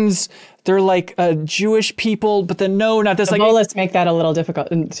Quarians, they're like Jewish people, but then no, not this. The like bullets make that a little difficult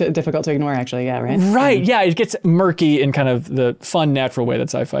to ignore, actually. Yeah, right? Right, yeah, it gets murky in kind of the fun, natural way that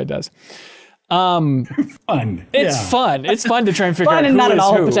sci-fi does. Fun. It's fun. It's fun to try and figure out Fun and who not is at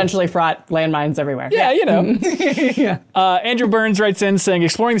all who. potentially fraught landmines everywhere. Yeah, you know. Yeah. Andrew Burns writes in saying,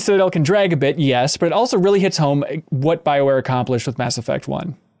 exploring the Citadel can drag a bit, yes, but it also really hits home what BioWare accomplished with Mass Effect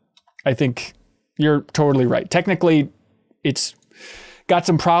 1. I think you're totally right. Technically, it's got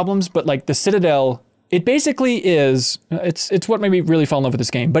some problems, but like the Citadel, it basically is, it's what made me really fall in love with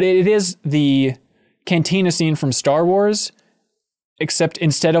this game, but it is the cantina scene from Star Wars, except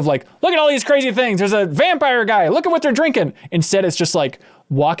instead of like, look at all these crazy things, there's a vampire guy, look at what they're drinking. Instead, it's just like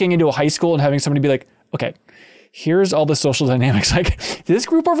walking into a high school and having somebody be like, okay, here's all the social dynamics. Like this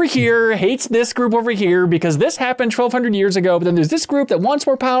group over here hates this group over here because this happened 1,200 years ago. But then there's this group that wants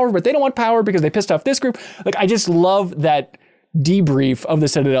more power, but they don't want power because they pissed off this group. Like, I just love that debrief of the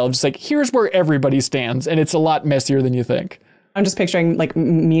Citadel. Just like, here's where everybody stands. And it's a lot messier than you think. I'm just picturing like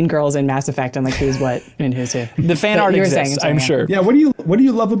Mean Girls in Mass Effect and like who's what and who's who. The fan art exists, I'm sure. Yeah, what do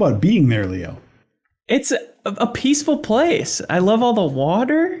you love about being there, Leo? It's a peaceful place. I love all the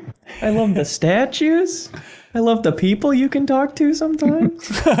water. I love the statues. I love the people you can talk to sometimes.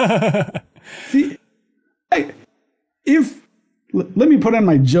 See, let me put on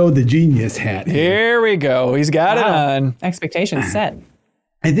my Joe the Genius hat here. Here we go. He's got it on. Expectations set.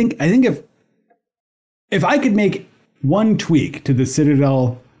 I think if I could make one tweak to the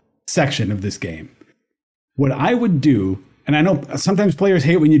Citadel section of this game, what I would do, and I know sometimes players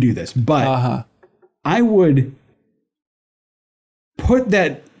hate when you do this, but I would put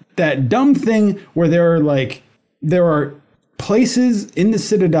that dumb thing where there are places in the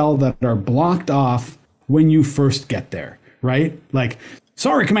Citadel that are blocked off when you first get there, right? Like,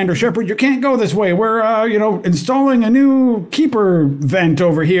 sorry, Commander Shepard, you can't go this way. We're installing a new keeper vent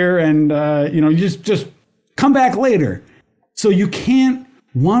over here, and you just come back later. So you can't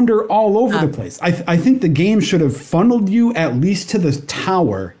wander all over the place. I think the game should have funneled you at least to the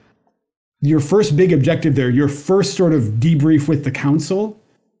tower. Your first big objective there, your first sort of debrief with the council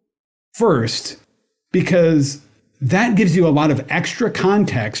first, because that gives you a lot of extra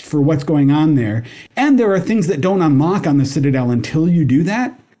context for what's going on there. And there are things that don't unlock on the Citadel until you do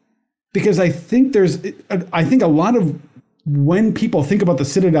that. Because I think a lot of when people think about the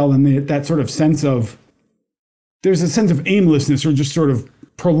Citadel and that sort of sense of, there's a sense of aimlessness or just sort of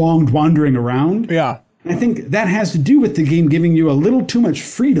prolonged wandering around. Yeah. I think that has to do with the game giving you a little too much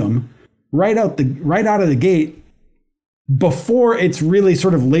freedom right out of the gate before it's really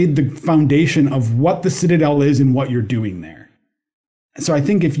sort of laid the foundation of what the Citadel is and what you're doing there. So I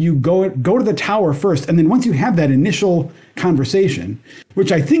think if you go to the tower first, and then once you have that initial conversation,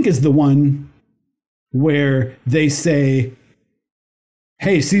 which I think is the one where they say,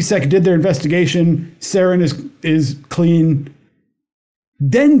 hey, CSEC did their investigation, Saren is clean,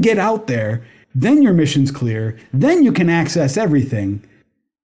 then get out there, then your mission's clear, then you can access everything.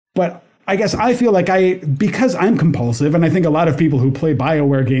 But I guess I feel like because I'm compulsive, and I think a lot of people who play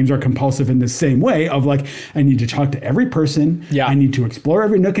BioWare games are compulsive in the same way of like, I need to talk to every person. Yeah. I need to explore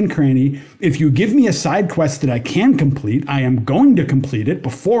every nook and cranny. If you give me a side quest that I can complete, I am going to complete it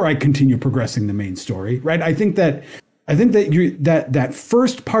before I continue progressing the main story, right? I think that that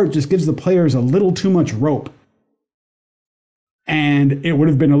first part just gives the players a little too much rope. And it would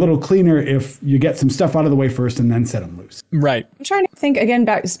have been a little cleaner if you get some stuff out of the way first and then set them loose. Right. I'm trying to think again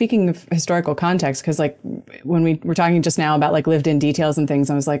back, speaking of historical context, because like when we were talking just now about like lived in details and things,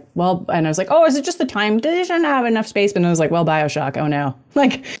 I was like, oh, is it just the time? They shouldn't have enough space. But I was like, well, BioShock, oh no.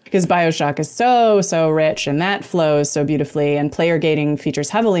 Like, because BioShock is so rich and that flows so beautifully, and player gating features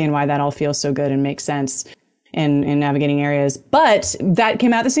heavily in why that all feels so good and makes sense in navigating areas. But that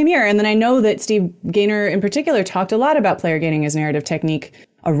came out the same year. And then I know that Steve Gaynor in particular talked a lot about player gating as narrative technique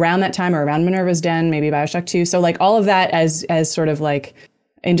around that time, or around Minerva's Den, maybe BioShock 2. So like all of that as sort of like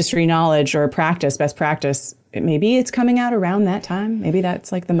industry knowledge or practice, best practice, maybe it's coming out around that time. Maybe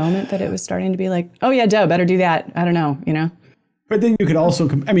that's like the moment that it was starting to be like, oh yeah, duh, better do that. I don't know, you know? But then you could also,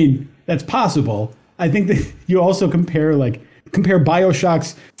 that's possible. I think that you also compare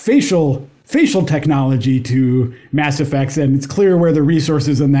BioShock's facial technology to Mass Effect's, and it's clear where the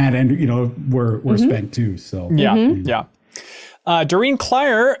resources in that end, were spent too. So yeah. Doreen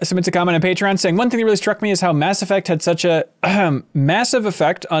Clyer submits a comment on Patreon saying, one thing that really struck me is how Mass Effect had such a massive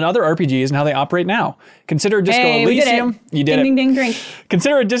effect on other RPGs and how they operate now. Consider Disco Elysium. You did it. Ding, ding, drink.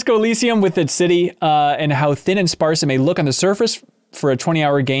 Consider Disco Elysium with its city and how thin and sparse it may look on the surface for a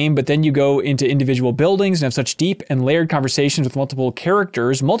 20-hour game, but then you go into individual buildings and have such deep and layered conversations with multiple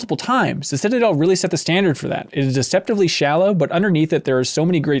characters multiple times. The Citadel really set the standard for that. It is deceptively shallow, but underneath it, there are so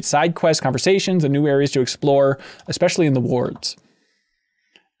many great side quest conversations and new areas to explore, especially in the wards.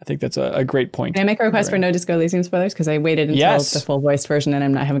 I think that's a great point. Can I make a request for no Disco Elysium spoilers? Because I waited until the full voiced version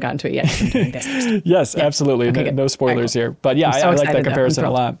and I haven't gotten to it yet. Yes, absolutely. Okay, no spoilers here. But yeah, I like that comparison a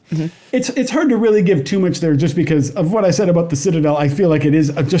lot. Mm-hmm. It's hard to really give too much there just because of what I said about the Citadel. I feel like it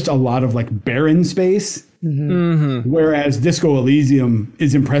is just a lot of like barren space. Mm-hmm. Whereas Disco Elysium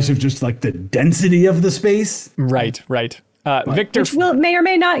is impressive, just like the density of the space. Right. Victor, which may or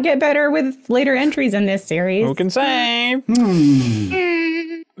may not get better with later entries in this series. Who can say?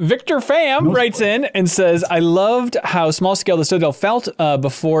 Victor Pham writes in and says, I loved how small scale the Citadel felt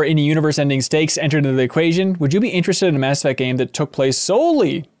before any universe-ending stakes entered into the equation. Would you be interested in a Mass Effect game that took place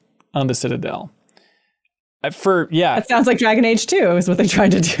solely on the Citadel? That sounds like Dragon Age 2 is what they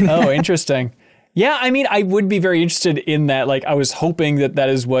tried to do. Oh, interesting. Yeah, I mean, I would be very interested in that. Like, I was hoping that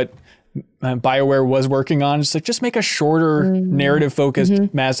is what BioWare was working on. Just make a shorter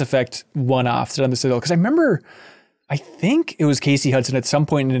narrative-focused Mass Effect one-off on the Citadel. Because I remember, I think it was Casey Hudson at some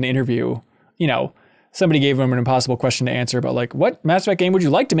point in an interview, somebody gave him an impossible question to answer about like, what Mass Effect game would you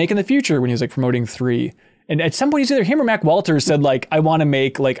like to make in the future when he was like promoting 3? And at some point, either him or Mac Walters said like, I want to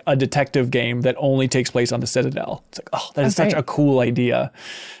make like a detective game that only takes place on the Citadel. It's like, oh, that is such a cool idea.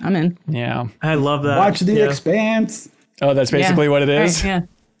 I'm in. Yeah. I love that. Watch The Expanse. Oh, that's basically what it is? Right,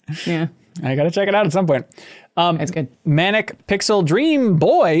 yeah. I got to check it out at some point. That's good. Manic Pixel Dream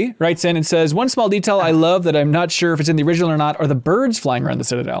Boy writes in and says, one small detail I love that I'm not sure if it's in the original or not are the birds flying around the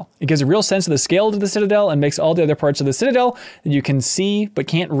Citadel. It gives a real sense of the scale to the Citadel and makes all the other parts of the Citadel that you can see but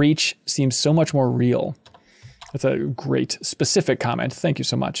can't reach seem so much more real. That's a great specific comment. Thank you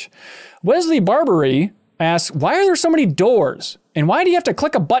so much. Wesley Barbary asks, why are there so many doors? And why do you have to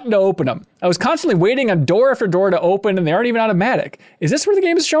click a button to open them? I was constantly waiting on door after door to open and they aren't even automatic. Is this where the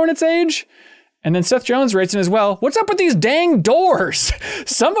game is showing its age? And then Seth Jones writes in as well, what's up with these dang doors?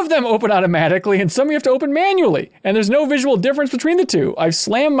 Some of them open automatically and some you have to open manually. And there's no visual difference between the two. I've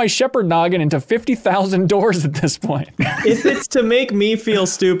slammed my shepherd noggin into 50,000 doors at this point. If it's to make me feel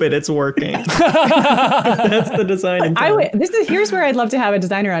stupid, it's working. That's the design. Here's where I'd love to have a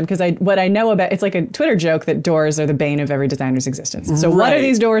designer on, because what I know about, it's like a Twitter joke that doors are the bane of every designer's existence. So what are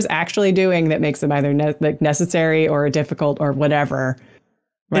these doors actually doing that makes them either necessary or difficult or whatever?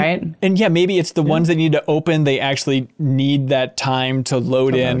 Right. And yeah, maybe it's the ones that need to open. They actually need that time to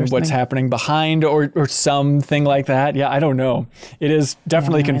load in what's happening behind or something like that. Yeah, I don't know. It is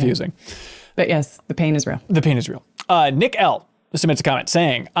definitely confusing. But yes, the pain is real. The pain is real. Nick L. submits a comment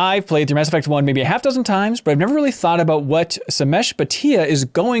saying, I've played through Mass Effect 1 maybe a half dozen times, but I've never really thought about what Samesh Bhatia is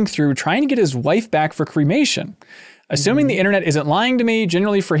going through trying to get his wife back for cremation. Assuming the internet isn't lying to me,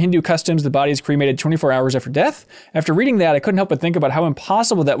 generally for Hindu customs, the body is cremated 24 hours after death. After reading that, I couldn't help but think about how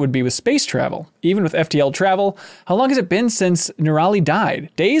impossible that would be with space travel. Even with FTL travel, how long has it been since Nirali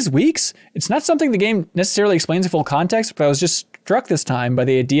died? Days? Weeks? It's not something the game necessarily explains in full context, but I was just struck this time by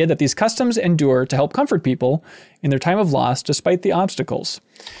the idea that these customs endure to help comfort people in their time of loss despite the obstacles.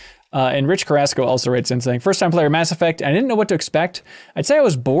 And Rich Carrasco also writes in saying, first time player Mass Effect, and I didn't know what to expect. I'd say I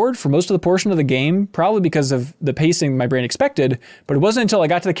was bored for most of the portion of the game, probably because of the pacing my brain expected, but it wasn't until I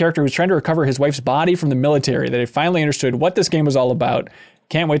got to the character who was trying to recover his wife's body from the military that I finally understood what this game was all about.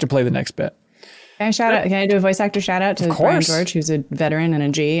 Can't wait to play the next bit. Can I do a voice actor shout out to Brian George, who's a veteran and a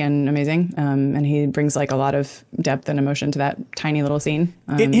G and amazing. And he brings like a lot of depth and emotion to that tiny little scene.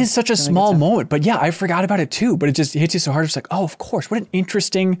 It is such a small moment, but yeah, I forgot about it too, but it just hits you so hard. It's like, oh, of course, what an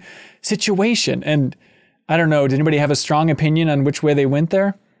interesting situation. And I don't know, did anybody have a strong opinion on which way they went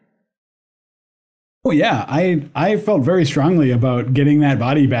there? Oh yeah, I felt very strongly about getting that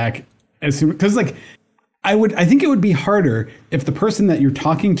body back as soon, because like I think it would be harder if the person that you're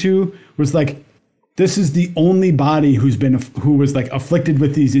talking to was like, this is the only body who was like afflicted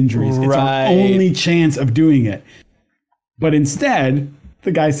with these injuries. It's our only chance of doing it. But instead,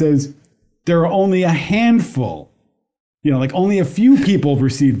 the guy says there are only a handful, like only a few people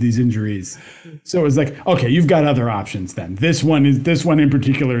received these injuries. So it was like, okay, you've got other options then. This one in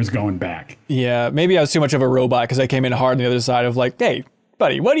particular is going back. Yeah, maybe I was too much of a robot because I came in hard on the other side of like, hey,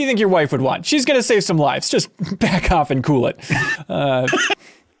 buddy, what do you think your wife would want? She's going to save some lives. Just back off and cool it.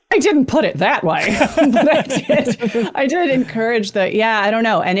 I didn't put it that way, but I did encourage I don't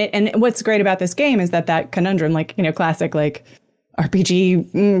know. And what's great about this game is that conundrum, classic,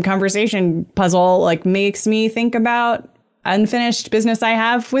 RPG conversation puzzle like makes me think about unfinished business I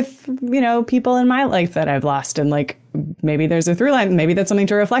have with, people in my life that I've lost. And like, maybe there's a through line. Maybe that's something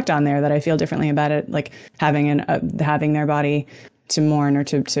to reflect on there, that I feel differently about it. Like having their body to mourn or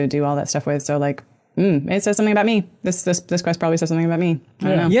to do all that stuff with. So like, it says something about me. This quest probably says something about me. I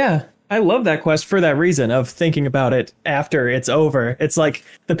don't know. Yeah. I love that quest for that reason of thinking about it after it's over. It's like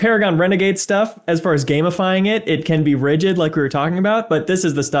the Paragon Renegade stuff, as far as gamifying it, it can be rigid like we were talking about, but this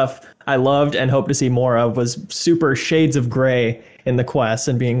is the stuff I loved and hope to see more of, was super shades of gray in the quest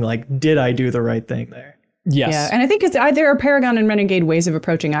and being like, did I do the right thing there? Yes. Yeah, and I think it's either Paragon and Renegade ways of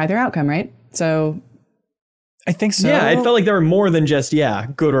approaching either outcome, right? So I think so. Yeah, it felt like there were more than just,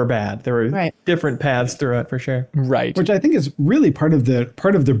 good or bad. There were different paths through it for sure. Right. Which I think is really part of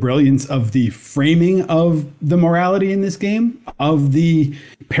the brilliance of the framing of the morality in this game, of the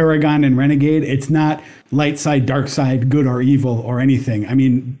Paragon and Renegade. It's not light side, dark side, good or evil or anything. I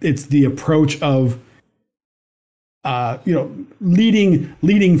mean, it's the approach of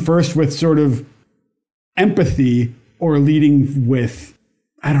leading first with sort of empathy, or leading with,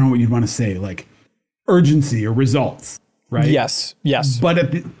 I don't know what you'd want to say, like urgency or results, right? Yes. But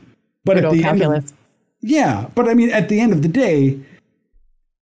at the end of, but I mean, at the end of the day,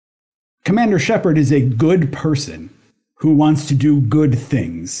 Commander Shepard is a good person who wants to do good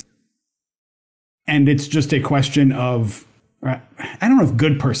things. And it's just a question of, I don't know if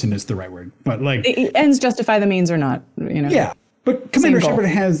good person is the right word, but like ends justify the means or not, Yeah. But Commander Shepard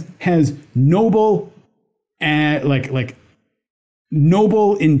has noble and like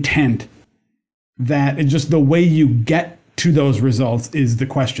noble intent, that it's just the way you get to those results is the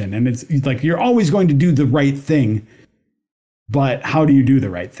question. And it's like, you're always going to do the right thing, but how do you do the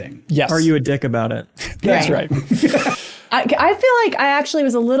right thing? Yes. Are you a dick about it? That's right. I feel like I actually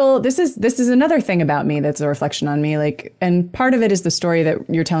was a little, this is another thing about me that's a reflection on me. Like, and part of it is the story that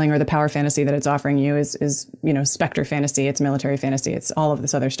you're telling, or the power fantasy that it's offering you is Spectre fantasy, it's military fantasy, it's all of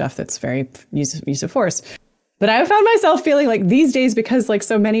this other stuff that's very use of force. But I found myself feeling like these days, because like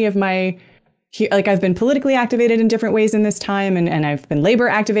so many of my, like I've been politically activated in different ways in this time, and I've been labor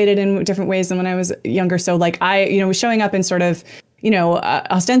activated in different ways than when I was younger. So like I, was showing up in sort of,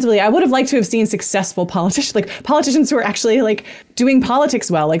 ostensibly, I would have liked to have seen successful politicians who are actually like doing politics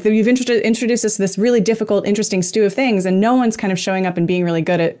well. Like you've introduced us to this really difficult, interesting stew of things, and no one's kind of showing up and being really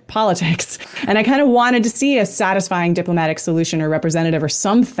good at politics. And I kind of wanted to see a satisfying diplomatic solution or representative or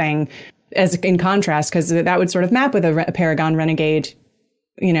something as in contrast, because that would sort of map with a Paragon Renegade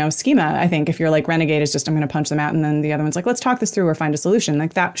schema. I think if you're like, Renegade is just, I'm going to punch them out, and then the other one's like, let's talk this through or find a solution.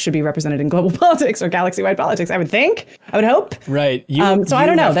 Like that should be represented in global politics or galaxy-wide politics, I would think. I would hope. Right. So I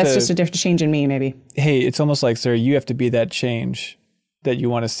don't know. That's just a different change in me, maybe. Hey, it's almost like, sir, you have to be that change that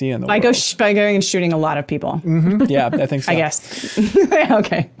you want to see in the world. By going and shooting a lot of people. Mm-hmm. Yeah, I think so. I guess.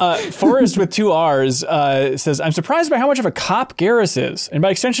 Okay. Forrest with 2 R's says, I'm surprised by how much of a cop Garrus is, and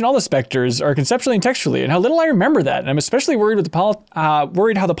by extension all the Spectres are conceptually and textually, and how little I remember that. And I'm especially worried with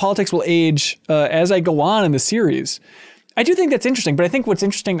worried how the politics will age as I go on in the series. I do think that's interesting, but I think what's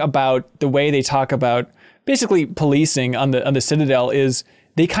interesting about the way they talk about basically policing on the Citadel is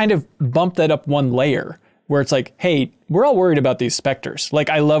they kind of bump that up one layer, where it's like, hey, we're all worried about these Spectres. Like,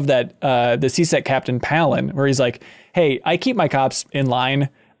 I love that the CSEC captain Palin, where he's like, hey, I keep my cops in line.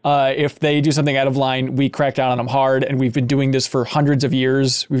 If they do something out of line, we crack down on them hard, and we've been doing this for hundreds of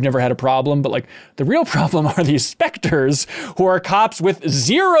years. We've never had a problem. But like, the real problem are these Spectres, who are cops with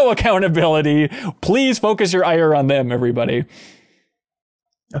zero accountability. Please focus your ire on them, everybody.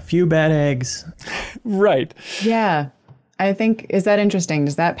 A few bad eggs. Right. Yeah. I think, is that interesting?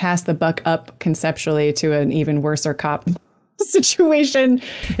 Does that pass the buck up conceptually to an even worser cop situation?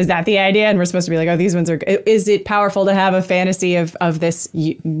 Is that the idea? And we're supposed to be like, oh, these ones are, is it powerful to have a fantasy of this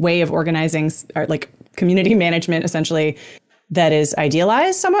way of organizing, or like community management, essentially, that is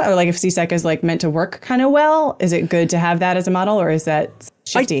idealized somewhat? Or like if CSEC is like meant to work kind of well, is it good to have that as a model, or is that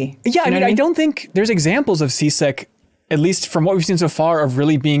shifty? I don't think there's examples of CSEC, at least from what we've seen so far, of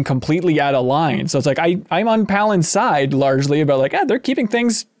really being completely out of line. So it's like, I'm on Palin's side largely about like, they're keeping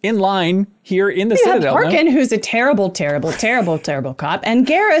things in line here in the Citadel. Tarkin, who's a terrible cop, and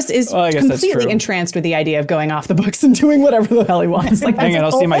Garrus is completely entranced with the idea of going off the books and doing whatever the hell he wants. Like, hang on,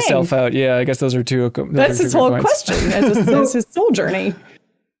 I'll see myself out. Yeah, I guess those are two. That's his whole question. That's his soul journey.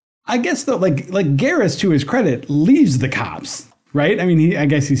 I guess though, like Garrus, to his credit, leaves the cops, right? I mean, I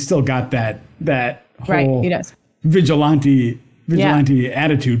guess he's still got that whole right. He does. vigilante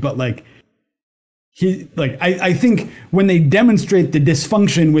attitude, but like I think when they demonstrate the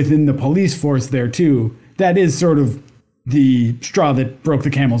dysfunction within the police force there too, that is sort of the straw that broke the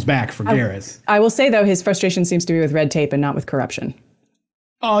camel's back for Garrus. I will say, though, his frustration seems to be with red tape and not with corruption.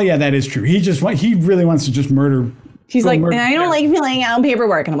 Oh, yeah, that is true. He really wants to just murder. He's like, I don't like filling out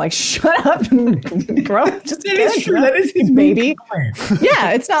paperwork. And I'm like, shut up. Bro, just It is true. That is his baby.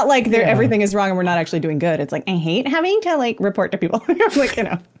 Yeah, it's not like everything is wrong and we're not actually doing good. It's like, I hate having to like report to people. Like, you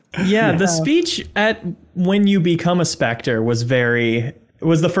know. Yeah, the speech at when you become a Spectre was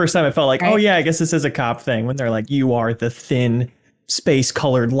the first time I felt like, oh yeah, I guess this is a cop thing. When they're like, you are the thin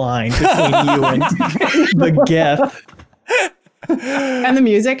space-colored line between you and the Geth. And the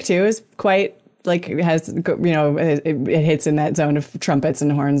music too is quite like it has, you know, it hits in that zone of trumpets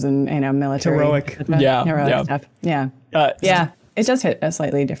and horns and, you know, military heroic stuff. Yeah. It does hit a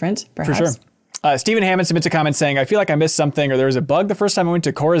slightly different, perhaps. For sure. Stephen Hammond submits a comment saying, I feel like I missed something or there was a bug the first time I went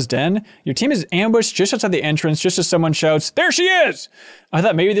to Korra's den. Your team is ambushed just outside the entrance just as someone shouts, there she is! I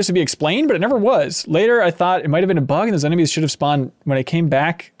thought maybe this would be explained, but it never was. Later, I thought it might have been a bug and those enemies should have spawned when I came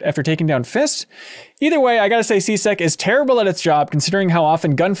back after taking down Fist. Either way, I gotta say CSEC is terrible at its job considering how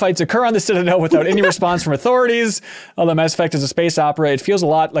often gunfights occur on the Citadel without any response from authorities. Although Mass Effect is a space opera, it feels a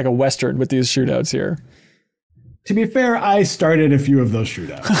lot like a Western with these shootouts here. To be fair, I started a few of those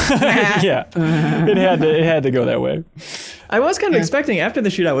shootouts. Yeah, it had to go that way. I was kind of expecting after the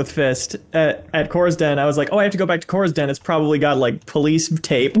shootout with Fist at Korra's den, I was like, oh, I have to go back to Korra's den. It's probably got like police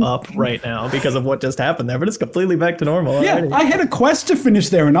tape up right now because of what just happened there, but it's completely back to normal already. Yeah, I had a quest to finish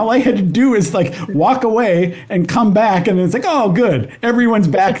there, and all I had to do is like walk away and come back, and it's like, oh, good, everyone's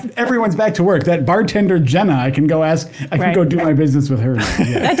back to work. That bartender Jenna, I can go do my business with her.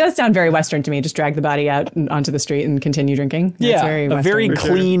 Yeah. That does sound very Western to me. Just drag the body out onto the street and continue drinking. That's very Western. A very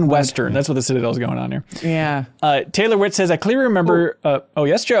clean Western. That's what the Citadel's going on here. Yeah. Taylor Witt says, I clearly remember.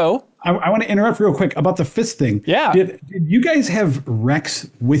 Yes, Joe. I want to interrupt real quick about the Fist thing. Yeah. Did you guys have Rex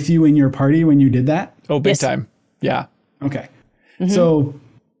with you in your party when you did that? Oh, big time. Yeah. Okay. Mm-hmm. So,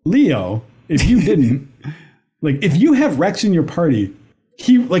 Leo, if you didn't, like, if you have Rex in your party,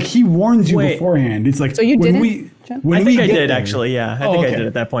 he warns you beforehand. It's like, so you didn't? I think I did actually. Yeah, I think I did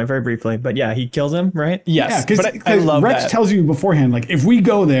at that point very briefly. But yeah, he kills him, right? Yes. Yeah, because I love Rex tells you beforehand, like, if we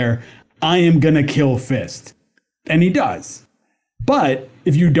go there, I am gonna kill Fist, and he does. But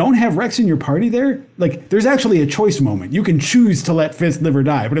if you don't have Rex in your party there, like, there's actually a choice moment. You can choose to let Fist live or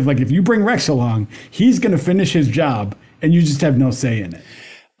die. But if you bring Rex along, he's gonna finish his job, and you just have no say in it.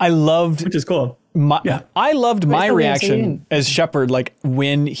 Which is cool. I loved my reaction as Shepard, like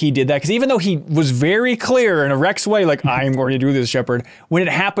when he did that, because even though he was very clear in a Rex way, like, I'm going to do this, Shepard, when it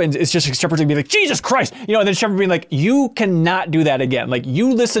happens, it's just like Shepard's gonna be like, Jesus Christ, you know, and then Shepard being like, you cannot do that again. Like,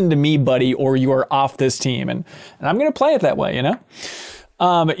 you listen to me, buddy, or you are off this team. And I'm gonna play it that way, you know?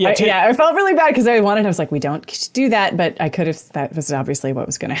 I felt really bad because I was like, we don't do that, but I could have, that was obviously what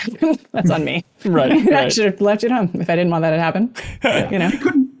was going to happen. That's on me. Right. I should have left it home if I didn't want that to happen. You know?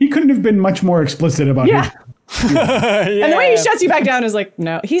 He couldn't have been much more explicit about it. Yeah. And the way he shuts you back down is like,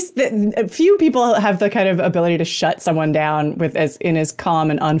 no, few people have the kind of ability to shut someone down in as calm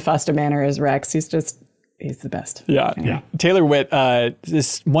and unfussed a manner as Rex. He's the best. Yeah. Taylor Witt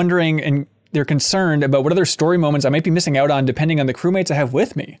is wondering, and they're concerned about what other story moments I might be missing out on depending on the crewmates I have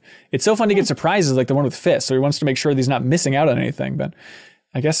with me. It's so fun to get surprises like the one with Fist, so he wants to make sure that he's not missing out on anything. But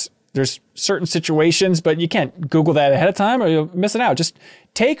I guess there's certain situations, but you can't Google that ahead of time or you're missing out. Just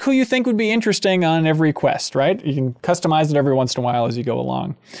take who you think would be interesting on every quest, right? You can customize it every once in a while as you go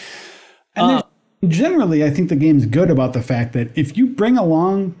along. And generally, I think the game's good about the fact that if you bring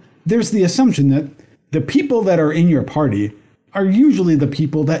along, there's the assumption that the people that are in your party are usually the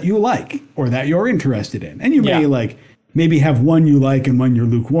people that you like or that you're interested in. And you may maybe have one you like and one you're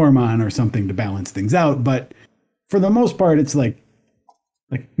lukewarm on or something to balance things out. But for the most part, it's like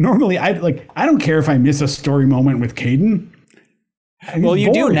normally I don't care if I miss a story moment with Caden. Well,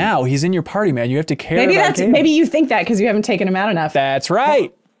 you do now. He's in your party, man. You have to care about Caden. Maybe you think that because you haven't taken him out enough. That's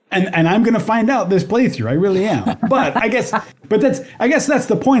right. And I'm going to find out this playthrough. I really am. But I guess that's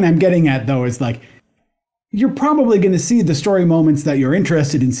the point I'm getting at, though, is like, you're probably going to see the story moments that you're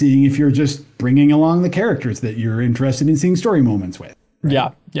interested in seeing if you're just bringing along the characters that you're interested in seeing story moments with.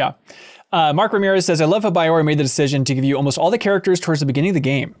 Right? Yeah. Mark Ramirez says, I love how BioWare made the decision to give you almost all the characters towards the beginning of the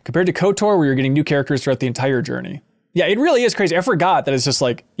game, compared to KOTOR, where you're getting new characters throughout the entire journey. Yeah, it really is crazy. I forgot that it's just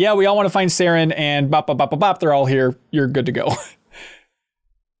like, yeah, we all want to find Saren and bop, bop, bop, bop, bop. They're all here. You're good to go.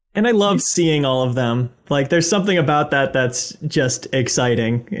 And I love seeing all of them. Like, there's something about that that's just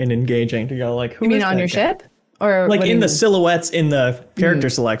exciting and engaging to go like, who you is mean on your ship? Or like in the silhouettes in the character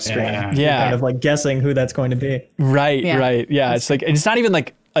select screen. Yeah. Kind of like guessing who that's going to be. Right. Yeah. It's like, and it's not even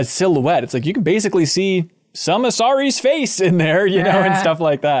like a silhouette. It's like you can basically see some Asari's face in there, you know, and stuff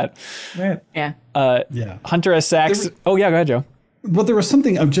like that. Right. Yeah. Hunter S. Sachs. Oh, yeah, go ahead, Joe. But there was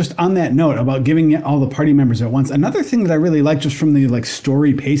something of just on that note about giving all the party members at once. Another thing that I really like just from the like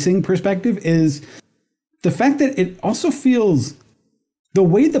story pacing perspective is the fact that it also feels the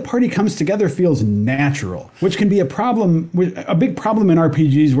way the party comes together feels natural, which can be a problem, a big problem in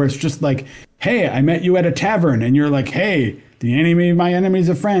RPGs where it's just like, hey, I met you at a tavern and you're like, hey, the enemy of my enemy is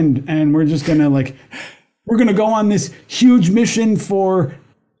a friend. And we're just going to like, we're going to go on this huge mission for,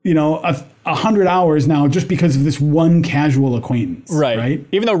 you know, 100 hours now just because of this one casual acquaintance. Right.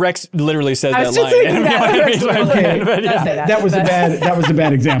 Even though Rex literally says I that was just line. thinking that. That was a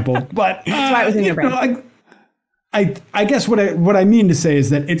bad example. But That's why it was in your brain. I guess what I mean to say is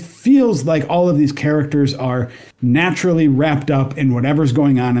that it feels like all of these characters are naturally wrapped up in whatever's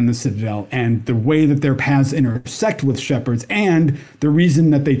going on in the Citadel, and the way that their paths intersect with Shepard's, and the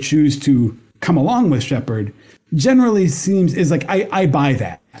reason that they choose to come along with Shepard generally is like I buy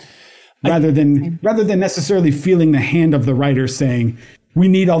that. Rather than necessarily feeling the hand of the writer saying, we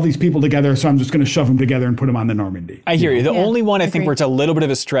need all these people together, so I'm just going to shove them together and put them on the Normandy. I hear you. The only one I think where it's a little bit of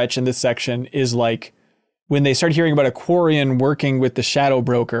a stretch in this section is like when they start hearing about a Quarian working with the Shadow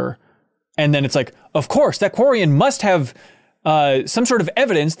Broker, and then it's like, of course, that Quarian must have some sort of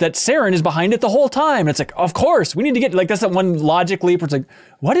evidence that Saren is behind it the whole time. And it's like, of course, we need to get, like, that's that one logic leap where it's like,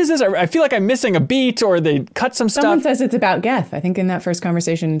 what is this? I feel like I'm missing a beat, or they cut some stuff. Someone says it's about Geth. I think in that first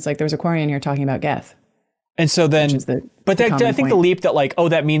conversation, it's like there was a Quarian here talking about Geth. And so then, I think point. the leap that like, oh,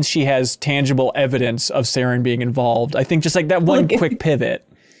 that means she has tangible evidence of Saren being involved. I think just like that one quick pivot.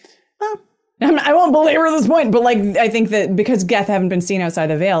 I won't belabor this point, but like I think that because Geth haven't been seen outside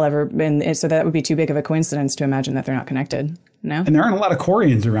the Veil ever, so that would be too big of a coincidence to imagine that they're not connected. No, and there aren't a lot of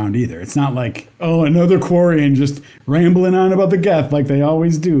Quarians around either. It's not like, oh, another Quarian just rambling on about the Geth like they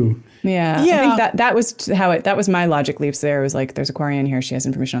always do. Yeah. I think that was that was my logic leaps there. It was like, there's a Quarian here. She has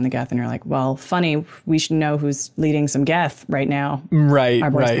information on the Geth. And you're like, well, funny. We should know who's leading some Geth right now. Right. Our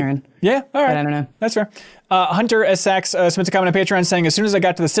boy Saren. Yeah. All right. But I don't know. That's fair. Hunter S. Sachs submits a comment on Patreon saying, as soon as I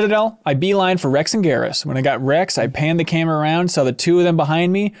got to the Citadel, I beeline for Rex and Garrus. When I got Rex, I panned the camera around, saw the two of them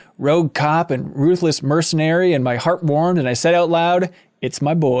behind me, rogue cop and ruthless mercenary, and my heart warmed and I said out loud, it's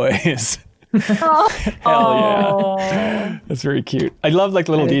my boys. Hell yeah. That's very cute. I love like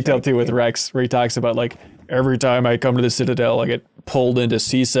the little detail too with Rex where he talks about like, every time I come to the Citadel, I get pulled into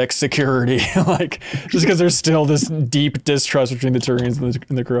C-Sec security. Like, just because there's still this deep distrust between the Turians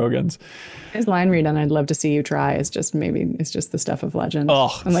and the Krogans. His line read on "I'd love to see you try" is just the stuff of legend.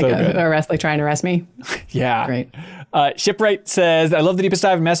 Oh, I'm like so good. like trying to arrest me. Yeah. Great. Shipwright says, I love the deepest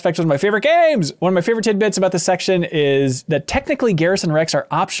dive of Mass Effect, was one of my favorite games. One of my favorite tidbits about this section is that technically Garrus and Rex are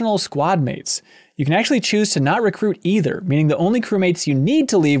optional squad mates. You can actually choose to not recruit either, meaning the only crewmates you need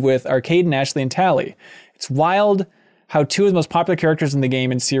to leave with are Caden, Ashley, and Tali. It's wild how two of the most popular characters in the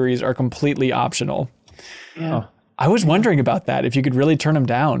game and series are completely optional. Yeah. I was wondering about that, if you could really turn them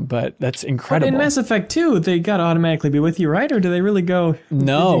down, but that's incredible. But in Mass Effect 2, they got to automatically be with you, right? Or do they really go,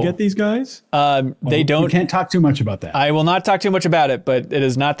 no. Did you get these guys? They don't. You can't talk too much about that. I will not talk too much about it, but it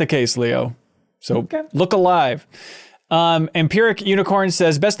is not the case, Leo. So look alive. Empiric Unicorn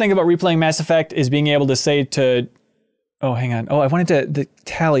says, best thing about replaying Mass Effect is being able to say to... Oh, hang on. Oh, I wanted the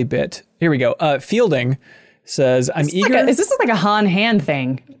Tali bit. Here we go. Fielding says, I'm eager... is this like a Han hand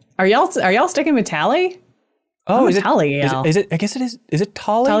thing? Are y'all sticking with Tali? Oh, is it Tali? Is it? I guess it is. Is it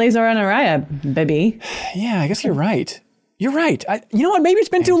Tali? Tali's Zora Naraya, baby. Yeah, I guess you're right. You're right. You know what? Maybe it's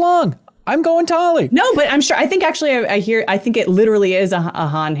been too long. I'm going Tali. No, but I'm sure. I think actually, I think it literally is a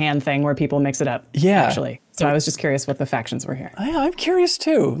Han hand thing where people mix it up. Yeah. Actually. So I was just curious what the factions were here. I'm curious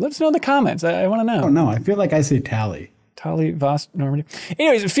too. Let us know in the comments. I want to know. Oh no, I feel like I say Tali. Tali, Voss, Normandy.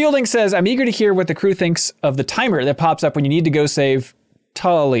 Anyways, Fielding says, I'm eager to hear what the crew thinks of the timer that pops up when you need to go save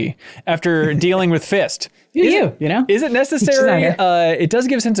Tali after dealing with Fist. You know? Is it necessary? It does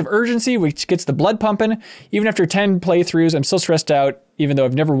give a sense of urgency, which gets the blood pumping. Even after 10 playthroughs, I'm still stressed out, even though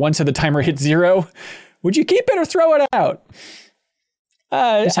I've never once had the timer hit 0. Would you keep it or throw it out?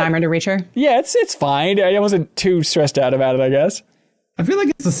 The timer to reach her? Yeah, it's fine. I wasn't too stressed out about it, I guess. I feel like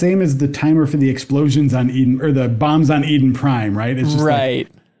it's the same as the timer for the explosions on Eden, or the bombs on Eden Prime, right? It's just right.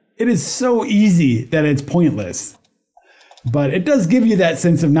 Like, it is so easy that it's pointless. But it does give you that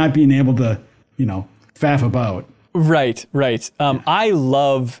sense of not being able to, faff about. Right. I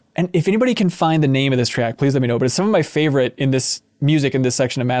love, and if anybody can find the name of this track, please let me know. But it's some of my favorite in this music in this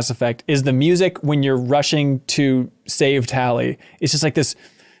section of Mass Effect is the music when you're rushing to save Tali. It's just like this,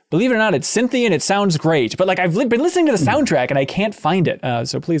 believe it or not, it's synthy and it sounds great. But like I've been listening to the soundtrack and I can't find it.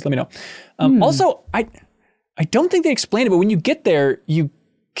 So please let me know. Also, I don't think they explained it, but when you get there, you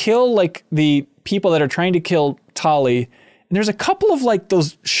kill like the people that are trying to kill Tali. And there's a couple of like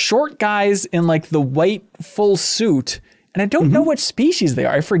those short guys in like the white full suit. And I don't know what species they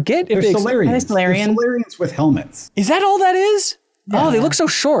are. I forget if They're they... Solarians. Solarian. They're Solarians with helmets. Is that all that is? Yeah. Oh, they look so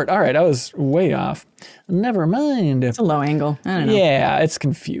short. All right, I was way off. Never mind. It's a low angle. I don't know. Yeah, it's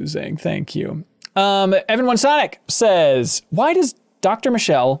confusing. Thank you. Evan One Sonic says, why does Dr.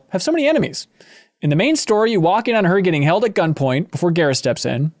 Michelle have so many enemies? In the main story, you walk in on her getting held at gunpoint before Garrus steps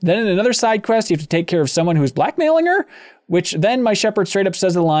in. Then in another side quest, you have to take care of someone who's blackmailing her, which then my shepherd straight up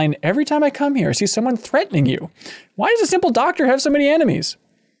says the line, every time I come here, I see someone threatening you. Why does a simple doctor have so many enemies?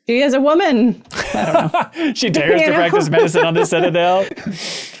 She is a woman. I don't know. She dares to practice medicine on the Citadel.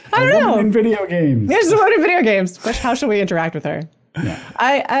 I don't know. In video games. There's a woman in video games. But how should we interact with her?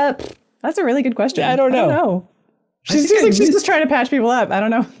 Yeah. That's a really good question. I don't know. She seems like she's just trying to patch people up. I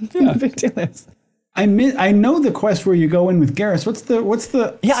don't know. The big deal is. I know the quest where you go in with Garrus. What's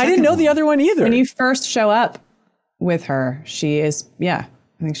the Yeah, I didn't know the other one either. When you first show up with her, she is, I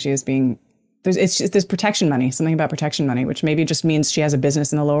think she is being, there's protection money, something about protection money, which maybe just means she has a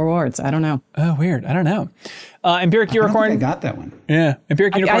business in the lower wards. I don't know. Oh, weird. I don't know. Empiric Unicorn. I got that one. Yeah.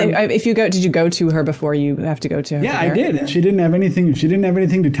 Empiric Unicorn. Did you go to her before you have to go to her? Yeah, I did. And she didn't have anything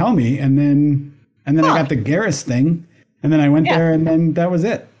to tell me. And then I got the Garrus thing. And then I went there and then that was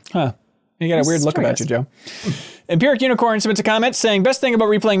it. Huh. You got a weird look about you, Joe. Empiric Unicorn submits a comment saying, best thing about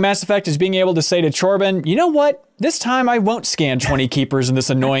replaying Mass Effect is being able to say to Chorben, you know what? This time I won't scan 20 keepers in this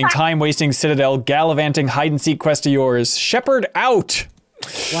annoying time-wasting Citadel gallivanting hide-and-seek quest of yours. Shepherd out.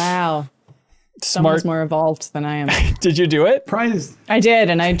 Wow. Smart. Someone's more evolved than I am. Did you do it? Prize. I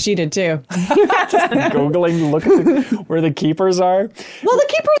did, and I cheated too. Googling to look at where the keepers are. Well, the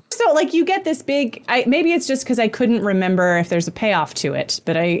keepers, so like you get this big, maybe it's just because I couldn't remember if there's a payoff to it,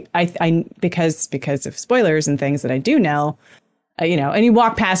 but I because of spoilers and things that I do know, and you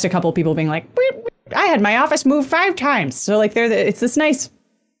walk past a couple of people being like, I had my office moved 5 times. So like it's this nice,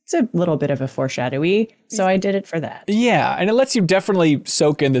 it's a little bit of a foreshadowy. So I did it for that. Yeah, and it lets you definitely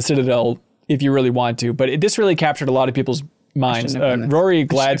soak in the Citadel if you really want to, but this really captured a lot of people's minds. Rory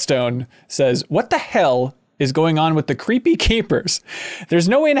Gladstone says, what the hell is going on with the creepy keepers? There's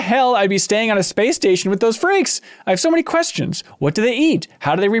no way in hell I'd be staying on a space station with those freaks. I have so many questions. What do they eat?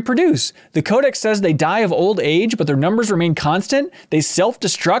 How do they reproduce? The Codex says they die of old age, but their numbers remain constant. They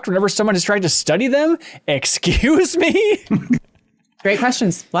self-destruct whenever someone has tried to study them. Excuse me? Great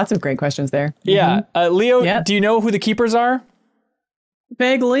questions. Lots of great questions there. Yeah. Leo, do you know who the keepers are?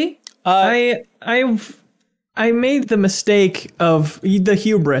 Vaguely. I made the mistake of the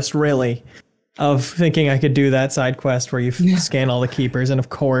hubris, really, of thinking I could do that side quest where you scan all the keepers. And of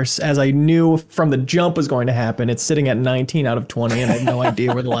course, as I knew from the jump was going to happen, it's sitting at 19 out of 20, and I have no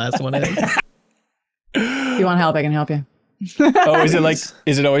idea where the last one is. If you want help, I can help you. Oh, is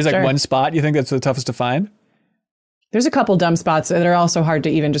it always like one spot? You think that's the toughest to find? There's a couple dumb spots that are also hard to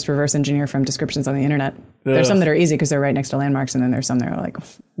even just reverse engineer from descriptions on the internet. There's some that are easy because they're right next to landmarks, and then there's some that are like,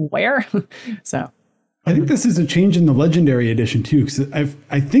 where? So I think this is a change in the Legendary Edition too, because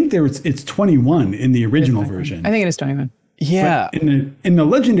I think it's 21 in the original version. I think it is 21. Yeah. But in the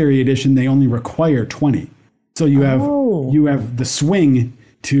Legendary Edition, they only require 20. So you have the swing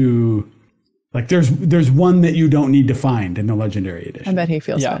to, like, there's one that you don't need to find in the Legendary Edition. I bet he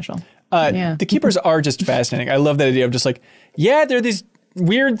feels special. The keepers are just fascinating. I love that idea of just like, they're these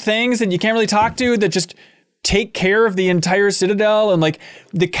weird things that you can't really talk to that just take care of the entire Citadel, and like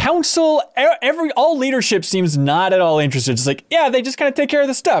the council, all leadership seems not at all interested. It's like, they just kind of take care of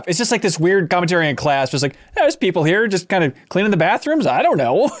the stuff. It's just like this weird commentary in class, just like, there's people here just kind of cleaning the bathrooms. I don't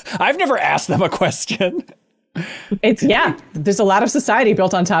know. I've never asked them a question. It's there's a lot of society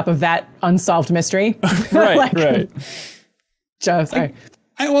built on top of that unsolved mystery. Right. Joe, sorry.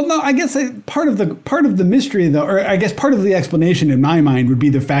 I guess part of the mystery, though, or I guess part of the explanation in my mind would be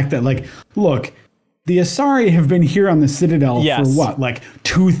the fact that, like, look, the Asari have been here on the Citadel for what, like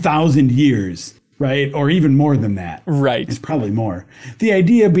 2,000 years, right? Or even more than that. Right. It's probably more. The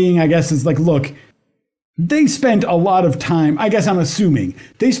idea being, I guess, is like, look, they spent a lot of time, I guess I'm assuming,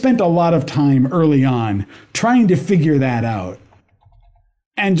 they spent a lot of time early on trying to figure that out,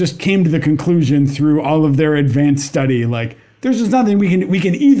 and just came to the conclusion through all of their advanced study, like, there's just nothing we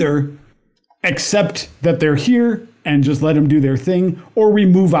can either accept that they're here and just let them do their thing, or we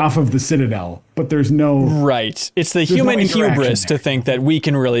move off of the Citadel. but there's no right. It's the human hubris to think that we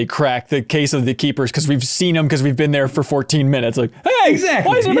can really crack the case of the keepers because we've seen them because we've been there for 14 minutes. Like, hey, exactly.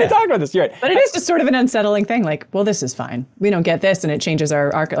 Why is everybody talking about this? You're right. But it is just sort of an unsettling thing. Like, well, this is fine. We don't get this, and it changes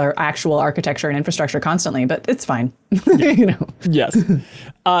our actual architecture and infrastructure constantly. But it's fine. You know. Yes.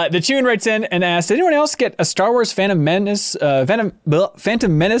 The Tune writes in and asks, did anyone else get a Star Wars Phantom Menace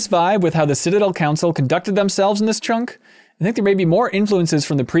vibe with how the Citadel Council conducted themselves in this chunk? I think there may be more influences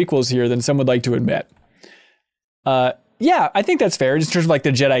from the prequels here than some would like to admit. Yeah, I think that's fair. Just in terms of like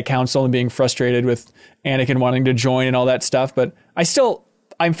the Jedi Council and being frustrated with Anakin wanting to join and all that stuff. But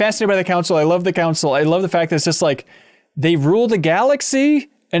I'm fascinated by the Council. I love the Council. I love the fact that it's just like they rule the galaxy.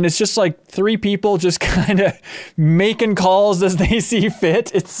 And it's just like three people just kind of making calls as they see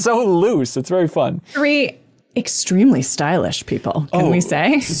fit. It's so loose. It's very fun. Three extremely stylish people, can we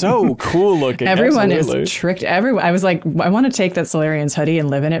say? So cool looking. Everyone Absolutely. is tricked. I was like, I want to take that Solarian's hoodie and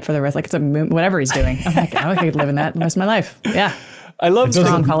live in it for the rest. Like it's whatever he's doing. I'm like, I could live in that the rest of my life. Yeah. I love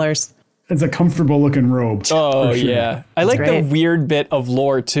strong colors. It's a comfortable looking robe. Oh, sure. Yeah. I like the weird bit of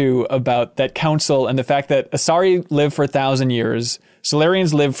lore, too, about that council and the fact that Asari lived for 1,000 years.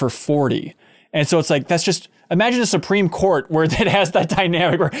 Solarians live for 40. And so it's like, that's just, imagine a Supreme Court where it has that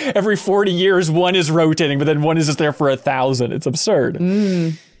dynamic where every 40 years one is rotating, but then one is just there for 1,000. It's absurd.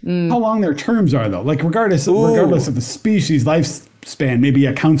 How long their terms are, though? Like, regardless of the species lifespan, maybe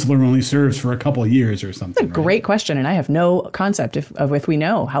a counselor only serves for a couple of years or something. That's a great question, and I have no concept of if we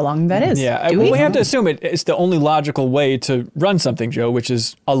know how long that is. Yeah, we have to assume it's the only logical way to run something, Joe, which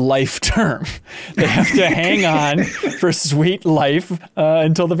is a life term. They have to hang on for sweet life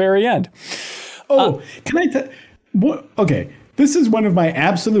until the very end. Can I tell? Okay. This is one of my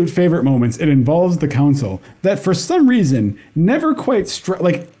absolute favorite moments. It involves the council that for some reason never quite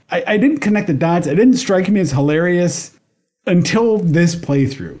I didn't connect the dots. It didn't strike me as hilarious until this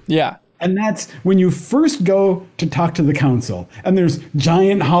playthrough. Yeah. And that's when you first go to talk to the council and there's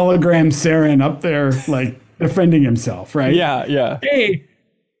giant hologram Saren up there like defending himself, right? Yeah, yeah. Hey,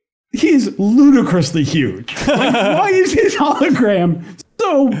 he's ludicrously huge. Like, why is his hologram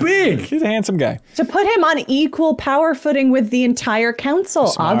so big? He's a handsome guy. To put him on equal power footing with the entire council,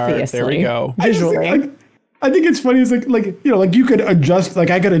 Smart. obviously. There we go. Visually. I think it's funny. It's like you could adjust. Like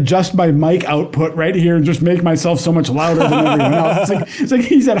I could adjust my mic output right here and just make myself so much louder than everyone else. It's like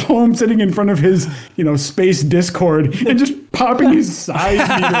he's at home sitting in front of his space Discord and just popping his size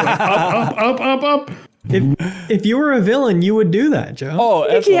meter up. If you were a villain, you would do that, Joe. Oh,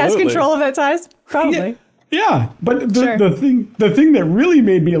 absolutely. Think he has control of that size? Probably. Yeah, but the thing that really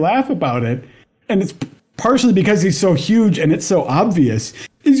made me laugh about it, and it's partially because he's so huge and it's so obvious,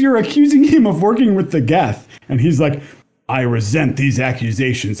 is you're accusing him of working with the Geth. And he's like, I resent these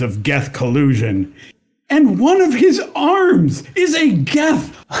accusations of Geth collusion. And one of his arms is a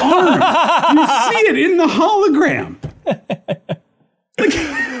Geth arm. You see it in the hologram.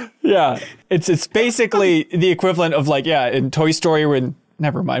 Yeah, it's basically the equivalent of in Toy Story when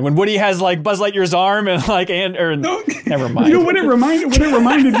Woody has like Buzz Lightyear's arm and never mind. You know what it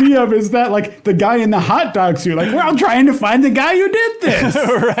reminded me of is that like the guy in the hot dog suit, like we're all trying to find the guy who did this.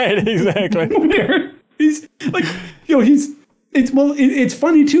 Right, exactly. He's like, it's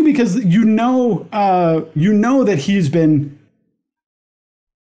funny too because you know that he's been.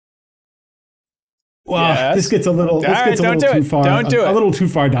 Well, yes. This gets a little too far. Don't do it. A little too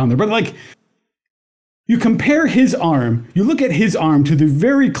far down there, but like. You compare his arm, you look at his arm to the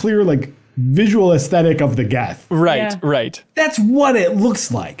very clear, like, visual aesthetic of the Geth. Right, yeah. Right. That's what it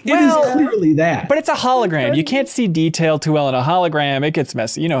looks like. It is clearly that. But it's a hologram. You can't see detail too well in a hologram. It gets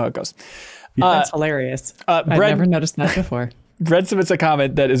messy. You know how it goes. That's hilarious. I've never noticed that before. Brett submits a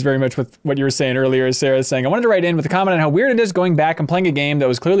comment that is very much with what you were saying earlier, Sarah, saying, I wanted to write in with a comment on how weird it is going back and playing a game that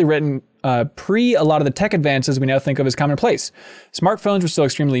was clearly written pre a lot of the tech advances we now think of as commonplace. Smartphones were still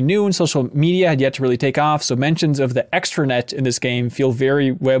extremely new and social media had yet to really take off, so mentions of the extranet in this game feel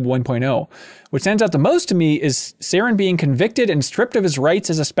very Web 1.0. What stands out the most to me is Saren being convicted and stripped of his rights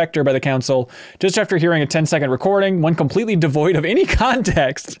as a Spectre by the Council just after hearing a 10-second recording, one completely devoid of any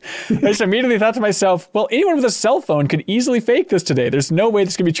context. I just immediately thought to myself, well, anyone with a cell phone could easily fake this today. There's no way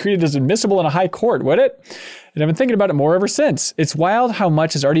this could be treated as admissible in a high court, would it? And I've been thinking about it more ever since. It's wild how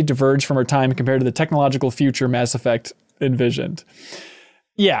much has already diverged from our time compared to the technological future Mass Effect envisioned.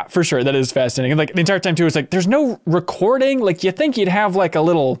 Yeah, for sure. That is fascinating. And like the entire time too, it's like, there's no recording. Like you think you'd have like a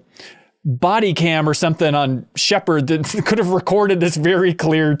little body cam or something on Shepard that could have recorded this very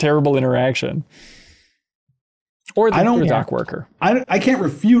clear, terrible interaction. Or the dock worker. I can't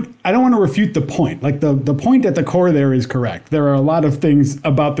refute. I don't want to refute the point. Like the point at the core there is correct. There are a lot of things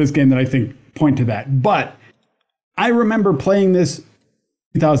about this game that I think point to that. But I remember playing this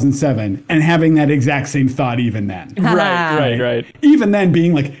 2007 and having that exact same thought even then. Right. Even then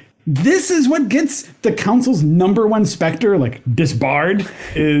being like, this is what gets the council's #1 specter like disbarred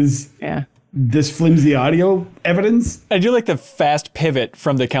is this flimsy audio evidence. I do like the fast pivot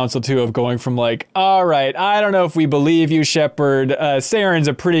from the council too of going from like, all right, I don't know if we believe you, Shepard. Saren's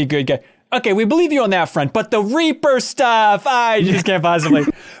a pretty good guy. Okay, we believe you on that front, but the Reaper stuff, I just can't possibly.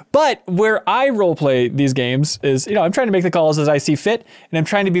 But where I roleplay these games is, I'm trying to make the calls as I see fit, and I'm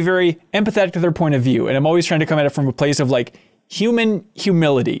trying to be very empathetic to their point of view, and I'm always trying to come at it from a place of like human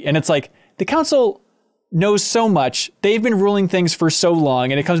humility. And it's like, the council knows so much, they've been ruling things for so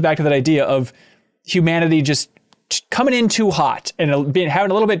long, and it comes back to that idea of humanity just coming in too hot and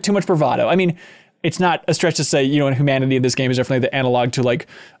having a little bit too much bravado. I mean, it's not a stretch to say, in humanity, this game is definitely the analog to like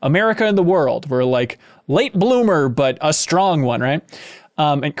America and the world. We're like late bloomer, but a strong one, right?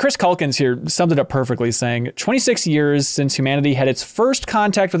 And Chris Culkins here summed it up perfectly, saying 26 years since humanity had its first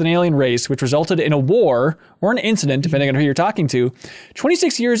contact with an alien race, which resulted in a war or an incident, depending on who you're talking to.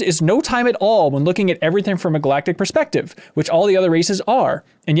 26 years is no time at all when looking at everything from a galactic perspective, which all the other races are.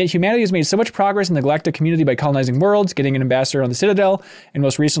 And yet humanity has made so much progress in the galactic community by colonizing worlds, getting an ambassador on the Citadel, and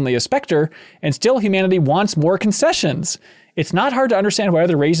most recently a Spectre, and still humanity wants more concessions. It's not hard to understand why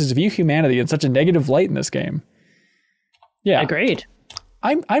other races view humanity in such a negative light in this game. Yeah. Agreed.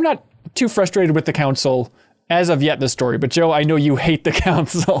 I'm not too frustrated with the council as of yet in the story, but Joe, I know you hate the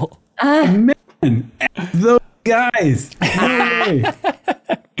council. Man, those guys. No way.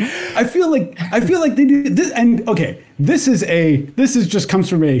 I feel like they do this, and okay, this just comes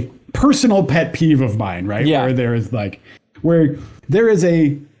from a personal pet peeve of mine, right? Yeah. Where there is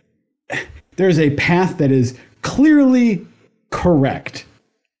a path that is clearly correct,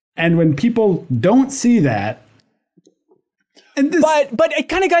 and when people don't see that. But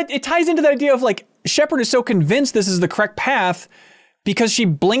it ties into the idea of like Shepard is so convinced this is the correct path because she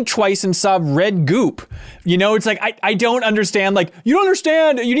blinked twice and saw red goop. It's like I don't understand. Like, you don't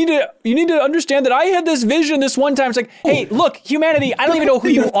understand. You need to understand that I had this vision this one time. It's like, hey, look, humanity. I don't even know who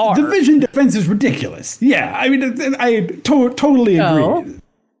you are. The vision defense is ridiculous. Yeah, I mean, I totally agree.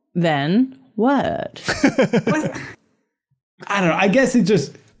 Then what? I don't know. I guess it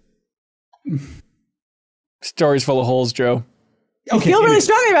just story's full of holes, Joe. I feel really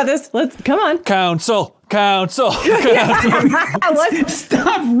strongly about this. Come on. Council. Stop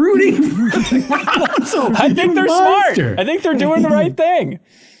rooting for the council. I think they're smart. I think they're doing the right thing.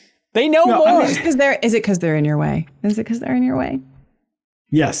 They know more. Is it because they're in your way? Is it because they're in your way?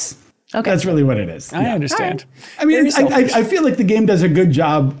 Yes. Okay. That's really what it is. I understand. Right. I mean, I feel like the game does a good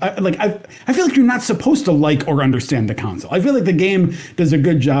job. I feel like you're not supposed to like or understand the council. I feel like the game does a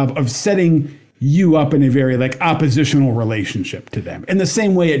good job of setting you up in a very like oppositional relationship to them in the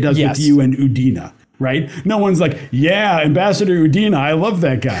same way it does with you and Udina, right? No one's like, yeah, Ambassador Udina, I love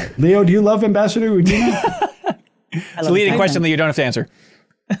that guy. Leo, do you love Ambassador Udina? It's a leading question that you don't have to answer.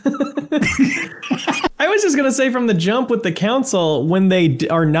 I was just going to say from the jump with the council, when they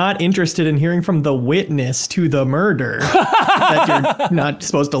are not interested in hearing from the witness to the murder, that you're not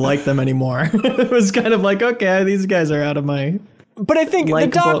supposed to like them anymore. It was kind of like, okay, these guys are out of my... But I think the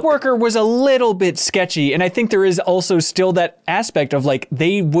dock worker was a little bit sketchy. And I think there is also still that aspect of like,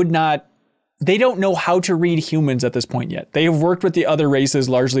 they don't know how to read humans at this point yet. They have worked with the other races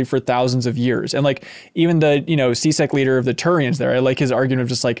largely for thousands of years. And like, even the, CSEC leader of the Turians there, I like his argument of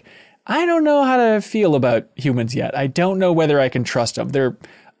just like, I don't know how to feel about humans yet. I don't know whether I can trust them. They're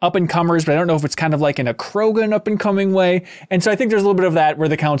up and comers, but I don't know if it's kind of like in a Krogan up and coming way. And so I think there's a little bit of that where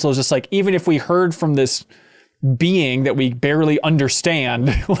the council is just like, even if we heard from this being that we barely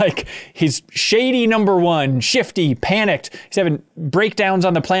understand, like he's shady #1, shifty, panicked, he's having breakdowns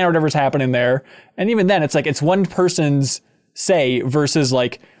on the planet or whatever's happening there. And even then it's like, it's one person's say versus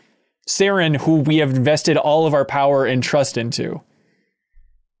like Saren, who we have invested all of our power and trust into.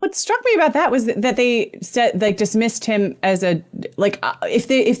 What struck me about that was that they said, like, dismissed him as a, like, if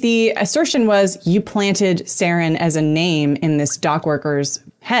the assertion was you planted Saren as a name in this dock worker's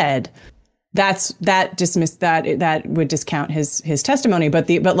head, that would discount his testimony. But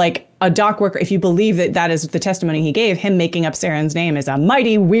like a dock worker, if you believe that is the testimony he gave, him making up Saren's name is a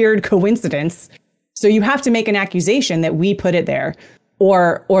mighty weird coincidence. So you have to make an accusation that we put it there.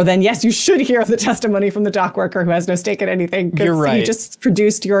 Or then, yes, you should hear the testimony from the dock worker who has no stake in anything. You're right. He just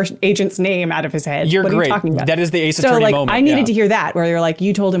produced your agent's name out of his head. You're what great. Are you talking about? That is the Ace Attorney moment. I needed to hear that, where you're like,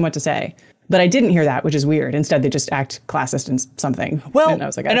 you told him what to say. But I didn't hear that, which is weird. Instead, they just act classist and something. Well, and I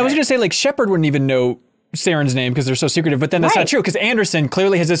was like, okay. And I was going to say, like, Shepard wouldn't even know Saren's name because they're so secretive. But then that's not true because Anderson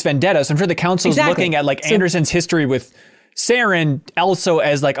clearly has this vendetta. So I'm sure the council's looking at, like, Anderson's history with Saren also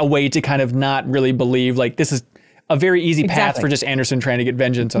as, like, a way to kind of not really believe, like, this is a very easy path for just Anderson trying to get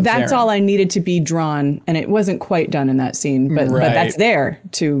vengeance on That's Saren. all I needed to be drawn, and it wasn't quite done in that scene, but that's there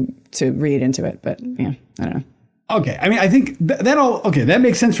to read into it. But yeah, I don't know. Okay, I mean, I think that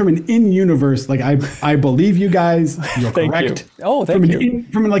makes sense from an in-universe. Like, I believe you guys. You're correct. You. Oh, thank you.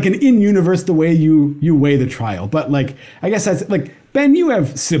 From like an in-universe, the way you weigh the trial. But like, I guess that's like, Ben, you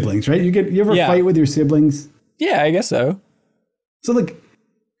have siblings, right? You ever fight with your siblings? Yeah, I guess so. So like,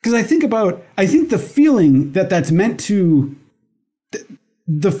 because I think the feeling that's meant to,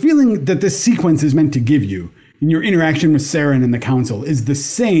 the feeling that this sequence is meant to give you in your interaction with Saren and the council is the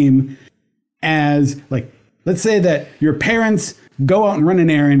same as like, let's say that your parents go out and run an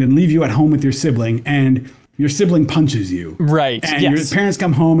errand and leave you at home with your sibling, and your sibling punches you. Right. And your parents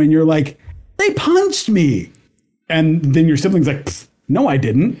come home and you're like, they punched me. And then your sibling's like, no, I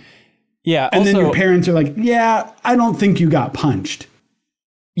didn't. Yeah. And then your parents are like, yeah, I don't think you got punched.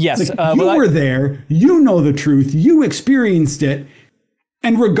 Yes. Like, you were there. You know the truth. You experienced it.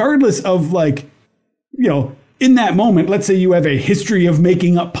 And regardless of like, you know, in that moment, let's say you have a history of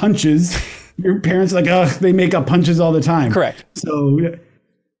making up punches. Your parents are like, ugh, they make up punches all the time. Correct. So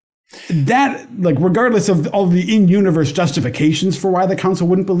that, like, regardless of all the in-universe justifications for why the council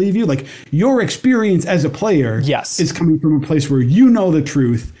wouldn't believe you, like, your experience as a player is coming from a place where you know the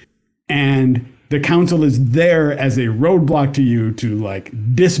truth, and the council is there as a roadblock to you to, like,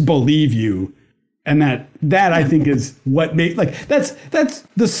 disbelieve you. And that I think is what made, like, that's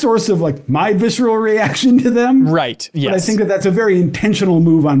the source of like my visceral reaction to them. Right. Yes. But I think that's a very intentional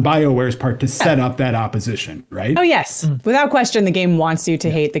move on BioWare's part to set up that opposition, right? Oh, yes. Without question, the game wants you to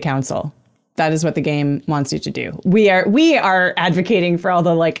hate the council. That is what the game wants you to do. We are advocating for all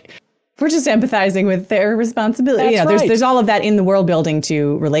the, like, we're just empathizing with their responsibility. That's right. There's all of that in the world building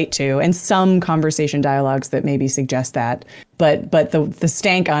to relate to, and some conversation dialogues that maybe suggest that. But the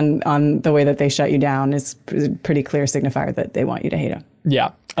stank on the way that they shut you down is a pretty clear signifier that they want you to hate them. Yeah.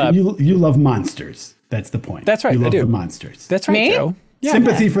 You love monsters. That's the point. That's right. You love the monsters. That's right, Me? Joe. Yeah.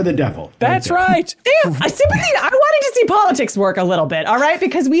 Sympathy for the devil. That's right. Yeah, sympathy. I wanted to see politics work a little bit, all right?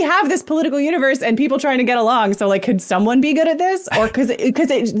 Because we have this political universe and people trying to get along. So, like, could someone be good at this? Or because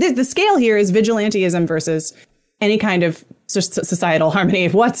the scale here is vigilantism versus any kind of societal harmony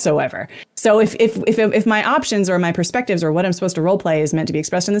whatsoever. So if my options or my perspectives or what I'm supposed to role play is meant to be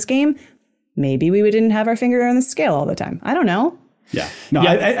expressed in this game, maybe we didn't have our finger on the scale all the time. I don't know. Yeah. No,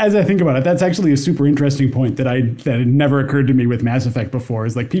 yeah. As I think about it, that's actually a super interesting point that had never occurred to me with Mass Effect before.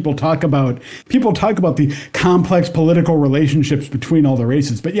 Is like people talk about the complex political relationships between all the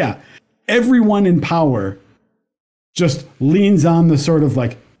races, but yeah, everyone in power just leans on the sort of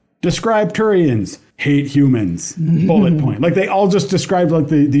like describe Turians, hate humans, bullet point. Like they all just describe like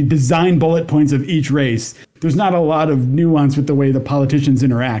the design bullet points of each race. There's not a lot of nuance with the way the politicians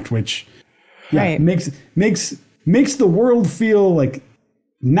interact, which makes the world feel like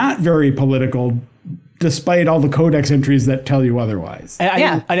not very political, despite all the codex entries that tell you otherwise.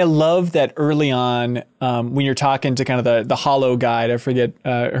 And I love that early on, when you're talking to kind of the Hollow guide, I forget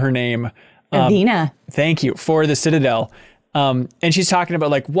her name. Avina. Thank you, for the Citadel. And she's talking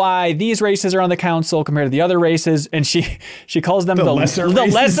about like why these races are on the council compared to the other races. And she calls them the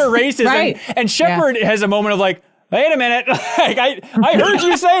lesser races. Right. And Shepard has a moment of like, wait a minute, like, I heard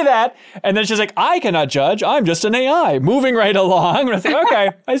you say that. And then she's like, I cannot judge. I'm just an AI moving right along. And I think,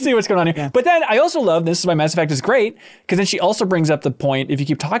 okay, I see what's going on here. Yeah. But then I also love, this is why Mass Effect is great, because then she also brings up the point, if you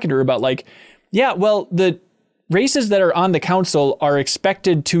keep talking to her about like, yeah, well, the races that are on the council are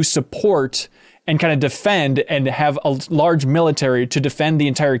expected to support and kind of defend and have a large military to defend the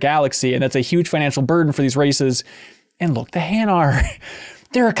entire galaxy. And that's a huge financial burden for these races. And look, the Hanar.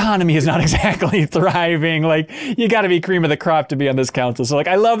 Their economy is not exactly thriving. Like, you got to be cream of the crop to be on this council. So, like,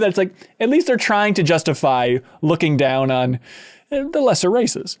 I love that it's like, at least they're trying to justify looking down on the lesser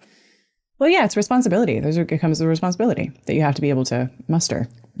races. Well, yeah, it's responsibility. It comes with a responsibility that you have to be able to muster.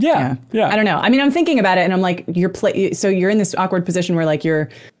 Yeah. I don't know. I mean, I'm thinking about it and I'm like, so you're in this awkward position where like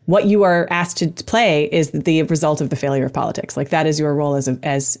what you are asked to play is the result of the failure of politics. Like that is your role as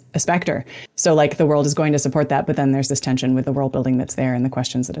a Spectre. So like the world is going to support that, but then there's this tension with the world building that's there and the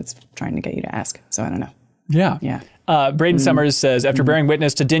questions that it's trying to get you to ask. So I don't know. Yeah. Braden Summers says, after bearing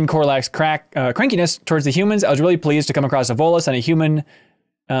witness to Din Korlak's crankiness towards the humans, I was really pleased to come across a Volus and a human,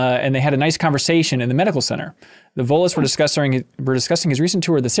 and they had a nice conversation in the medical center. The Volus were discussing his recent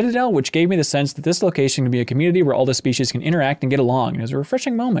tour of the Citadel, which gave me the sense that this location can be a community where all the species can interact and get along. It was a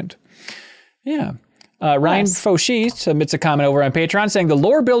refreshing moment. Yeah. Ryan Fauci submits a comment over on Patreon saying, the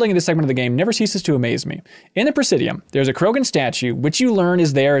lore building in this segment of the game never ceases to amaze me. In the Presidium, there's a Krogan statue, which you learn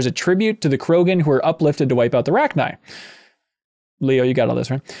is there as a tribute to the Krogan who were uplifted to wipe out the Rachni. Leo, you got all this,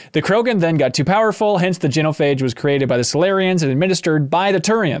 right? The Krogan then got too powerful, hence the genophage was created by the Solarians and administered by the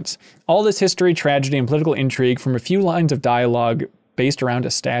Turians. All this history, tragedy, and political intrigue from a few lines of dialogue based around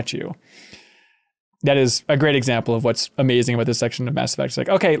a statue. That is a great example of what's amazing about this section of Mass Effect. It's like,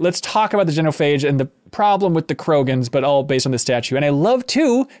 okay, let's talk about the genophage and the problem with the Krogans, but all based on the statue. And I love,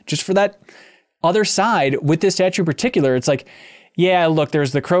 too, just for that other side, with this statue in particular, it's like, yeah, look,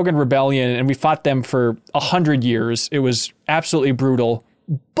 there's the Krogan rebellion, and we fought them for 100 years. It was absolutely brutal,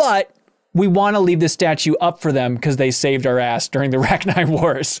 but we want to leave this statue up for them because they saved our ass during the Rachni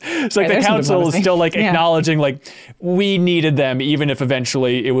Wars. So like the council is still like acknowledging like we needed them, even if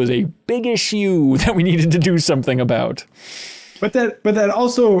eventually it was a big issue that we needed to do something about. But that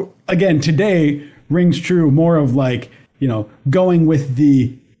also, again, today rings true more of like, you know, going with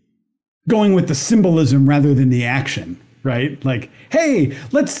the symbolism rather than the action. Right? Like, hey,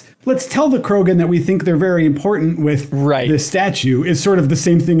 let's tell the Krogan that we think they're very important with this statue is sort of the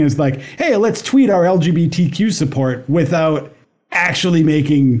same thing as like, hey, let's tweet our LGBTQ support without actually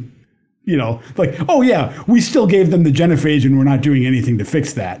making, you know, like, oh yeah, we still gave them the genophage and we're not doing anything to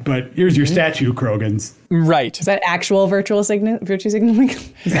fix that. But here's your statue, Krogans. Right. Is that actual virtue signaling?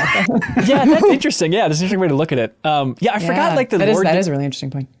 Yeah, that's interesting. Yeah, that's an interesting way to look at it. I forgot like the lore. That is a really interesting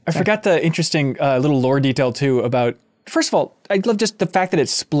point. I forgot the interesting little lore detail too about. First of all, I love just the fact that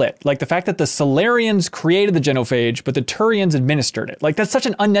it's split. Like the fact that the Solarians created the genophage, but the Turians administered it. Like that's such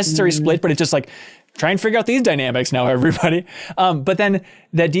an unnecessary split, but it's just like, try and figure out these dynamics now, everybody. But then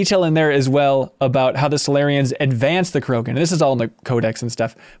that detail in there as well about how the Solarians advanced the Krogan. And this is all in the Codex and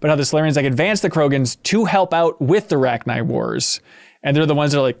stuff, but how the Solarians like advanced the Krogans to help out with the Rachni Wars. And they're the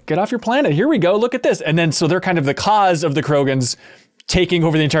ones that are like, get off your planet. Here we go. Look at this. And then so they're kind of the cause of the Krogans taking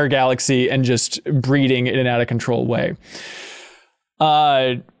over the entire galaxy and just breeding in an out of control way.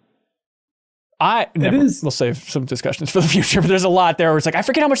 We'll save some discussions for the future, but there's a lot there where it's like, I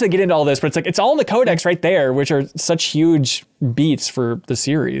forget how much they get into all this, but it's like, it's all in the Codex right there, which are such huge beats for the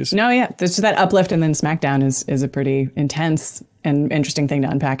series. No, yeah. There's that uplift and then SmackDown is a pretty intense and interesting thing to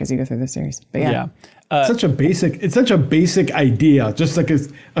unpack as you go through the series. But yeah. It's such a basic idea, just like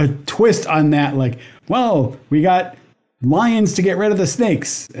a twist on that. Like, well, we got lions to get rid of the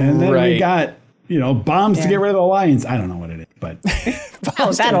snakes, and then we got, you know, bombs to get rid of the lions. I don't know what it is, but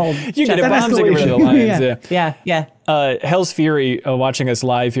you get bombs to get rid of the lions. Yeah. Hell's Fury, watching us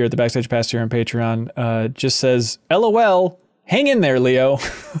live here at the Backstage Pass here on Patreon, just says, LOL, hang in there, Leo.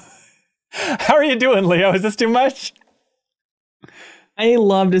 How are you doing, Leo? Is this too much? I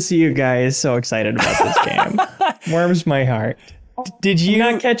love to see you guys so excited about this game. Warms my heart. Did you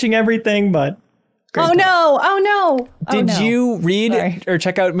not catching everything, but Oh no! Did you read or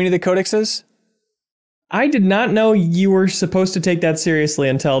check out many of the codexes? I did not know you were supposed to take that seriously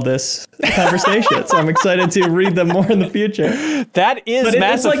until this conversation, so I'm excited to read them more in the future. That is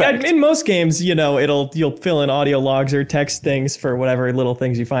Mass Effect. Like in most games, you know, you'll fill in audio logs or text things for whatever little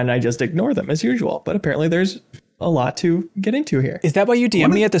things you find, and I just ignore them as usual. But apparently, there's a lot to get into here. Is that why you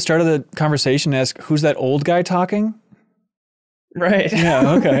DM me at the start of the conversation and ask, who's that old guy talking? Right.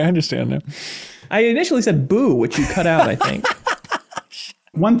 Yeah. Okay, I understand now. I initially said boo, which you cut out, I think.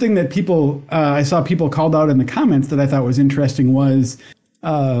 One thing that I saw people called out in the comments that I thought was interesting was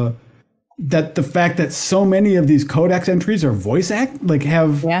that the fact that so many of these codex entries are are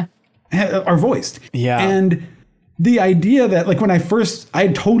voiced. Yeah. And the idea that like when I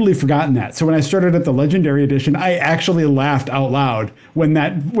had totally forgotten that. So when I started at the Legendary Edition, I actually laughed out loud when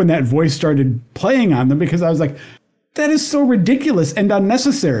that voice started playing on them, because I was like, that is so ridiculous and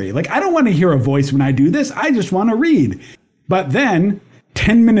unnecessary. Like, I don't want to hear a voice when I do this. I just want to read. But then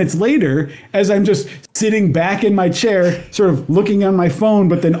 10 minutes later, as I'm just sitting back in my chair, sort of looking on my phone,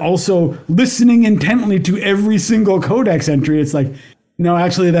 but then also listening intently to every single codex entry, it's like, no,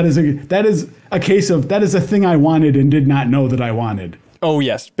 actually, that is a case of that is a thing I wanted and did not know that I wanted. Oh,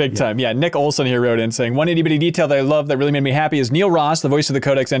 yes, big time. Yeah, Nick Olson here wrote in saying, one itty-bitty detail that I love that really made me happy is Neil Ross, the voice of the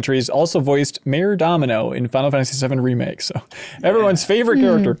Codex entries, also voiced Mayor Domino in Final Fantasy VII Remake. So everyone's favorite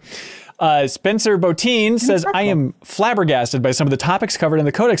character. Spencer Botine says, I am flabbergasted by some of the topics covered in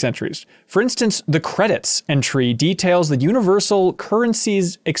the Codex entries. For instance, the credits entry details the universal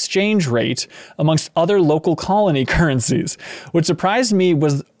currency's exchange rate amongst other local colony currencies. What surprised me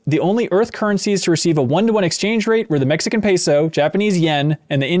was the only Earth currencies to receive a 1-to-1 exchange rate were the Mexican peso, Japanese yen,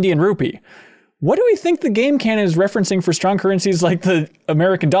 and the Indian rupee. What do we think the game canon is referencing for strong currencies like the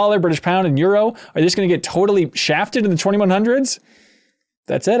American dollar, British pound, and euro? Are they just going to get totally shafted in the 2100s?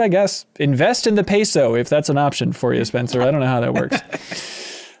 That's it, I guess. Invest in the peso if that's an option for you, Spencer. I don't know how that works.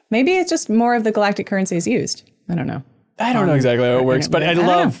 Maybe it's just more of the galactic currencies used. I don't know. I don't know exactly how it works, but I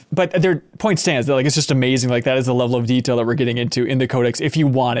love, but their point stands. They're like, it's just amazing. Like that is the level of detail that we're getting into in the codex. If you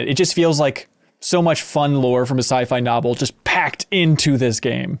want it, it just feels like so much fun lore from a sci-fi novel just packed into this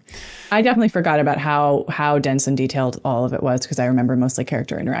game. I definitely forgot about how dense and detailed all of it was because I remember mostly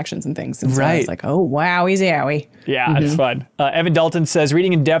character interactions and things. And so I was like, oh, wowie zowie. Yeah, it's fun. Evan Dalton says,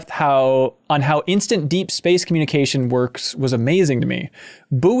 reading in depth on how instant deep space communication works was amazing to me.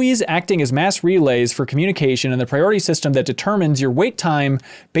 Buoys acting as mass relays for communication and the priority system that determines your wait time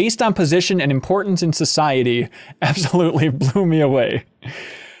based on position and importance in society absolutely blew me away.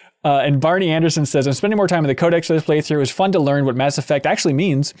 And Barney Anderson says, I'm spending more time in the codex for this playthrough. It was fun to learn what Mass Effect actually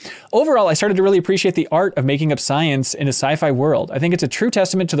means. Overall, I started to really appreciate the art of making up science in a sci-fi world. I think it's a true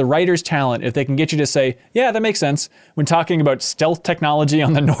testament to the writer's talent if they can get you to say, yeah, that makes sense, when talking about stealth technology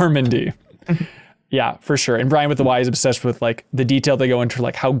on the Normandy. Yeah, for sure. And Brian with the Y is obsessed with like the detail they go into,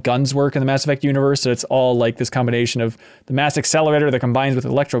 like how guns work in the Mass Effect universe. So it's all like this combination of the mass accelerator that combines with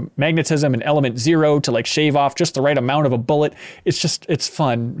electromagnetism and element 0 to like shave off just the right amount of a bullet. It's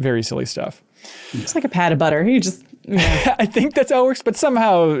fun, very silly stuff. It's like a pat of butter. You just, I think that's how it works, but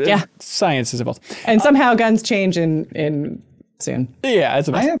somehow science is involved. And somehow guns change in soon. Yeah, it's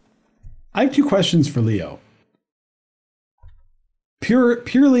I have two questions for Leo.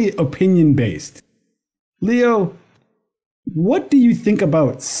 Purely opinion based. Leo, what do you think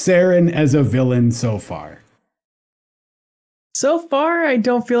about Saren as a villain so far? So far, I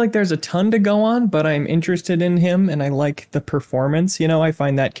don't feel like there's a ton to go on, but I'm interested in him and I like the performance. You know, I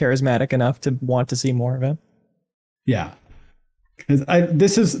find that charismatic enough to want to see more of him. Yeah. Because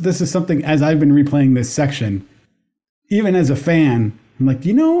this is something, as I've been replaying this section, even as a fan, I'm like,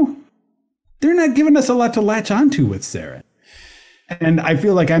 they're not giving us a lot to latch onto with Saren. And I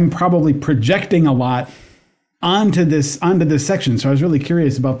feel like I'm probably projecting a lot onto this section. So I was really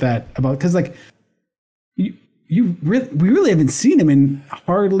curious about that, because like we really haven't seen him in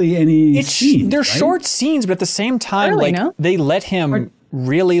hardly any scenes. They're right? short scenes, but at the same time, they let him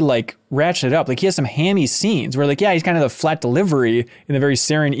really like ratchet it up. Like he has some hammy scenes where like, yeah, he's kind of the flat delivery in a very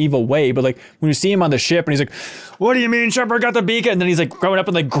Saren evil way. But like when you see him on the ship and he's like, what do you mean Shepard got the beacon? And then he's like growing up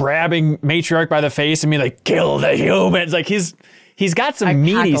and like grabbing Matriarch by the face and being like, kill the humans. Like He's got some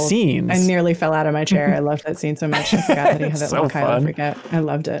meaty scenes. I nearly fell out of my chair. I loved that scene so much. I forgot that he had that little Kylo freak out. I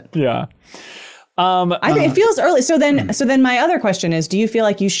loved it. Yeah. I think it feels early. So then my other question is, do you feel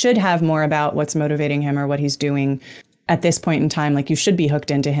like you should have more about what's motivating him or what he's doing at this point in time? Like you should be hooked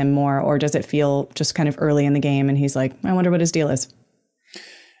into him more, or does it feel just kind of early in the game and he's like, I wonder what his deal is?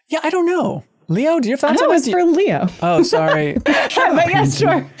 Yeah, I don't know. Leo, do you have thoughts on this? For Leo. Oh, sorry. But yes,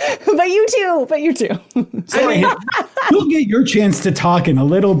 sure. But you too. Sorry, you'll get your chance to talk in a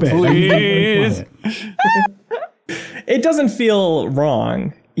little bit. Please. It doesn't feel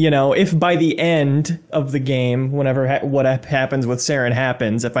wrong. If by the end of the game, whenever what happens with Saren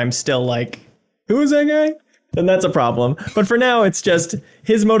happens, if I'm still like, who is that guy? Then that's a problem. But for now, it's just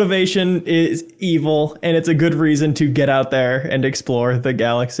his motivation is evil, and it's a good reason to get out there and explore the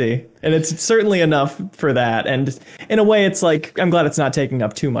galaxy. And it's certainly enough for that. And in a way, it's like, I'm glad it's not taking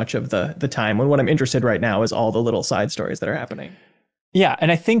up too much of the time, when what I'm interested right now is all the little side stories that are happening. Yeah, and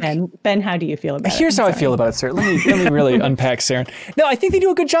I think... Ben, how do you feel about it? Here's how I feel about it, sir. Let me really unpack Saren. No, I think they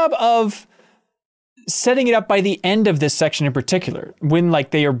do a good job of setting it up by the end of this section in particular, when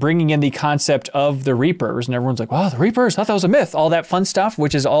like they are bringing in the concept of the Reapers and everyone's like, wow, the Reapers, I thought that was a myth, all that fun stuff,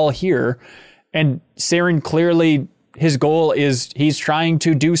 which is all here. And Saren clearly, his goal is he's trying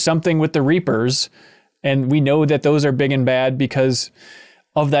to do something with the Reapers. And we know that those are big and bad because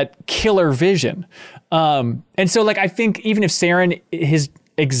of that killer vision. And so like, I think even if Saren, his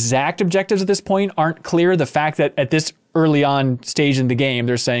exact objectives at this point aren't clear, the fact that at this early on stage in the game,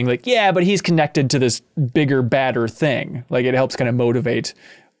 they're saying like, yeah, but he's connected to this bigger, badder thing. Like it helps kind of motivate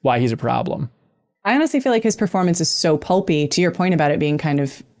why he's a problem. I honestly feel like his performance is so pulpy, to your point about it being kind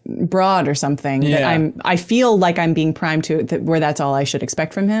of broad or something, that I feel like I'm being primed to where that's all I should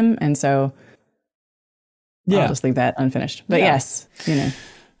expect from him. And so I'll just leave that unfinished. But yes,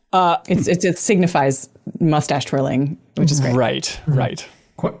 it signifies mustache twirling, which is great. Right.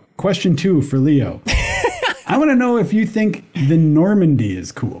 Question 2 for Leo. I want to know if you think the Normandy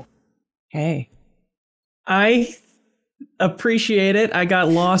is cool. Hey. I appreciate it. I got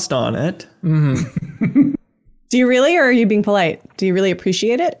lost on it. Mm-hmm. Do you really, or are you being polite? Do you really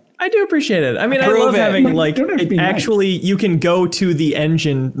appreciate it? I do appreciate it. I mean, I love having like it actually you can go to the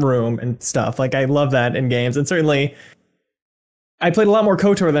engine room and stuff. Like I love that in games, and certainly I played a lot more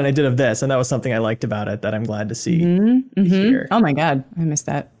KOTOR than I did of this, and that was something I liked about it that I'm glad to see here. Oh my God, I missed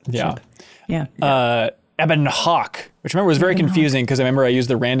that. Yeah. Yeah. Eben Hawk, which I remember was very confusing because I remember I used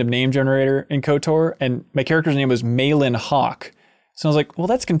the random name generator in KOTOR and my character's name was Malin Hawk. So I was like, well,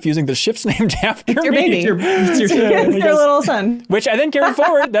 that's confusing. The ship's named after Your me. baby. It's your little son. Which I then carried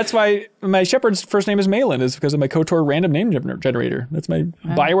forward. That's why my shepherd's first name is Malin, is because of my KOTOR random name generator. That's my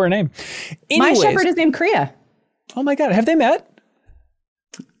BioWare name. My shepherd is named Kriya. Oh my God, have they met?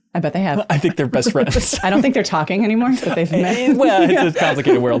 I bet they have. I think they're best friends. I don't think they're talking anymore, but they've met. Well, it's a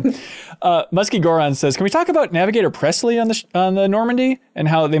complicated world. Musky Goron says, can we talk about Navigator Presley on the Normandy and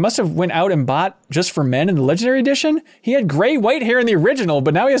how they must have went out and bought Just for Men in the Legendary Edition? He had gray-white hair in the original,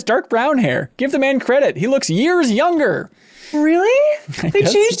 but now he has dark brown hair. Give the man credit. He looks years younger. Really? They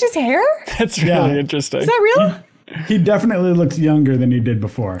changed his hair? That's really interesting. Is that real? He definitely looks younger than he did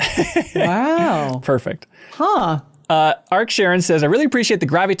before. Wow. Perfect. Huh. Ark Sharon says, I really appreciate the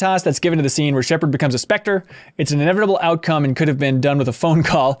gravitas that's given to the scene where Shepard becomes a Spectre. It's an inevitable outcome and could have been done with a phone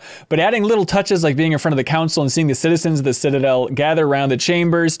call, but adding little touches like being in front of the council and seeing the citizens of the Citadel gather around the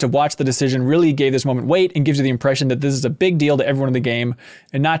chambers to watch the decision really gave this moment weight and gives you the impression that this is a big deal to everyone in the game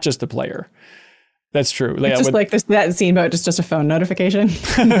and not just the player. That's true. It's just like that scene about just a phone notification.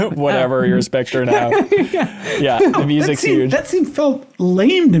 Whatever, you're a Spectre now. Yeah, the music's huge. That scene felt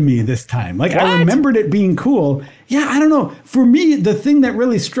lame to me this time. Like, I remembered it being cool. Yeah, I don't know. For me, the thing that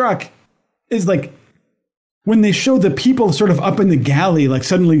really struck is like when they show the people sort of up in the galley, like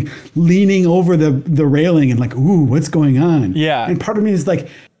suddenly leaning over the railing and like, ooh, what's going on? Yeah. And part of me is like,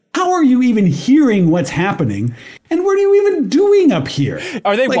 how are you even hearing what's happening? And what are you even doing up here?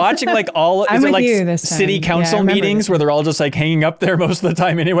 Are they watching like all, is it like city council meetings where they're all just like hanging up there most of the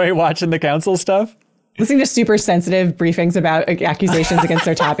time anyway, watching the council stuff? Listening to super sensitive briefings about accusations against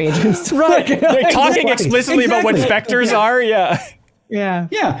their top agents. Right. They're talking explicitly about what Spectres are. Yeah. Yeah.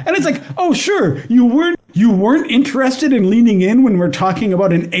 Yeah. And it's like, oh, sure, you weren't interested in leaning in when we're talking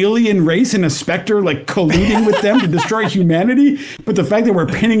about an alien race and a Spectre like colluding with them to destroy humanity. But the fact that we're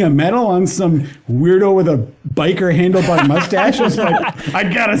pinning a medal on some weirdo with a biker handlebar mustache is like, I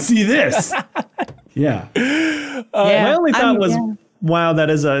gotta see this. Yeah. My only thought was, wow, that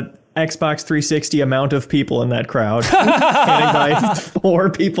is a Xbox 360 amount of people in that crowd. Standing by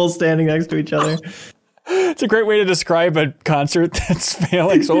 4 people standing next to each other. It's a great way to describe a concert that's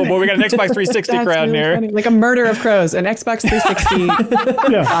failing. So, boy, we got an Xbox 360 crowd really here. Funny. Like a murder of crows, an Xbox 360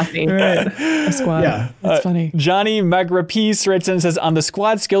 coffee. Right. A squad. Yeah. That's funny. Johnny Magrapis writes in and says, on the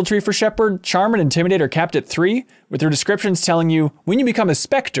squad skill tree for Shepard, Charm and Intimidate are capped at 3, with their descriptions telling you when you become a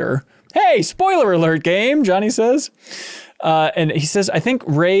Spectre. Hey, spoiler alert game, Johnny says. And he says, I think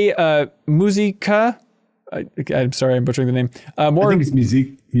Ray Musica, I'm sorry, I'm butchering the name. I think it's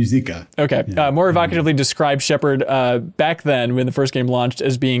Musica. Okay. Yeah. More evocatively described Shepard back then when the first game launched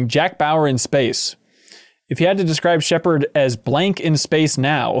as being Jack Bauer in space. If you had to describe Shepard as blank in space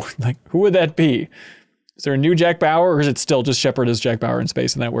now, like who would that be? Is there a new Jack Bauer or is it still just Shepard as Jack Bauer in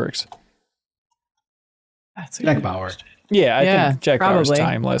space and that works? That's Jack Bauer. Yeah, I think Jack Bauer's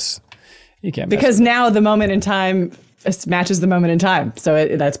timeless. You can't because now the moment in time matches the moment in time.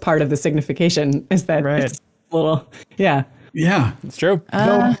 So that's part of the signification is that it's a little, Yeah, it's true.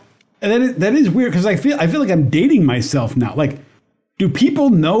 And that is weird because I feel like I'm dating myself now. Like, do people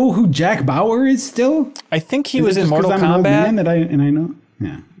know who Jack Bauer is still? I think he was in Mortal Kombat. I know.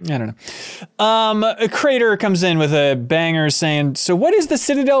 Yeah. I don't know. A Crater comes in with a banger saying, so what is the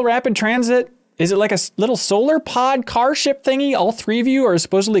Citadel Rapid Transit? Is it like a little solar pod car ship thingy all 3 of you are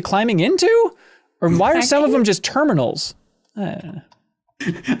supposedly climbing into? Or why are some of them just terminals? I don't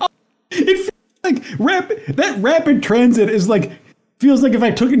know. It feels like that rapid transit is like, feels like if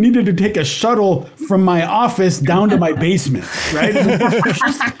I needed to take a shuttle from my office down to my basement, right?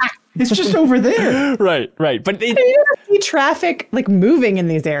 It's just over there. Right. But you don't see traffic like moving in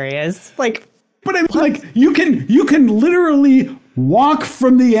these areas. Like, but I mean, like you can literally walk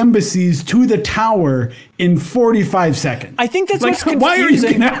from the embassies to the tower in 45 seconds. I think that's like, what's confusing. Why are you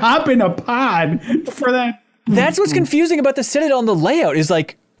going to hop in a pod for that? That's what's confusing about the Citadel and the layout is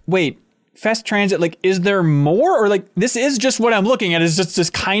like, wait, fast transit, like, is there more? Or like, this is just what I'm looking at is just this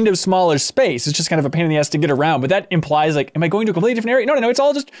kind of smaller space. It's just kind of a pain in the ass to get around. But that implies like, am I going to a completely different area? No, it's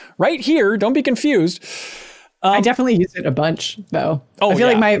all just right here. Don't be confused. I definitely use it a bunch, though. I feel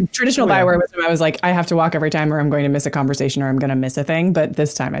like my traditional BioWare wisdom, I was like, I have to walk every time or I'm going to miss a conversation or I'm going to miss a thing. But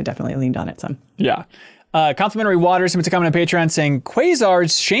this time I definitely leaned on it some. Yeah. Complimentary Water submits a comment on Patreon saying,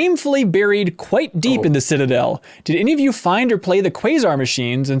 Quasars shamefully buried quite deep in the Citadel. Did any of you find or play the Quasar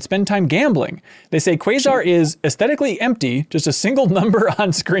machines and spend time gambling? They say Quasar is aesthetically empty, just a single number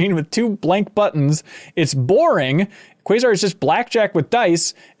on screen with 2 blank buttons. It's boring. Quasar is just blackjack with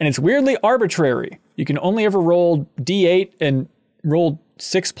dice, and it's weirdly arbitrary. You can only ever roll D8 and roll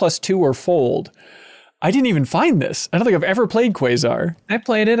 6 + 2 or fold. I didn't even find this. I don't think I've ever played Quasar. I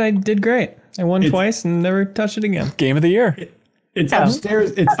played it. I did great. I won twice and never touched it again. Game of the year. It's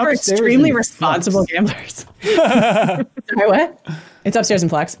upstairs. It's For upstairs. extremely responsible gamblers. Sorry, what? It's upstairs in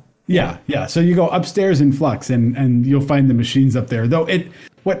Flux. Yeah. So you go upstairs in Flux, and you'll find the machines up there. Though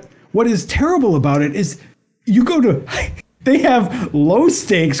what is terrible about it is you go to. They have low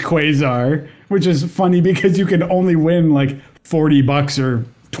stakes Quasar, which is funny because you can only win like $40 or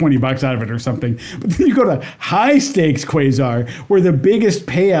 $20 out of it or something. But then you go to high stakes Quasar, where the biggest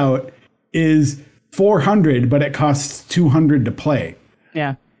payout is 400, but it costs 200 to play.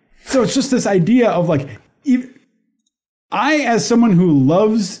 Yeah. So it's just this idea of like, I, as someone who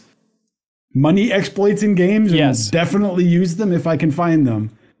loves money exploits in games, and definitely use them if I can find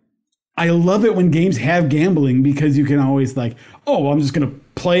them. I love it when games have gambling because you can always like, oh, well, I'm just going to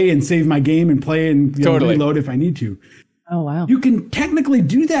play and save my game and play and reload if I need to. Oh, wow. You can technically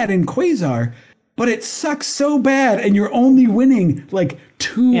do that in Quasar, but it sucks so bad and you're only winning like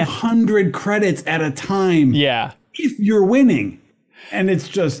 200 credits at a time. Yeah. If you're winning. And it's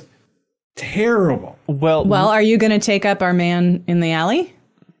just terrible. Well, are you going to take up our man in the alley?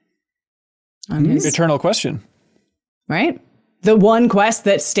 On his eternal question. Right? The one quest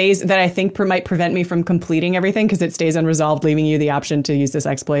that I think might prevent me from completing everything because it stays unresolved, leaving you the option to use this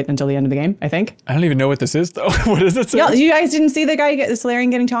exploit until the end of the game, I think. I don't even know what this is, though. What is it? Yeah, you guys didn't see the Solarian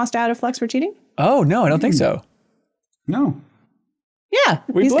getting tossed out of Flux for cheating? Oh, no, I don't think so. No. Yeah,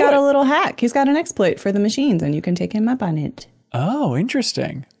 he's got a little hack. He's got an exploit for the machines, and you can take him up on it. Oh,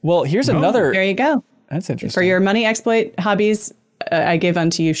 interesting. Well, here's another. There you go. That's interesting. For your money exploit hobbies, I give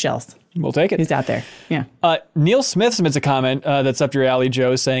unto you Shells. We'll take it. He's out there. Yeah. Neil Smith submits a comment that's up your alley,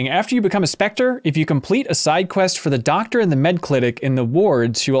 Joe, saying, after you become a Spectre, if you complete a side quest for the doctor in the med clinic in the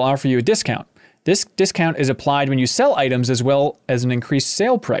wards, she will offer you a discount. This discount is applied when you sell items as well as an increased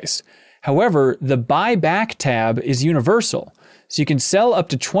sale price. However, the buyback tab is universal. So you can sell up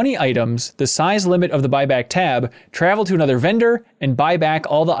to 20 items, the size limit of the buyback tab, travel to another vendor, and buy back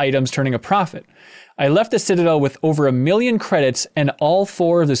all the items, turning a profit. I left the Citadel with over 1 million credits and all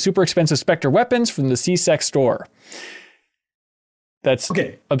 4 of the super expensive Spectre weapons from the C-Sec store. That's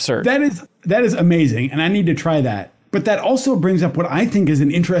absurd. That is amazing, and I need to try that. But that also brings up what I think is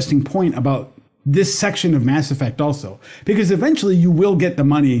an interesting point about this section of Mass Effect also. Because eventually you will get the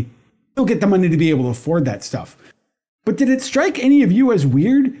money. You'll get the money to be able to afford that stuff. But did it strike any of you as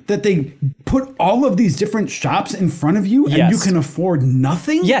weird that they put all of these different shops in front of you and you can afford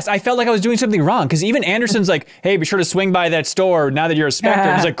nothing? Yes, I felt like I was doing something wrong because even Anderson's like, hey, be sure to swing by that store now that you're a Spectre.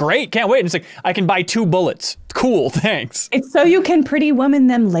 And he's like, great, can't wait. And it's like, I can buy 2 bullets. Cool, thanks. It's so you can Pretty Woman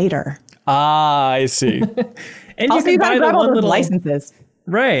them later. Ah, I see. And also, you can buy the one little licenses.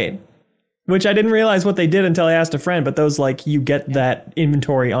 Right. Which I didn't realize what they did until I asked a friend, but those, like, you get that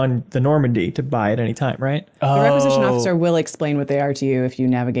inventory on the Normandy to buy at any time, right? The requisition officer will explain what they are to you if you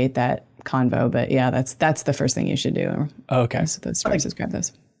navigate that convo, but yeah, that's the first thing you should do. Okay. So those prices, grab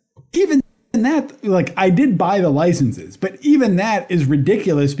those. Even that, like, I did buy the licenses, but even that is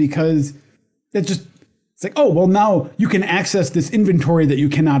ridiculous because it's like, oh, well, now you can access this inventory that you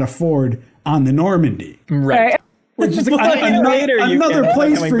cannot afford on the Normandy. Right. It's just like another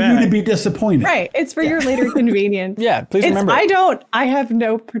place for you to be disappointed. Right. It's for your later convenience. Yeah, please remember. I have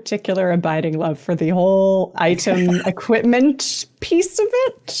no particular abiding love for the whole item equipment piece of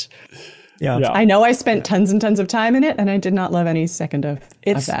it. Yeah. I know I spent tons and tons of time in it, and I did not love any second of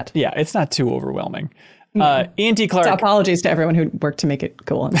that. Yeah, it's not too overwhelming. Ian T. Clark. So apologies to everyone who worked to make it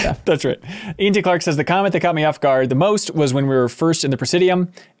cool and stuff. That's right. Ian T. Clark says, the comment that caught me off guard the most was when we were first in the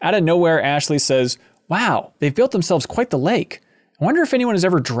Presidium. Out of nowhere, Ashley says, wow, they've built themselves quite the lake. I wonder if anyone has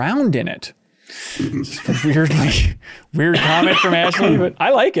ever drowned in it. Just a weird comment from Ashley, but I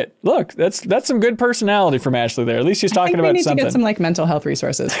like it. Look, that's some good personality from Ashley there. At least she's talking about something. We need to get some like mental health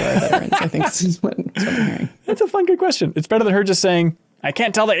resources for our veterans. I think this is what I'm hearing. That's a fun, good question. It's better than her just saying, I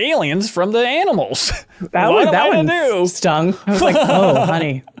can't tell the aliens from the animals. That one stung. I was like, oh,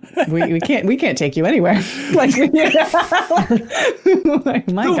 honey, we can't take you anywhere. Like,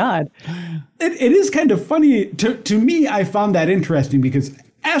 my God. It is kind of funny to me. I found that interesting because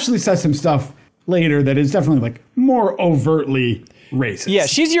Ashley says some stuff later that is definitely like more overtly racist. Yeah,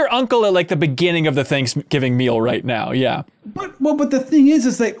 she's your uncle at like the beginning of the Thanksgiving meal right now. Yeah. But the thing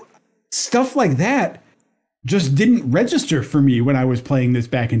is that stuff like that just didn't register for me when I was playing this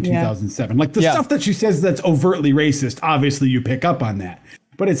back in 2007. Like the stuff that she says that's overtly racist, obviously you pick up on that.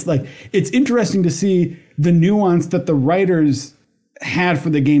 But it's like, it's interesting to see the nuance that the writers had for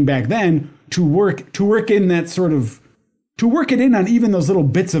the game back then to work in that sort of, to work it in on even those little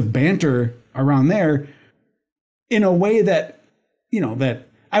bits of banter around there in a way that, you know, that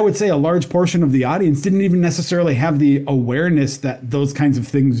I would say a large portion of the audience didn't even necessarily have the awareness that those kinds of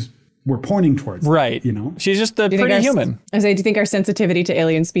things were pointing towards. Right. You know, she's just a pretty human. I say, do you think our sensitivity to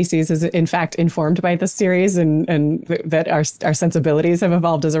alien species is in fact informed by this series, and that our sensibilities have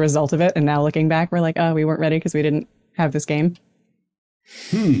evolved as a result of it? And now looking back, we're like, oh, we weren't ready because we didn't have this game.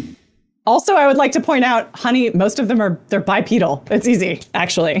 Also, I would like to point out, honey, most of them they're bipedal. It's easy,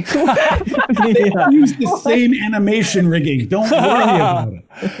 actually. They use the same animation rigging. Don't worry about it.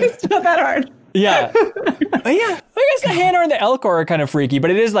 It's not that hard. Yeah. I guess the Hanar and the Elcor are kind of freaky, but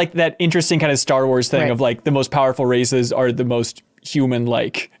it is like that interesting kind of Star Wars thing of like the most powerful races are the most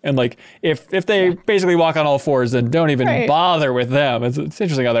human-like. And like if they basically walk on all fours, then don't even bother with them. It's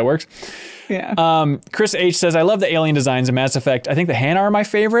interesting how that works. Yeah. Chris H says, I love the alien designs in Mass Effect. I think the Hanar are my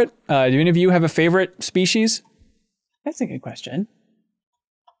favorite. Do any of you have a favorite species? That's a good question.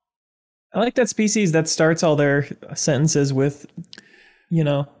 I like that species that starts all their sentences with,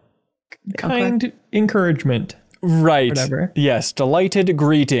 kind encouragement. Right. Whatever. Yes. Delighted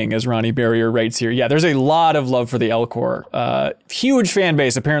greeting, as Ronnie Barrier writes here. Yeah, there's a lot of love for the Elcor. Huge fan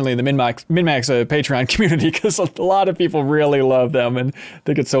base, apparently, in the MinnMax Patreon community, because a lot of people really love them and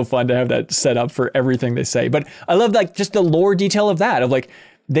think it's so fun to have that set up for everything they say. But I love like just the lore detail of that, of like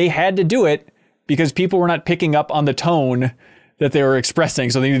they had to do it because people were not picking up on the tone that they were expressing.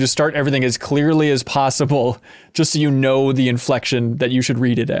 So they need to start everything as clearly as possible, just so you know the inflection that you should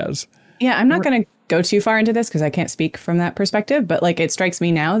read it as. Yeah, I'm not going to go too far into this because I can't speak from that perspective, but like it strikes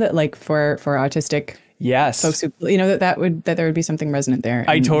me now that like for autistic folks who, that there would be something resonant there.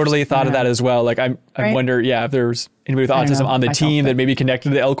 I totally thought of that as well. Like I wonder, if there's anybody with autism on the team that maybe connected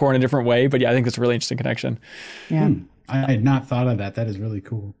to the Elcor in a different way. But yeah, I think that's a really interesting connection. Yeah. I had not thought of that. That is really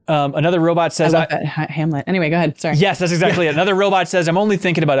cool. Another robot says... I love that Hamlet. Anyway, go ahead. Sorry. Yes, that's exactly it. Another robot says, I'm only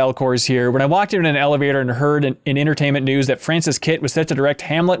thinking about Elcors here. When I walked into an elevator and heard in entertainment news that Francis Kitt was set to direct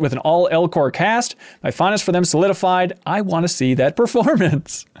Hamlet with an all-Elcor cast, my fondness for them solidified. I want to see that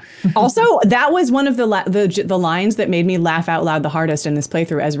performance. Also, that was one of the lines that made me laugh out loud the hardest in this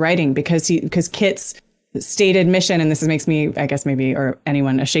playthrough as writing, because Kitt's stated mission, and this makes me, I guess maybe, or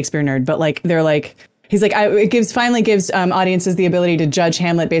anyone, a Shakespeare nerd, but like, they're like... He's like, it finally gives audiences the ability to judge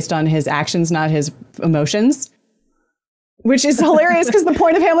Hamlet based on his actions, not his emotions. Which is hilarious because the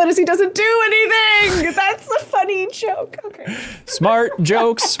point of Hamlet is he doesn't do anything. That's a funny joke. Okay. Smart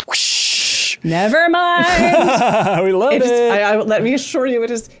jokes. Never mind. We love it. Let me assure you,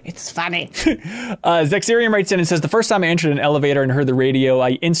 it's funny. Zexerium writes in and says, the first time I entered an elevator and heard the radio,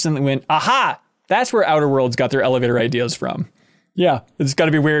 I instantly went, aha, that's where Outer Worlds got their elevator ideas from. Yeah, it's got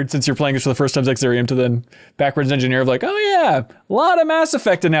to be weird since you're playing this for the first time, Zexerium, to then backwards engineer of like, oh yeah, a lot of Mass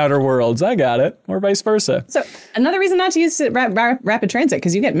Effect in Outer Worlds. I got it. Or vice versa. So another reason not to use rapid transit,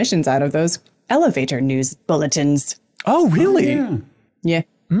 because you get missions out of those elevator news bulletins. Oh, really? Oh, yeah.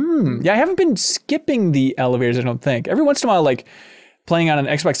 Yeah, I haven't been skipping the elevators, I don't think. Every once in a while, like playing on an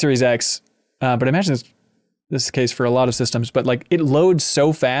Xbox Series X, but I imagine this is the case for a lot of systems, but like it loads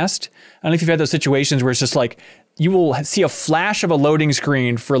so fast. I don't know if you've had those situations where it's just like, you will see a flash of a loading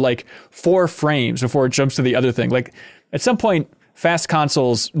screen for like 4 frames before it jumps to the other thing. Like at some point, fast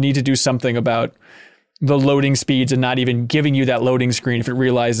consoles need to do something about the loading speeds and not even giving you that loading screen if it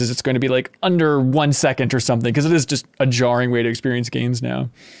realizes it's going to be like under 1 second or something, because it is just a jarring way to experience games now.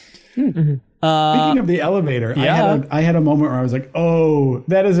 Speaking of the elevator, I had a moment where I was like, oh,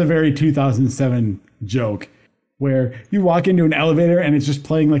 that is a very 2007 joke. Where you walk into an elevator and it's just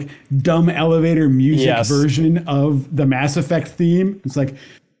playing like dumb elevator music version of the Mass Effect theme. It's like,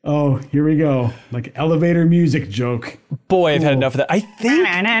 oh, here we go. Like elevator music joke. Boy, I've had enough of that. I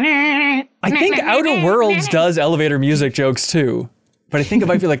think Outer Worlds does elevator music jokes too. But I think it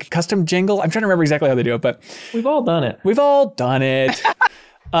might be like a custom jingle. I'm trying to remember exactly how they do it, but we've all done it.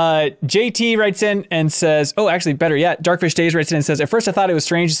 JT writes in and says, oh, actually better yet, Darkfish Days writes in and says, at first I thought it was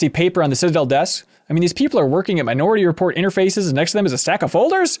strange to see paper on the Citadel desk. I mean, these people are working at Minority Report interfaces and next to them is a stack of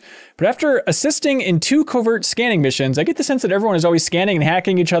folders. But after assisting in 2 covert scanning missions, I get the sense that everyone is always scanning and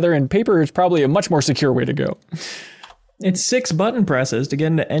hacking each other, and paper is probably a much more secure way to go. It's 6 button presses to get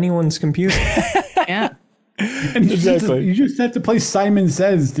into anyone's computer. Yeah. And you just have to play Simon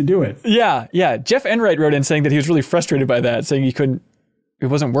Says to do it. Yeah. Jeff Enright wrote in saying that he was really frustrated by that, saying it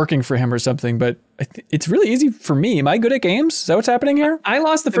wasn't working for him or something, but it's really easy for me. Am I good at games? Is that what's happening here? I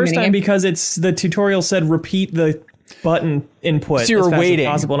lost the first time because the tutorial said repeat the button input so you were as fast waiting.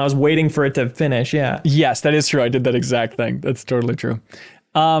 as possible, and I was waiting for it to finish. Yeah. Yes, that is true. I did that exact thing. That's totally true.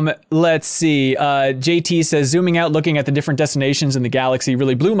 Let's see. JT says, zooming out, looking at the different destinations in the galaxy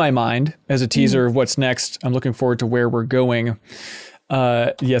really blew my mind as a teaser of what's next. I'm looking forward to where we're going.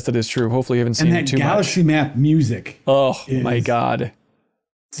 Yes, that is true. Hopefully you haven't seen and that too galaxy much. map music. Oh my God.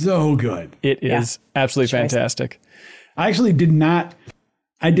 So good. It is absolutely fantastic. I actually did not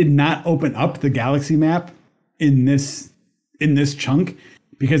open up the galaxy map in this chunk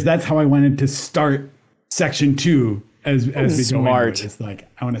because that's how I wanted to start section 2 as we go into it. It's like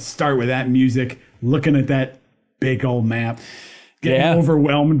I want to start with that music, looking at that big old map, getting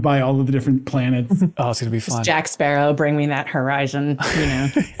overwhelmed by all of the different planets. Oh, it's gonna be fun. Jack Sparrow, bring me that horizon, you know.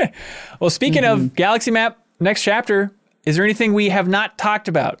 Well, speaking of galaxy map, next chapter, is there anything we have not talked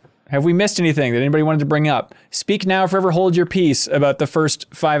about? Have we missed anything that anybody wanted to bring up? Speak now, forever hold your peace about the first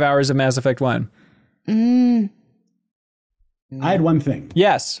 5 hours of Mass Effect 1. I had one thing.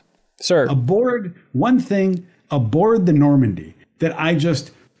 Yes, sir. Aboard the Normandy that I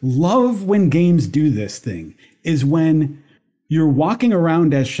just love when games do this thing is when you're walking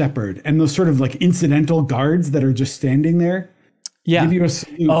around as Shepard and those sort of like incidental guards that are just standing there give you a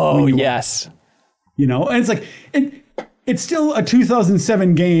salute. Oh, yes. You know, and it's like, it's still a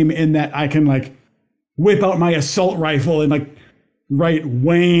 2007 game in that I can like whip out my assault rifle and like write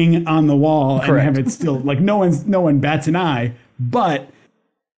Wang on the wall and have it still like no one bats an eye, but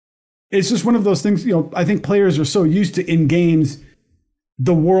it's just one of those things, you know, I think players are so used to in games,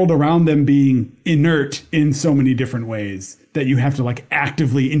 the world around them being inert in so many different ways that you have to like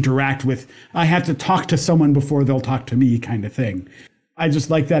actively interact with. I have to talk to someone before they'll talk to me kind of thing. I just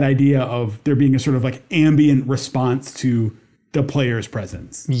like that idea of there being a sort of like ambient response to the player's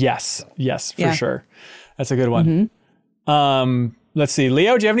presence. Yes, for sure. That's a good one. Let's see.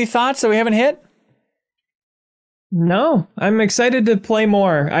 Leo, do you have any thoughts that we haven't hit? No, I'm excited to play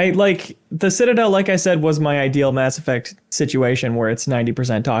more. I like the Citadel, like I said, was my ideal Mass Effect situation where it's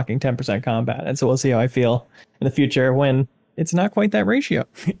 90% talking, 10% combat. And so we'll see how I feel in the future when it's not quite that ratio.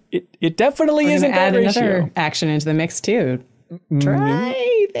 It definitely isn't that ratio. Add another action into the mix too.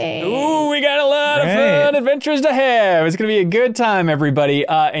 Driving. Ooh, we got a lot of fun adventures to have. It's going to be a good time, everybody.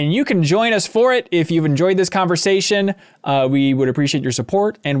 And you can join us for it if you've enjoyed this conversation. We would appreciate your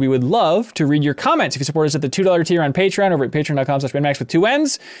support, and we would love to read your comments. If you support us at the $2 tier on Patreon, over at patreon.com/MinnMax with 2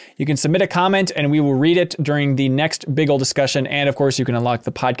 N's, you can submit a comment, and we will read it during the next big ol' discussion. And, of course, you can unlock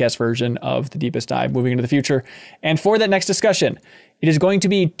the podcast version of The Deepest Dive moving into the future. And for that next discussion, it is going to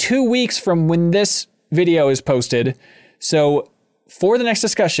be 2 weeks from when this video is posted. So for the next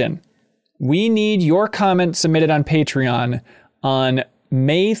discussion, we need your comment submitted on Patreon on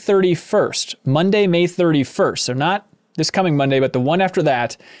May 31st, Monday, May 31st. So not this coming Monday, but the one after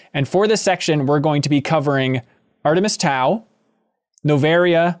that. And for this section, we're going to be covering Artemis Tau,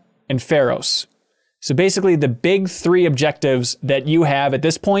 Noveria, and Pharos. So basically the big 3 objectives that you have at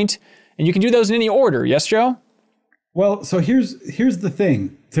this point, and you can do those in any order. Yes, Joe? Well, so here's the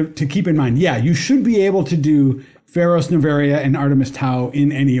thing to keep in mind. Yeah, you should be able to do Pharos, Noveria, and Artemis Tau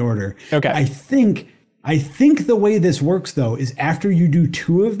in any order. Okay. I think the way this works, though, is after you do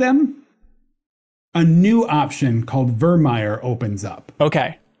 2 of them, a new option called Virmire opens up.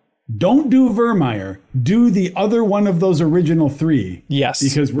 Okay. Don't do Virmire. Do the other one of those original 3. Yes.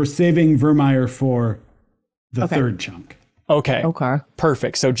 Because we're saving Virmire for the third chunk. Okay.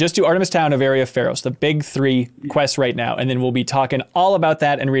 Perfect. So just do Artemis Tau, Noveria, Pharos, the big 3 quests right now. And then we'll be talking all about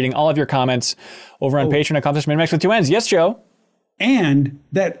that and reading all of your comments over on Patreon.com/MinnMax with 2 N's. Yes, Joe? And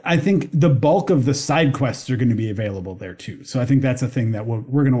that I think the bulk of the side quests are going to be available there too. So I think that's a thing that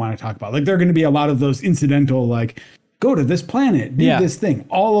we're going to want to talk about. Like there are going to be a lot of those incidental, like go to this planet, do this thing,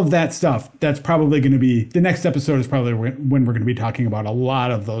 all of that stuff. That's probably going to be, the next episode is probably when we're going to be talking about a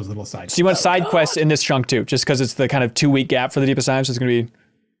lot of those little side quests. So you want side quests in this chunk too, just because it's the kind of 2-week gap for the Deepest Dive, so it's going to be...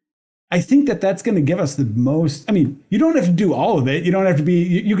 I think that's going to give us the most, I mean, you don't have to do all of it. You don't have to be,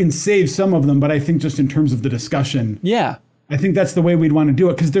 you can save some of them, but I think just in terms of the discussion, I think that's the way we'd want to do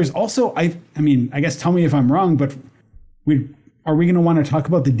it. Because there's also, I mean, I guess tell me if I'm wrong, but are we going to want to talk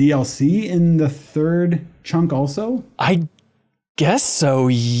about the DLC in the third chunk also? I guess so.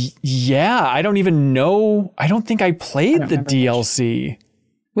 Yeah. I don't even know. I don't think I played the DLC.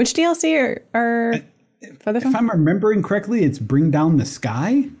 Which DLC are for this one? If I'm remembering correctly, it's Bring Down the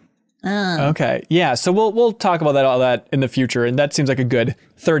Sky. Okay. Yeah. So we'll talk about all that in the future. And that seems like a good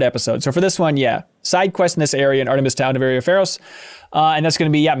third episode. So for this one, side quest in this area in Artemis Tau, Noveria, Pharos. And that's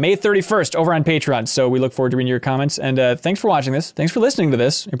going to be, May 31st over on Patreon. So we look forward to reading your comments. And thanks for watching this. Thanks for listening to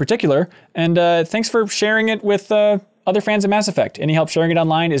this in particular. And thanks for sharing it with other fans of Mass Effect. Any help sharing it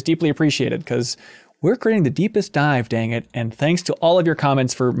online is deeply appreciated because we're creating the deepest dive, dang it. And thanks to all of your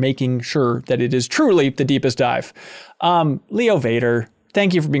comments for making sure that it is truly the deepest dive. Leo Vader,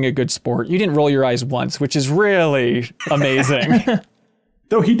 thank you for being a good sport. You didn't roll your eyes once, which is really amazing.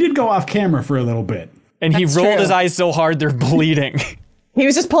 Though he did go off camera for a little bit. And he rolled his eyes so hard they're bleeding. He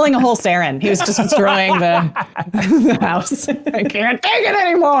was just pulling a whole Saren. He was just destroying the house. I can't take it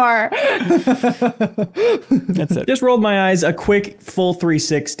anymore. That's it. Just rolled my eyes, a quick full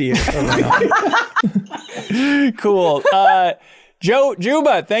 360. Cool. Joe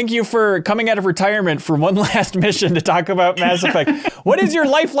Juba, thank you for coming out of retirement for one last mission to talk about Mass Effect. What is your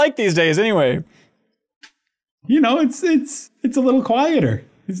life like these days anyway? You know, it's a little quieter.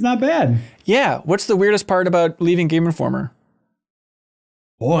 It's not bad. Yeah. What's the weirdest part about leaving Game Informer?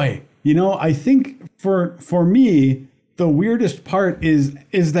 Boy, you know, I think for me, the weirdest part is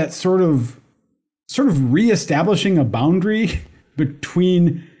that sort of reestablishing a boundary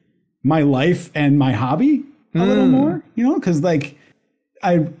between my life and my hobby a little more, you know, because like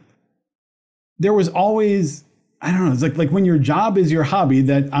there was always, I don't know, it's like when your job is your hobby,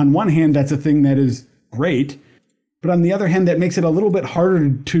 that on one hand, that's a thing that is great. But on the other hand, that makes it a little bit harder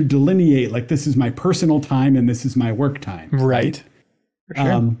to delineate, like this is my personal time and this is my work time. Right.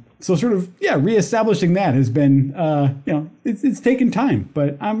 Sure. So sort of, reestablishing that has been, you know, it's taken time,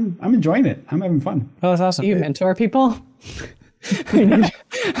 but I'm enjoying it. I'm having fun. Oh, that's awesome. You mentor people?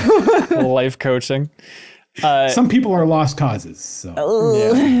 Life coaching. Some people are lost causes. So.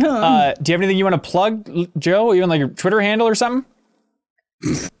 Yeah. Do you have anything you want to plug, Joe? Even like your Twitter handle or something?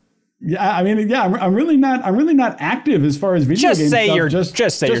 Yeah, I mean, yeah, I'm really not active as far as video games. Just say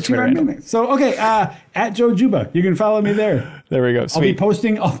stuff. your Twitter handle. So okay, at Joe Juba, you can follow me there. There we go. Sweet.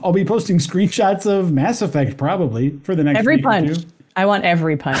 I'll be posting screenshots of Mass Effect probably for the next Every week punch. or two. I want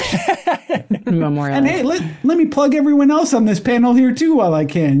every punch. Memorial. And hey, let me plug everyone else on this panel here too while I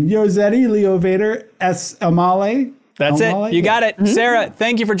can. Yozetti, Leo Vader, S. Elmaleh. That's it. You got it. Mm-hmm. Sarah,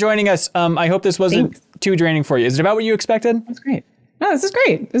 thank you for joining us. I hope this wasn't too draining for you. Is it about what you expected? That's great. No, this is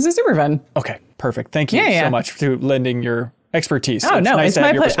great. This is super fun. Okay, perfect. Thank you so much for lending your expertise. Oh, no, nice it's to have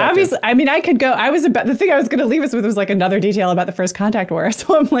my your pleasure. perspective. Obviously, I mean, I could go. The thing I was going to leave us with was like another detail about the first contact war.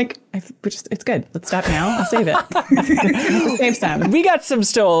 So I'm like, it's good. Let's stop now. I'll save it. Save time. We got some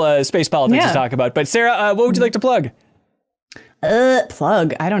still space politics to talk about. But Sarah, what would you like to plug?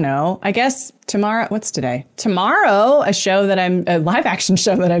 Plug. I don't know. I guess tomorrow. What's today? Tomorrow, a live action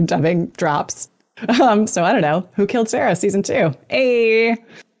show that I'm dubbing drops. So I don't know. Who Killed Sarah? Season 2. Hey.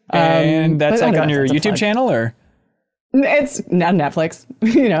 And that's like on your YouTube channel, or? It's not Netflix.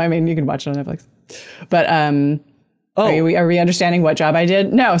 You know, I mean, you can watch it on Netflix. But are we understanding what job I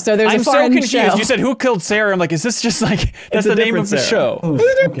did? No. So there's a foreign confused. show. You said Who Killed Sarah? I'm like, is this just like that's the name of the show?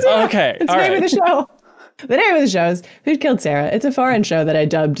 Okay. It's the name of the show. The name of the show is Who Killed Sarah. It's a foreign show that I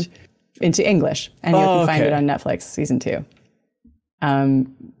dubbed into English, and you can find it on Netflix, season 2.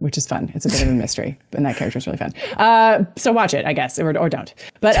 Which is fun. It's a bit of a mystery, and that character is really fun. So watch it, I guess, or don't.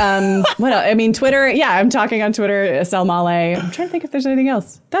 But what else? I mean, Twitter. Yeah, I'm talking on Twitter. Elmaleh. I'm trying to think if there's anything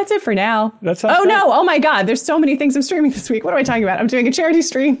else. That's it for now. No! Oh my God! There's so many things I'm streaming this week. What am I talking about? I'm doing a charity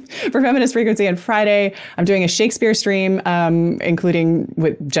stream for Feminist Frequency on Friday. I'm doing a Shakespeare stream, including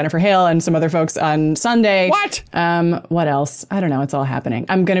with Jennifer Hale and some other folks on Sunday. What? What else? I don't know. It's all happening.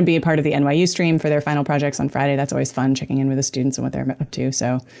 I'm going to be a part of the NYU stream for their final projects on Friday. That's always fun, checking in with the students and what they're up to.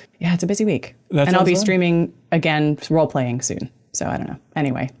 So yeah, it's a busy week. And I'll be streaming again, role-playing soon. So I don't know.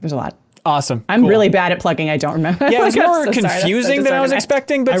 Anyway, there's a lot. Awesome. I'm really bad at plugging. I don't remember. Yeah, it was more confusing than I was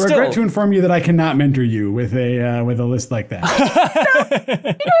expecting, but I still. regret to inform you that I cannot mentor you with a list like that.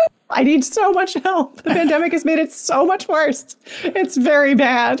 I need so much help. The pandemic has made it so much worse. It's very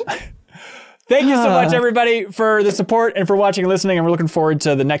bad. Thank you so much, everybody, for the support and for watching and listening. And we're looking forward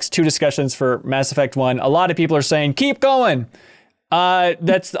to the next 2 discussions for Mass Effect 1. A lot of people are saying, keep going.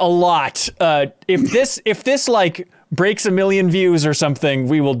 That's a lot. If this like breaks 1 million views or something,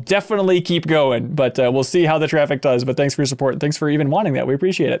 we will definitely keep going, but we'll see how the traffic does. But thanks for your support. Thanks for even wanting that. We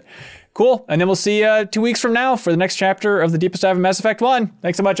appreciate it. Cool. And then we'll see you 2 weeks from now for the next chapter of the deepest dive of Mass Effect 1.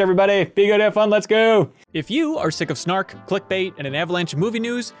 Thanks so much, everybody. Be good, have fun. Let's go. If you are sick of snark, clickbait, and an avalanche of movie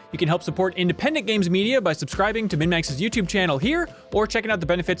news, you can help support independent games media by subscribing to MinnMax's YouTube channel here or checking out the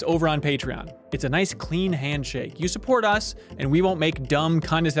benefits over on Patreon. It's a nice, clean handshake. You support us, and we won't make dumb,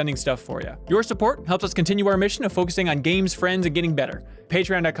 condescending stuff for you. Your support helps us continue our mission of focusing on games, friends, and getting better.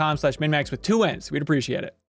 Patreon.com/MinnMax with 2 N's. We'd appreciate it.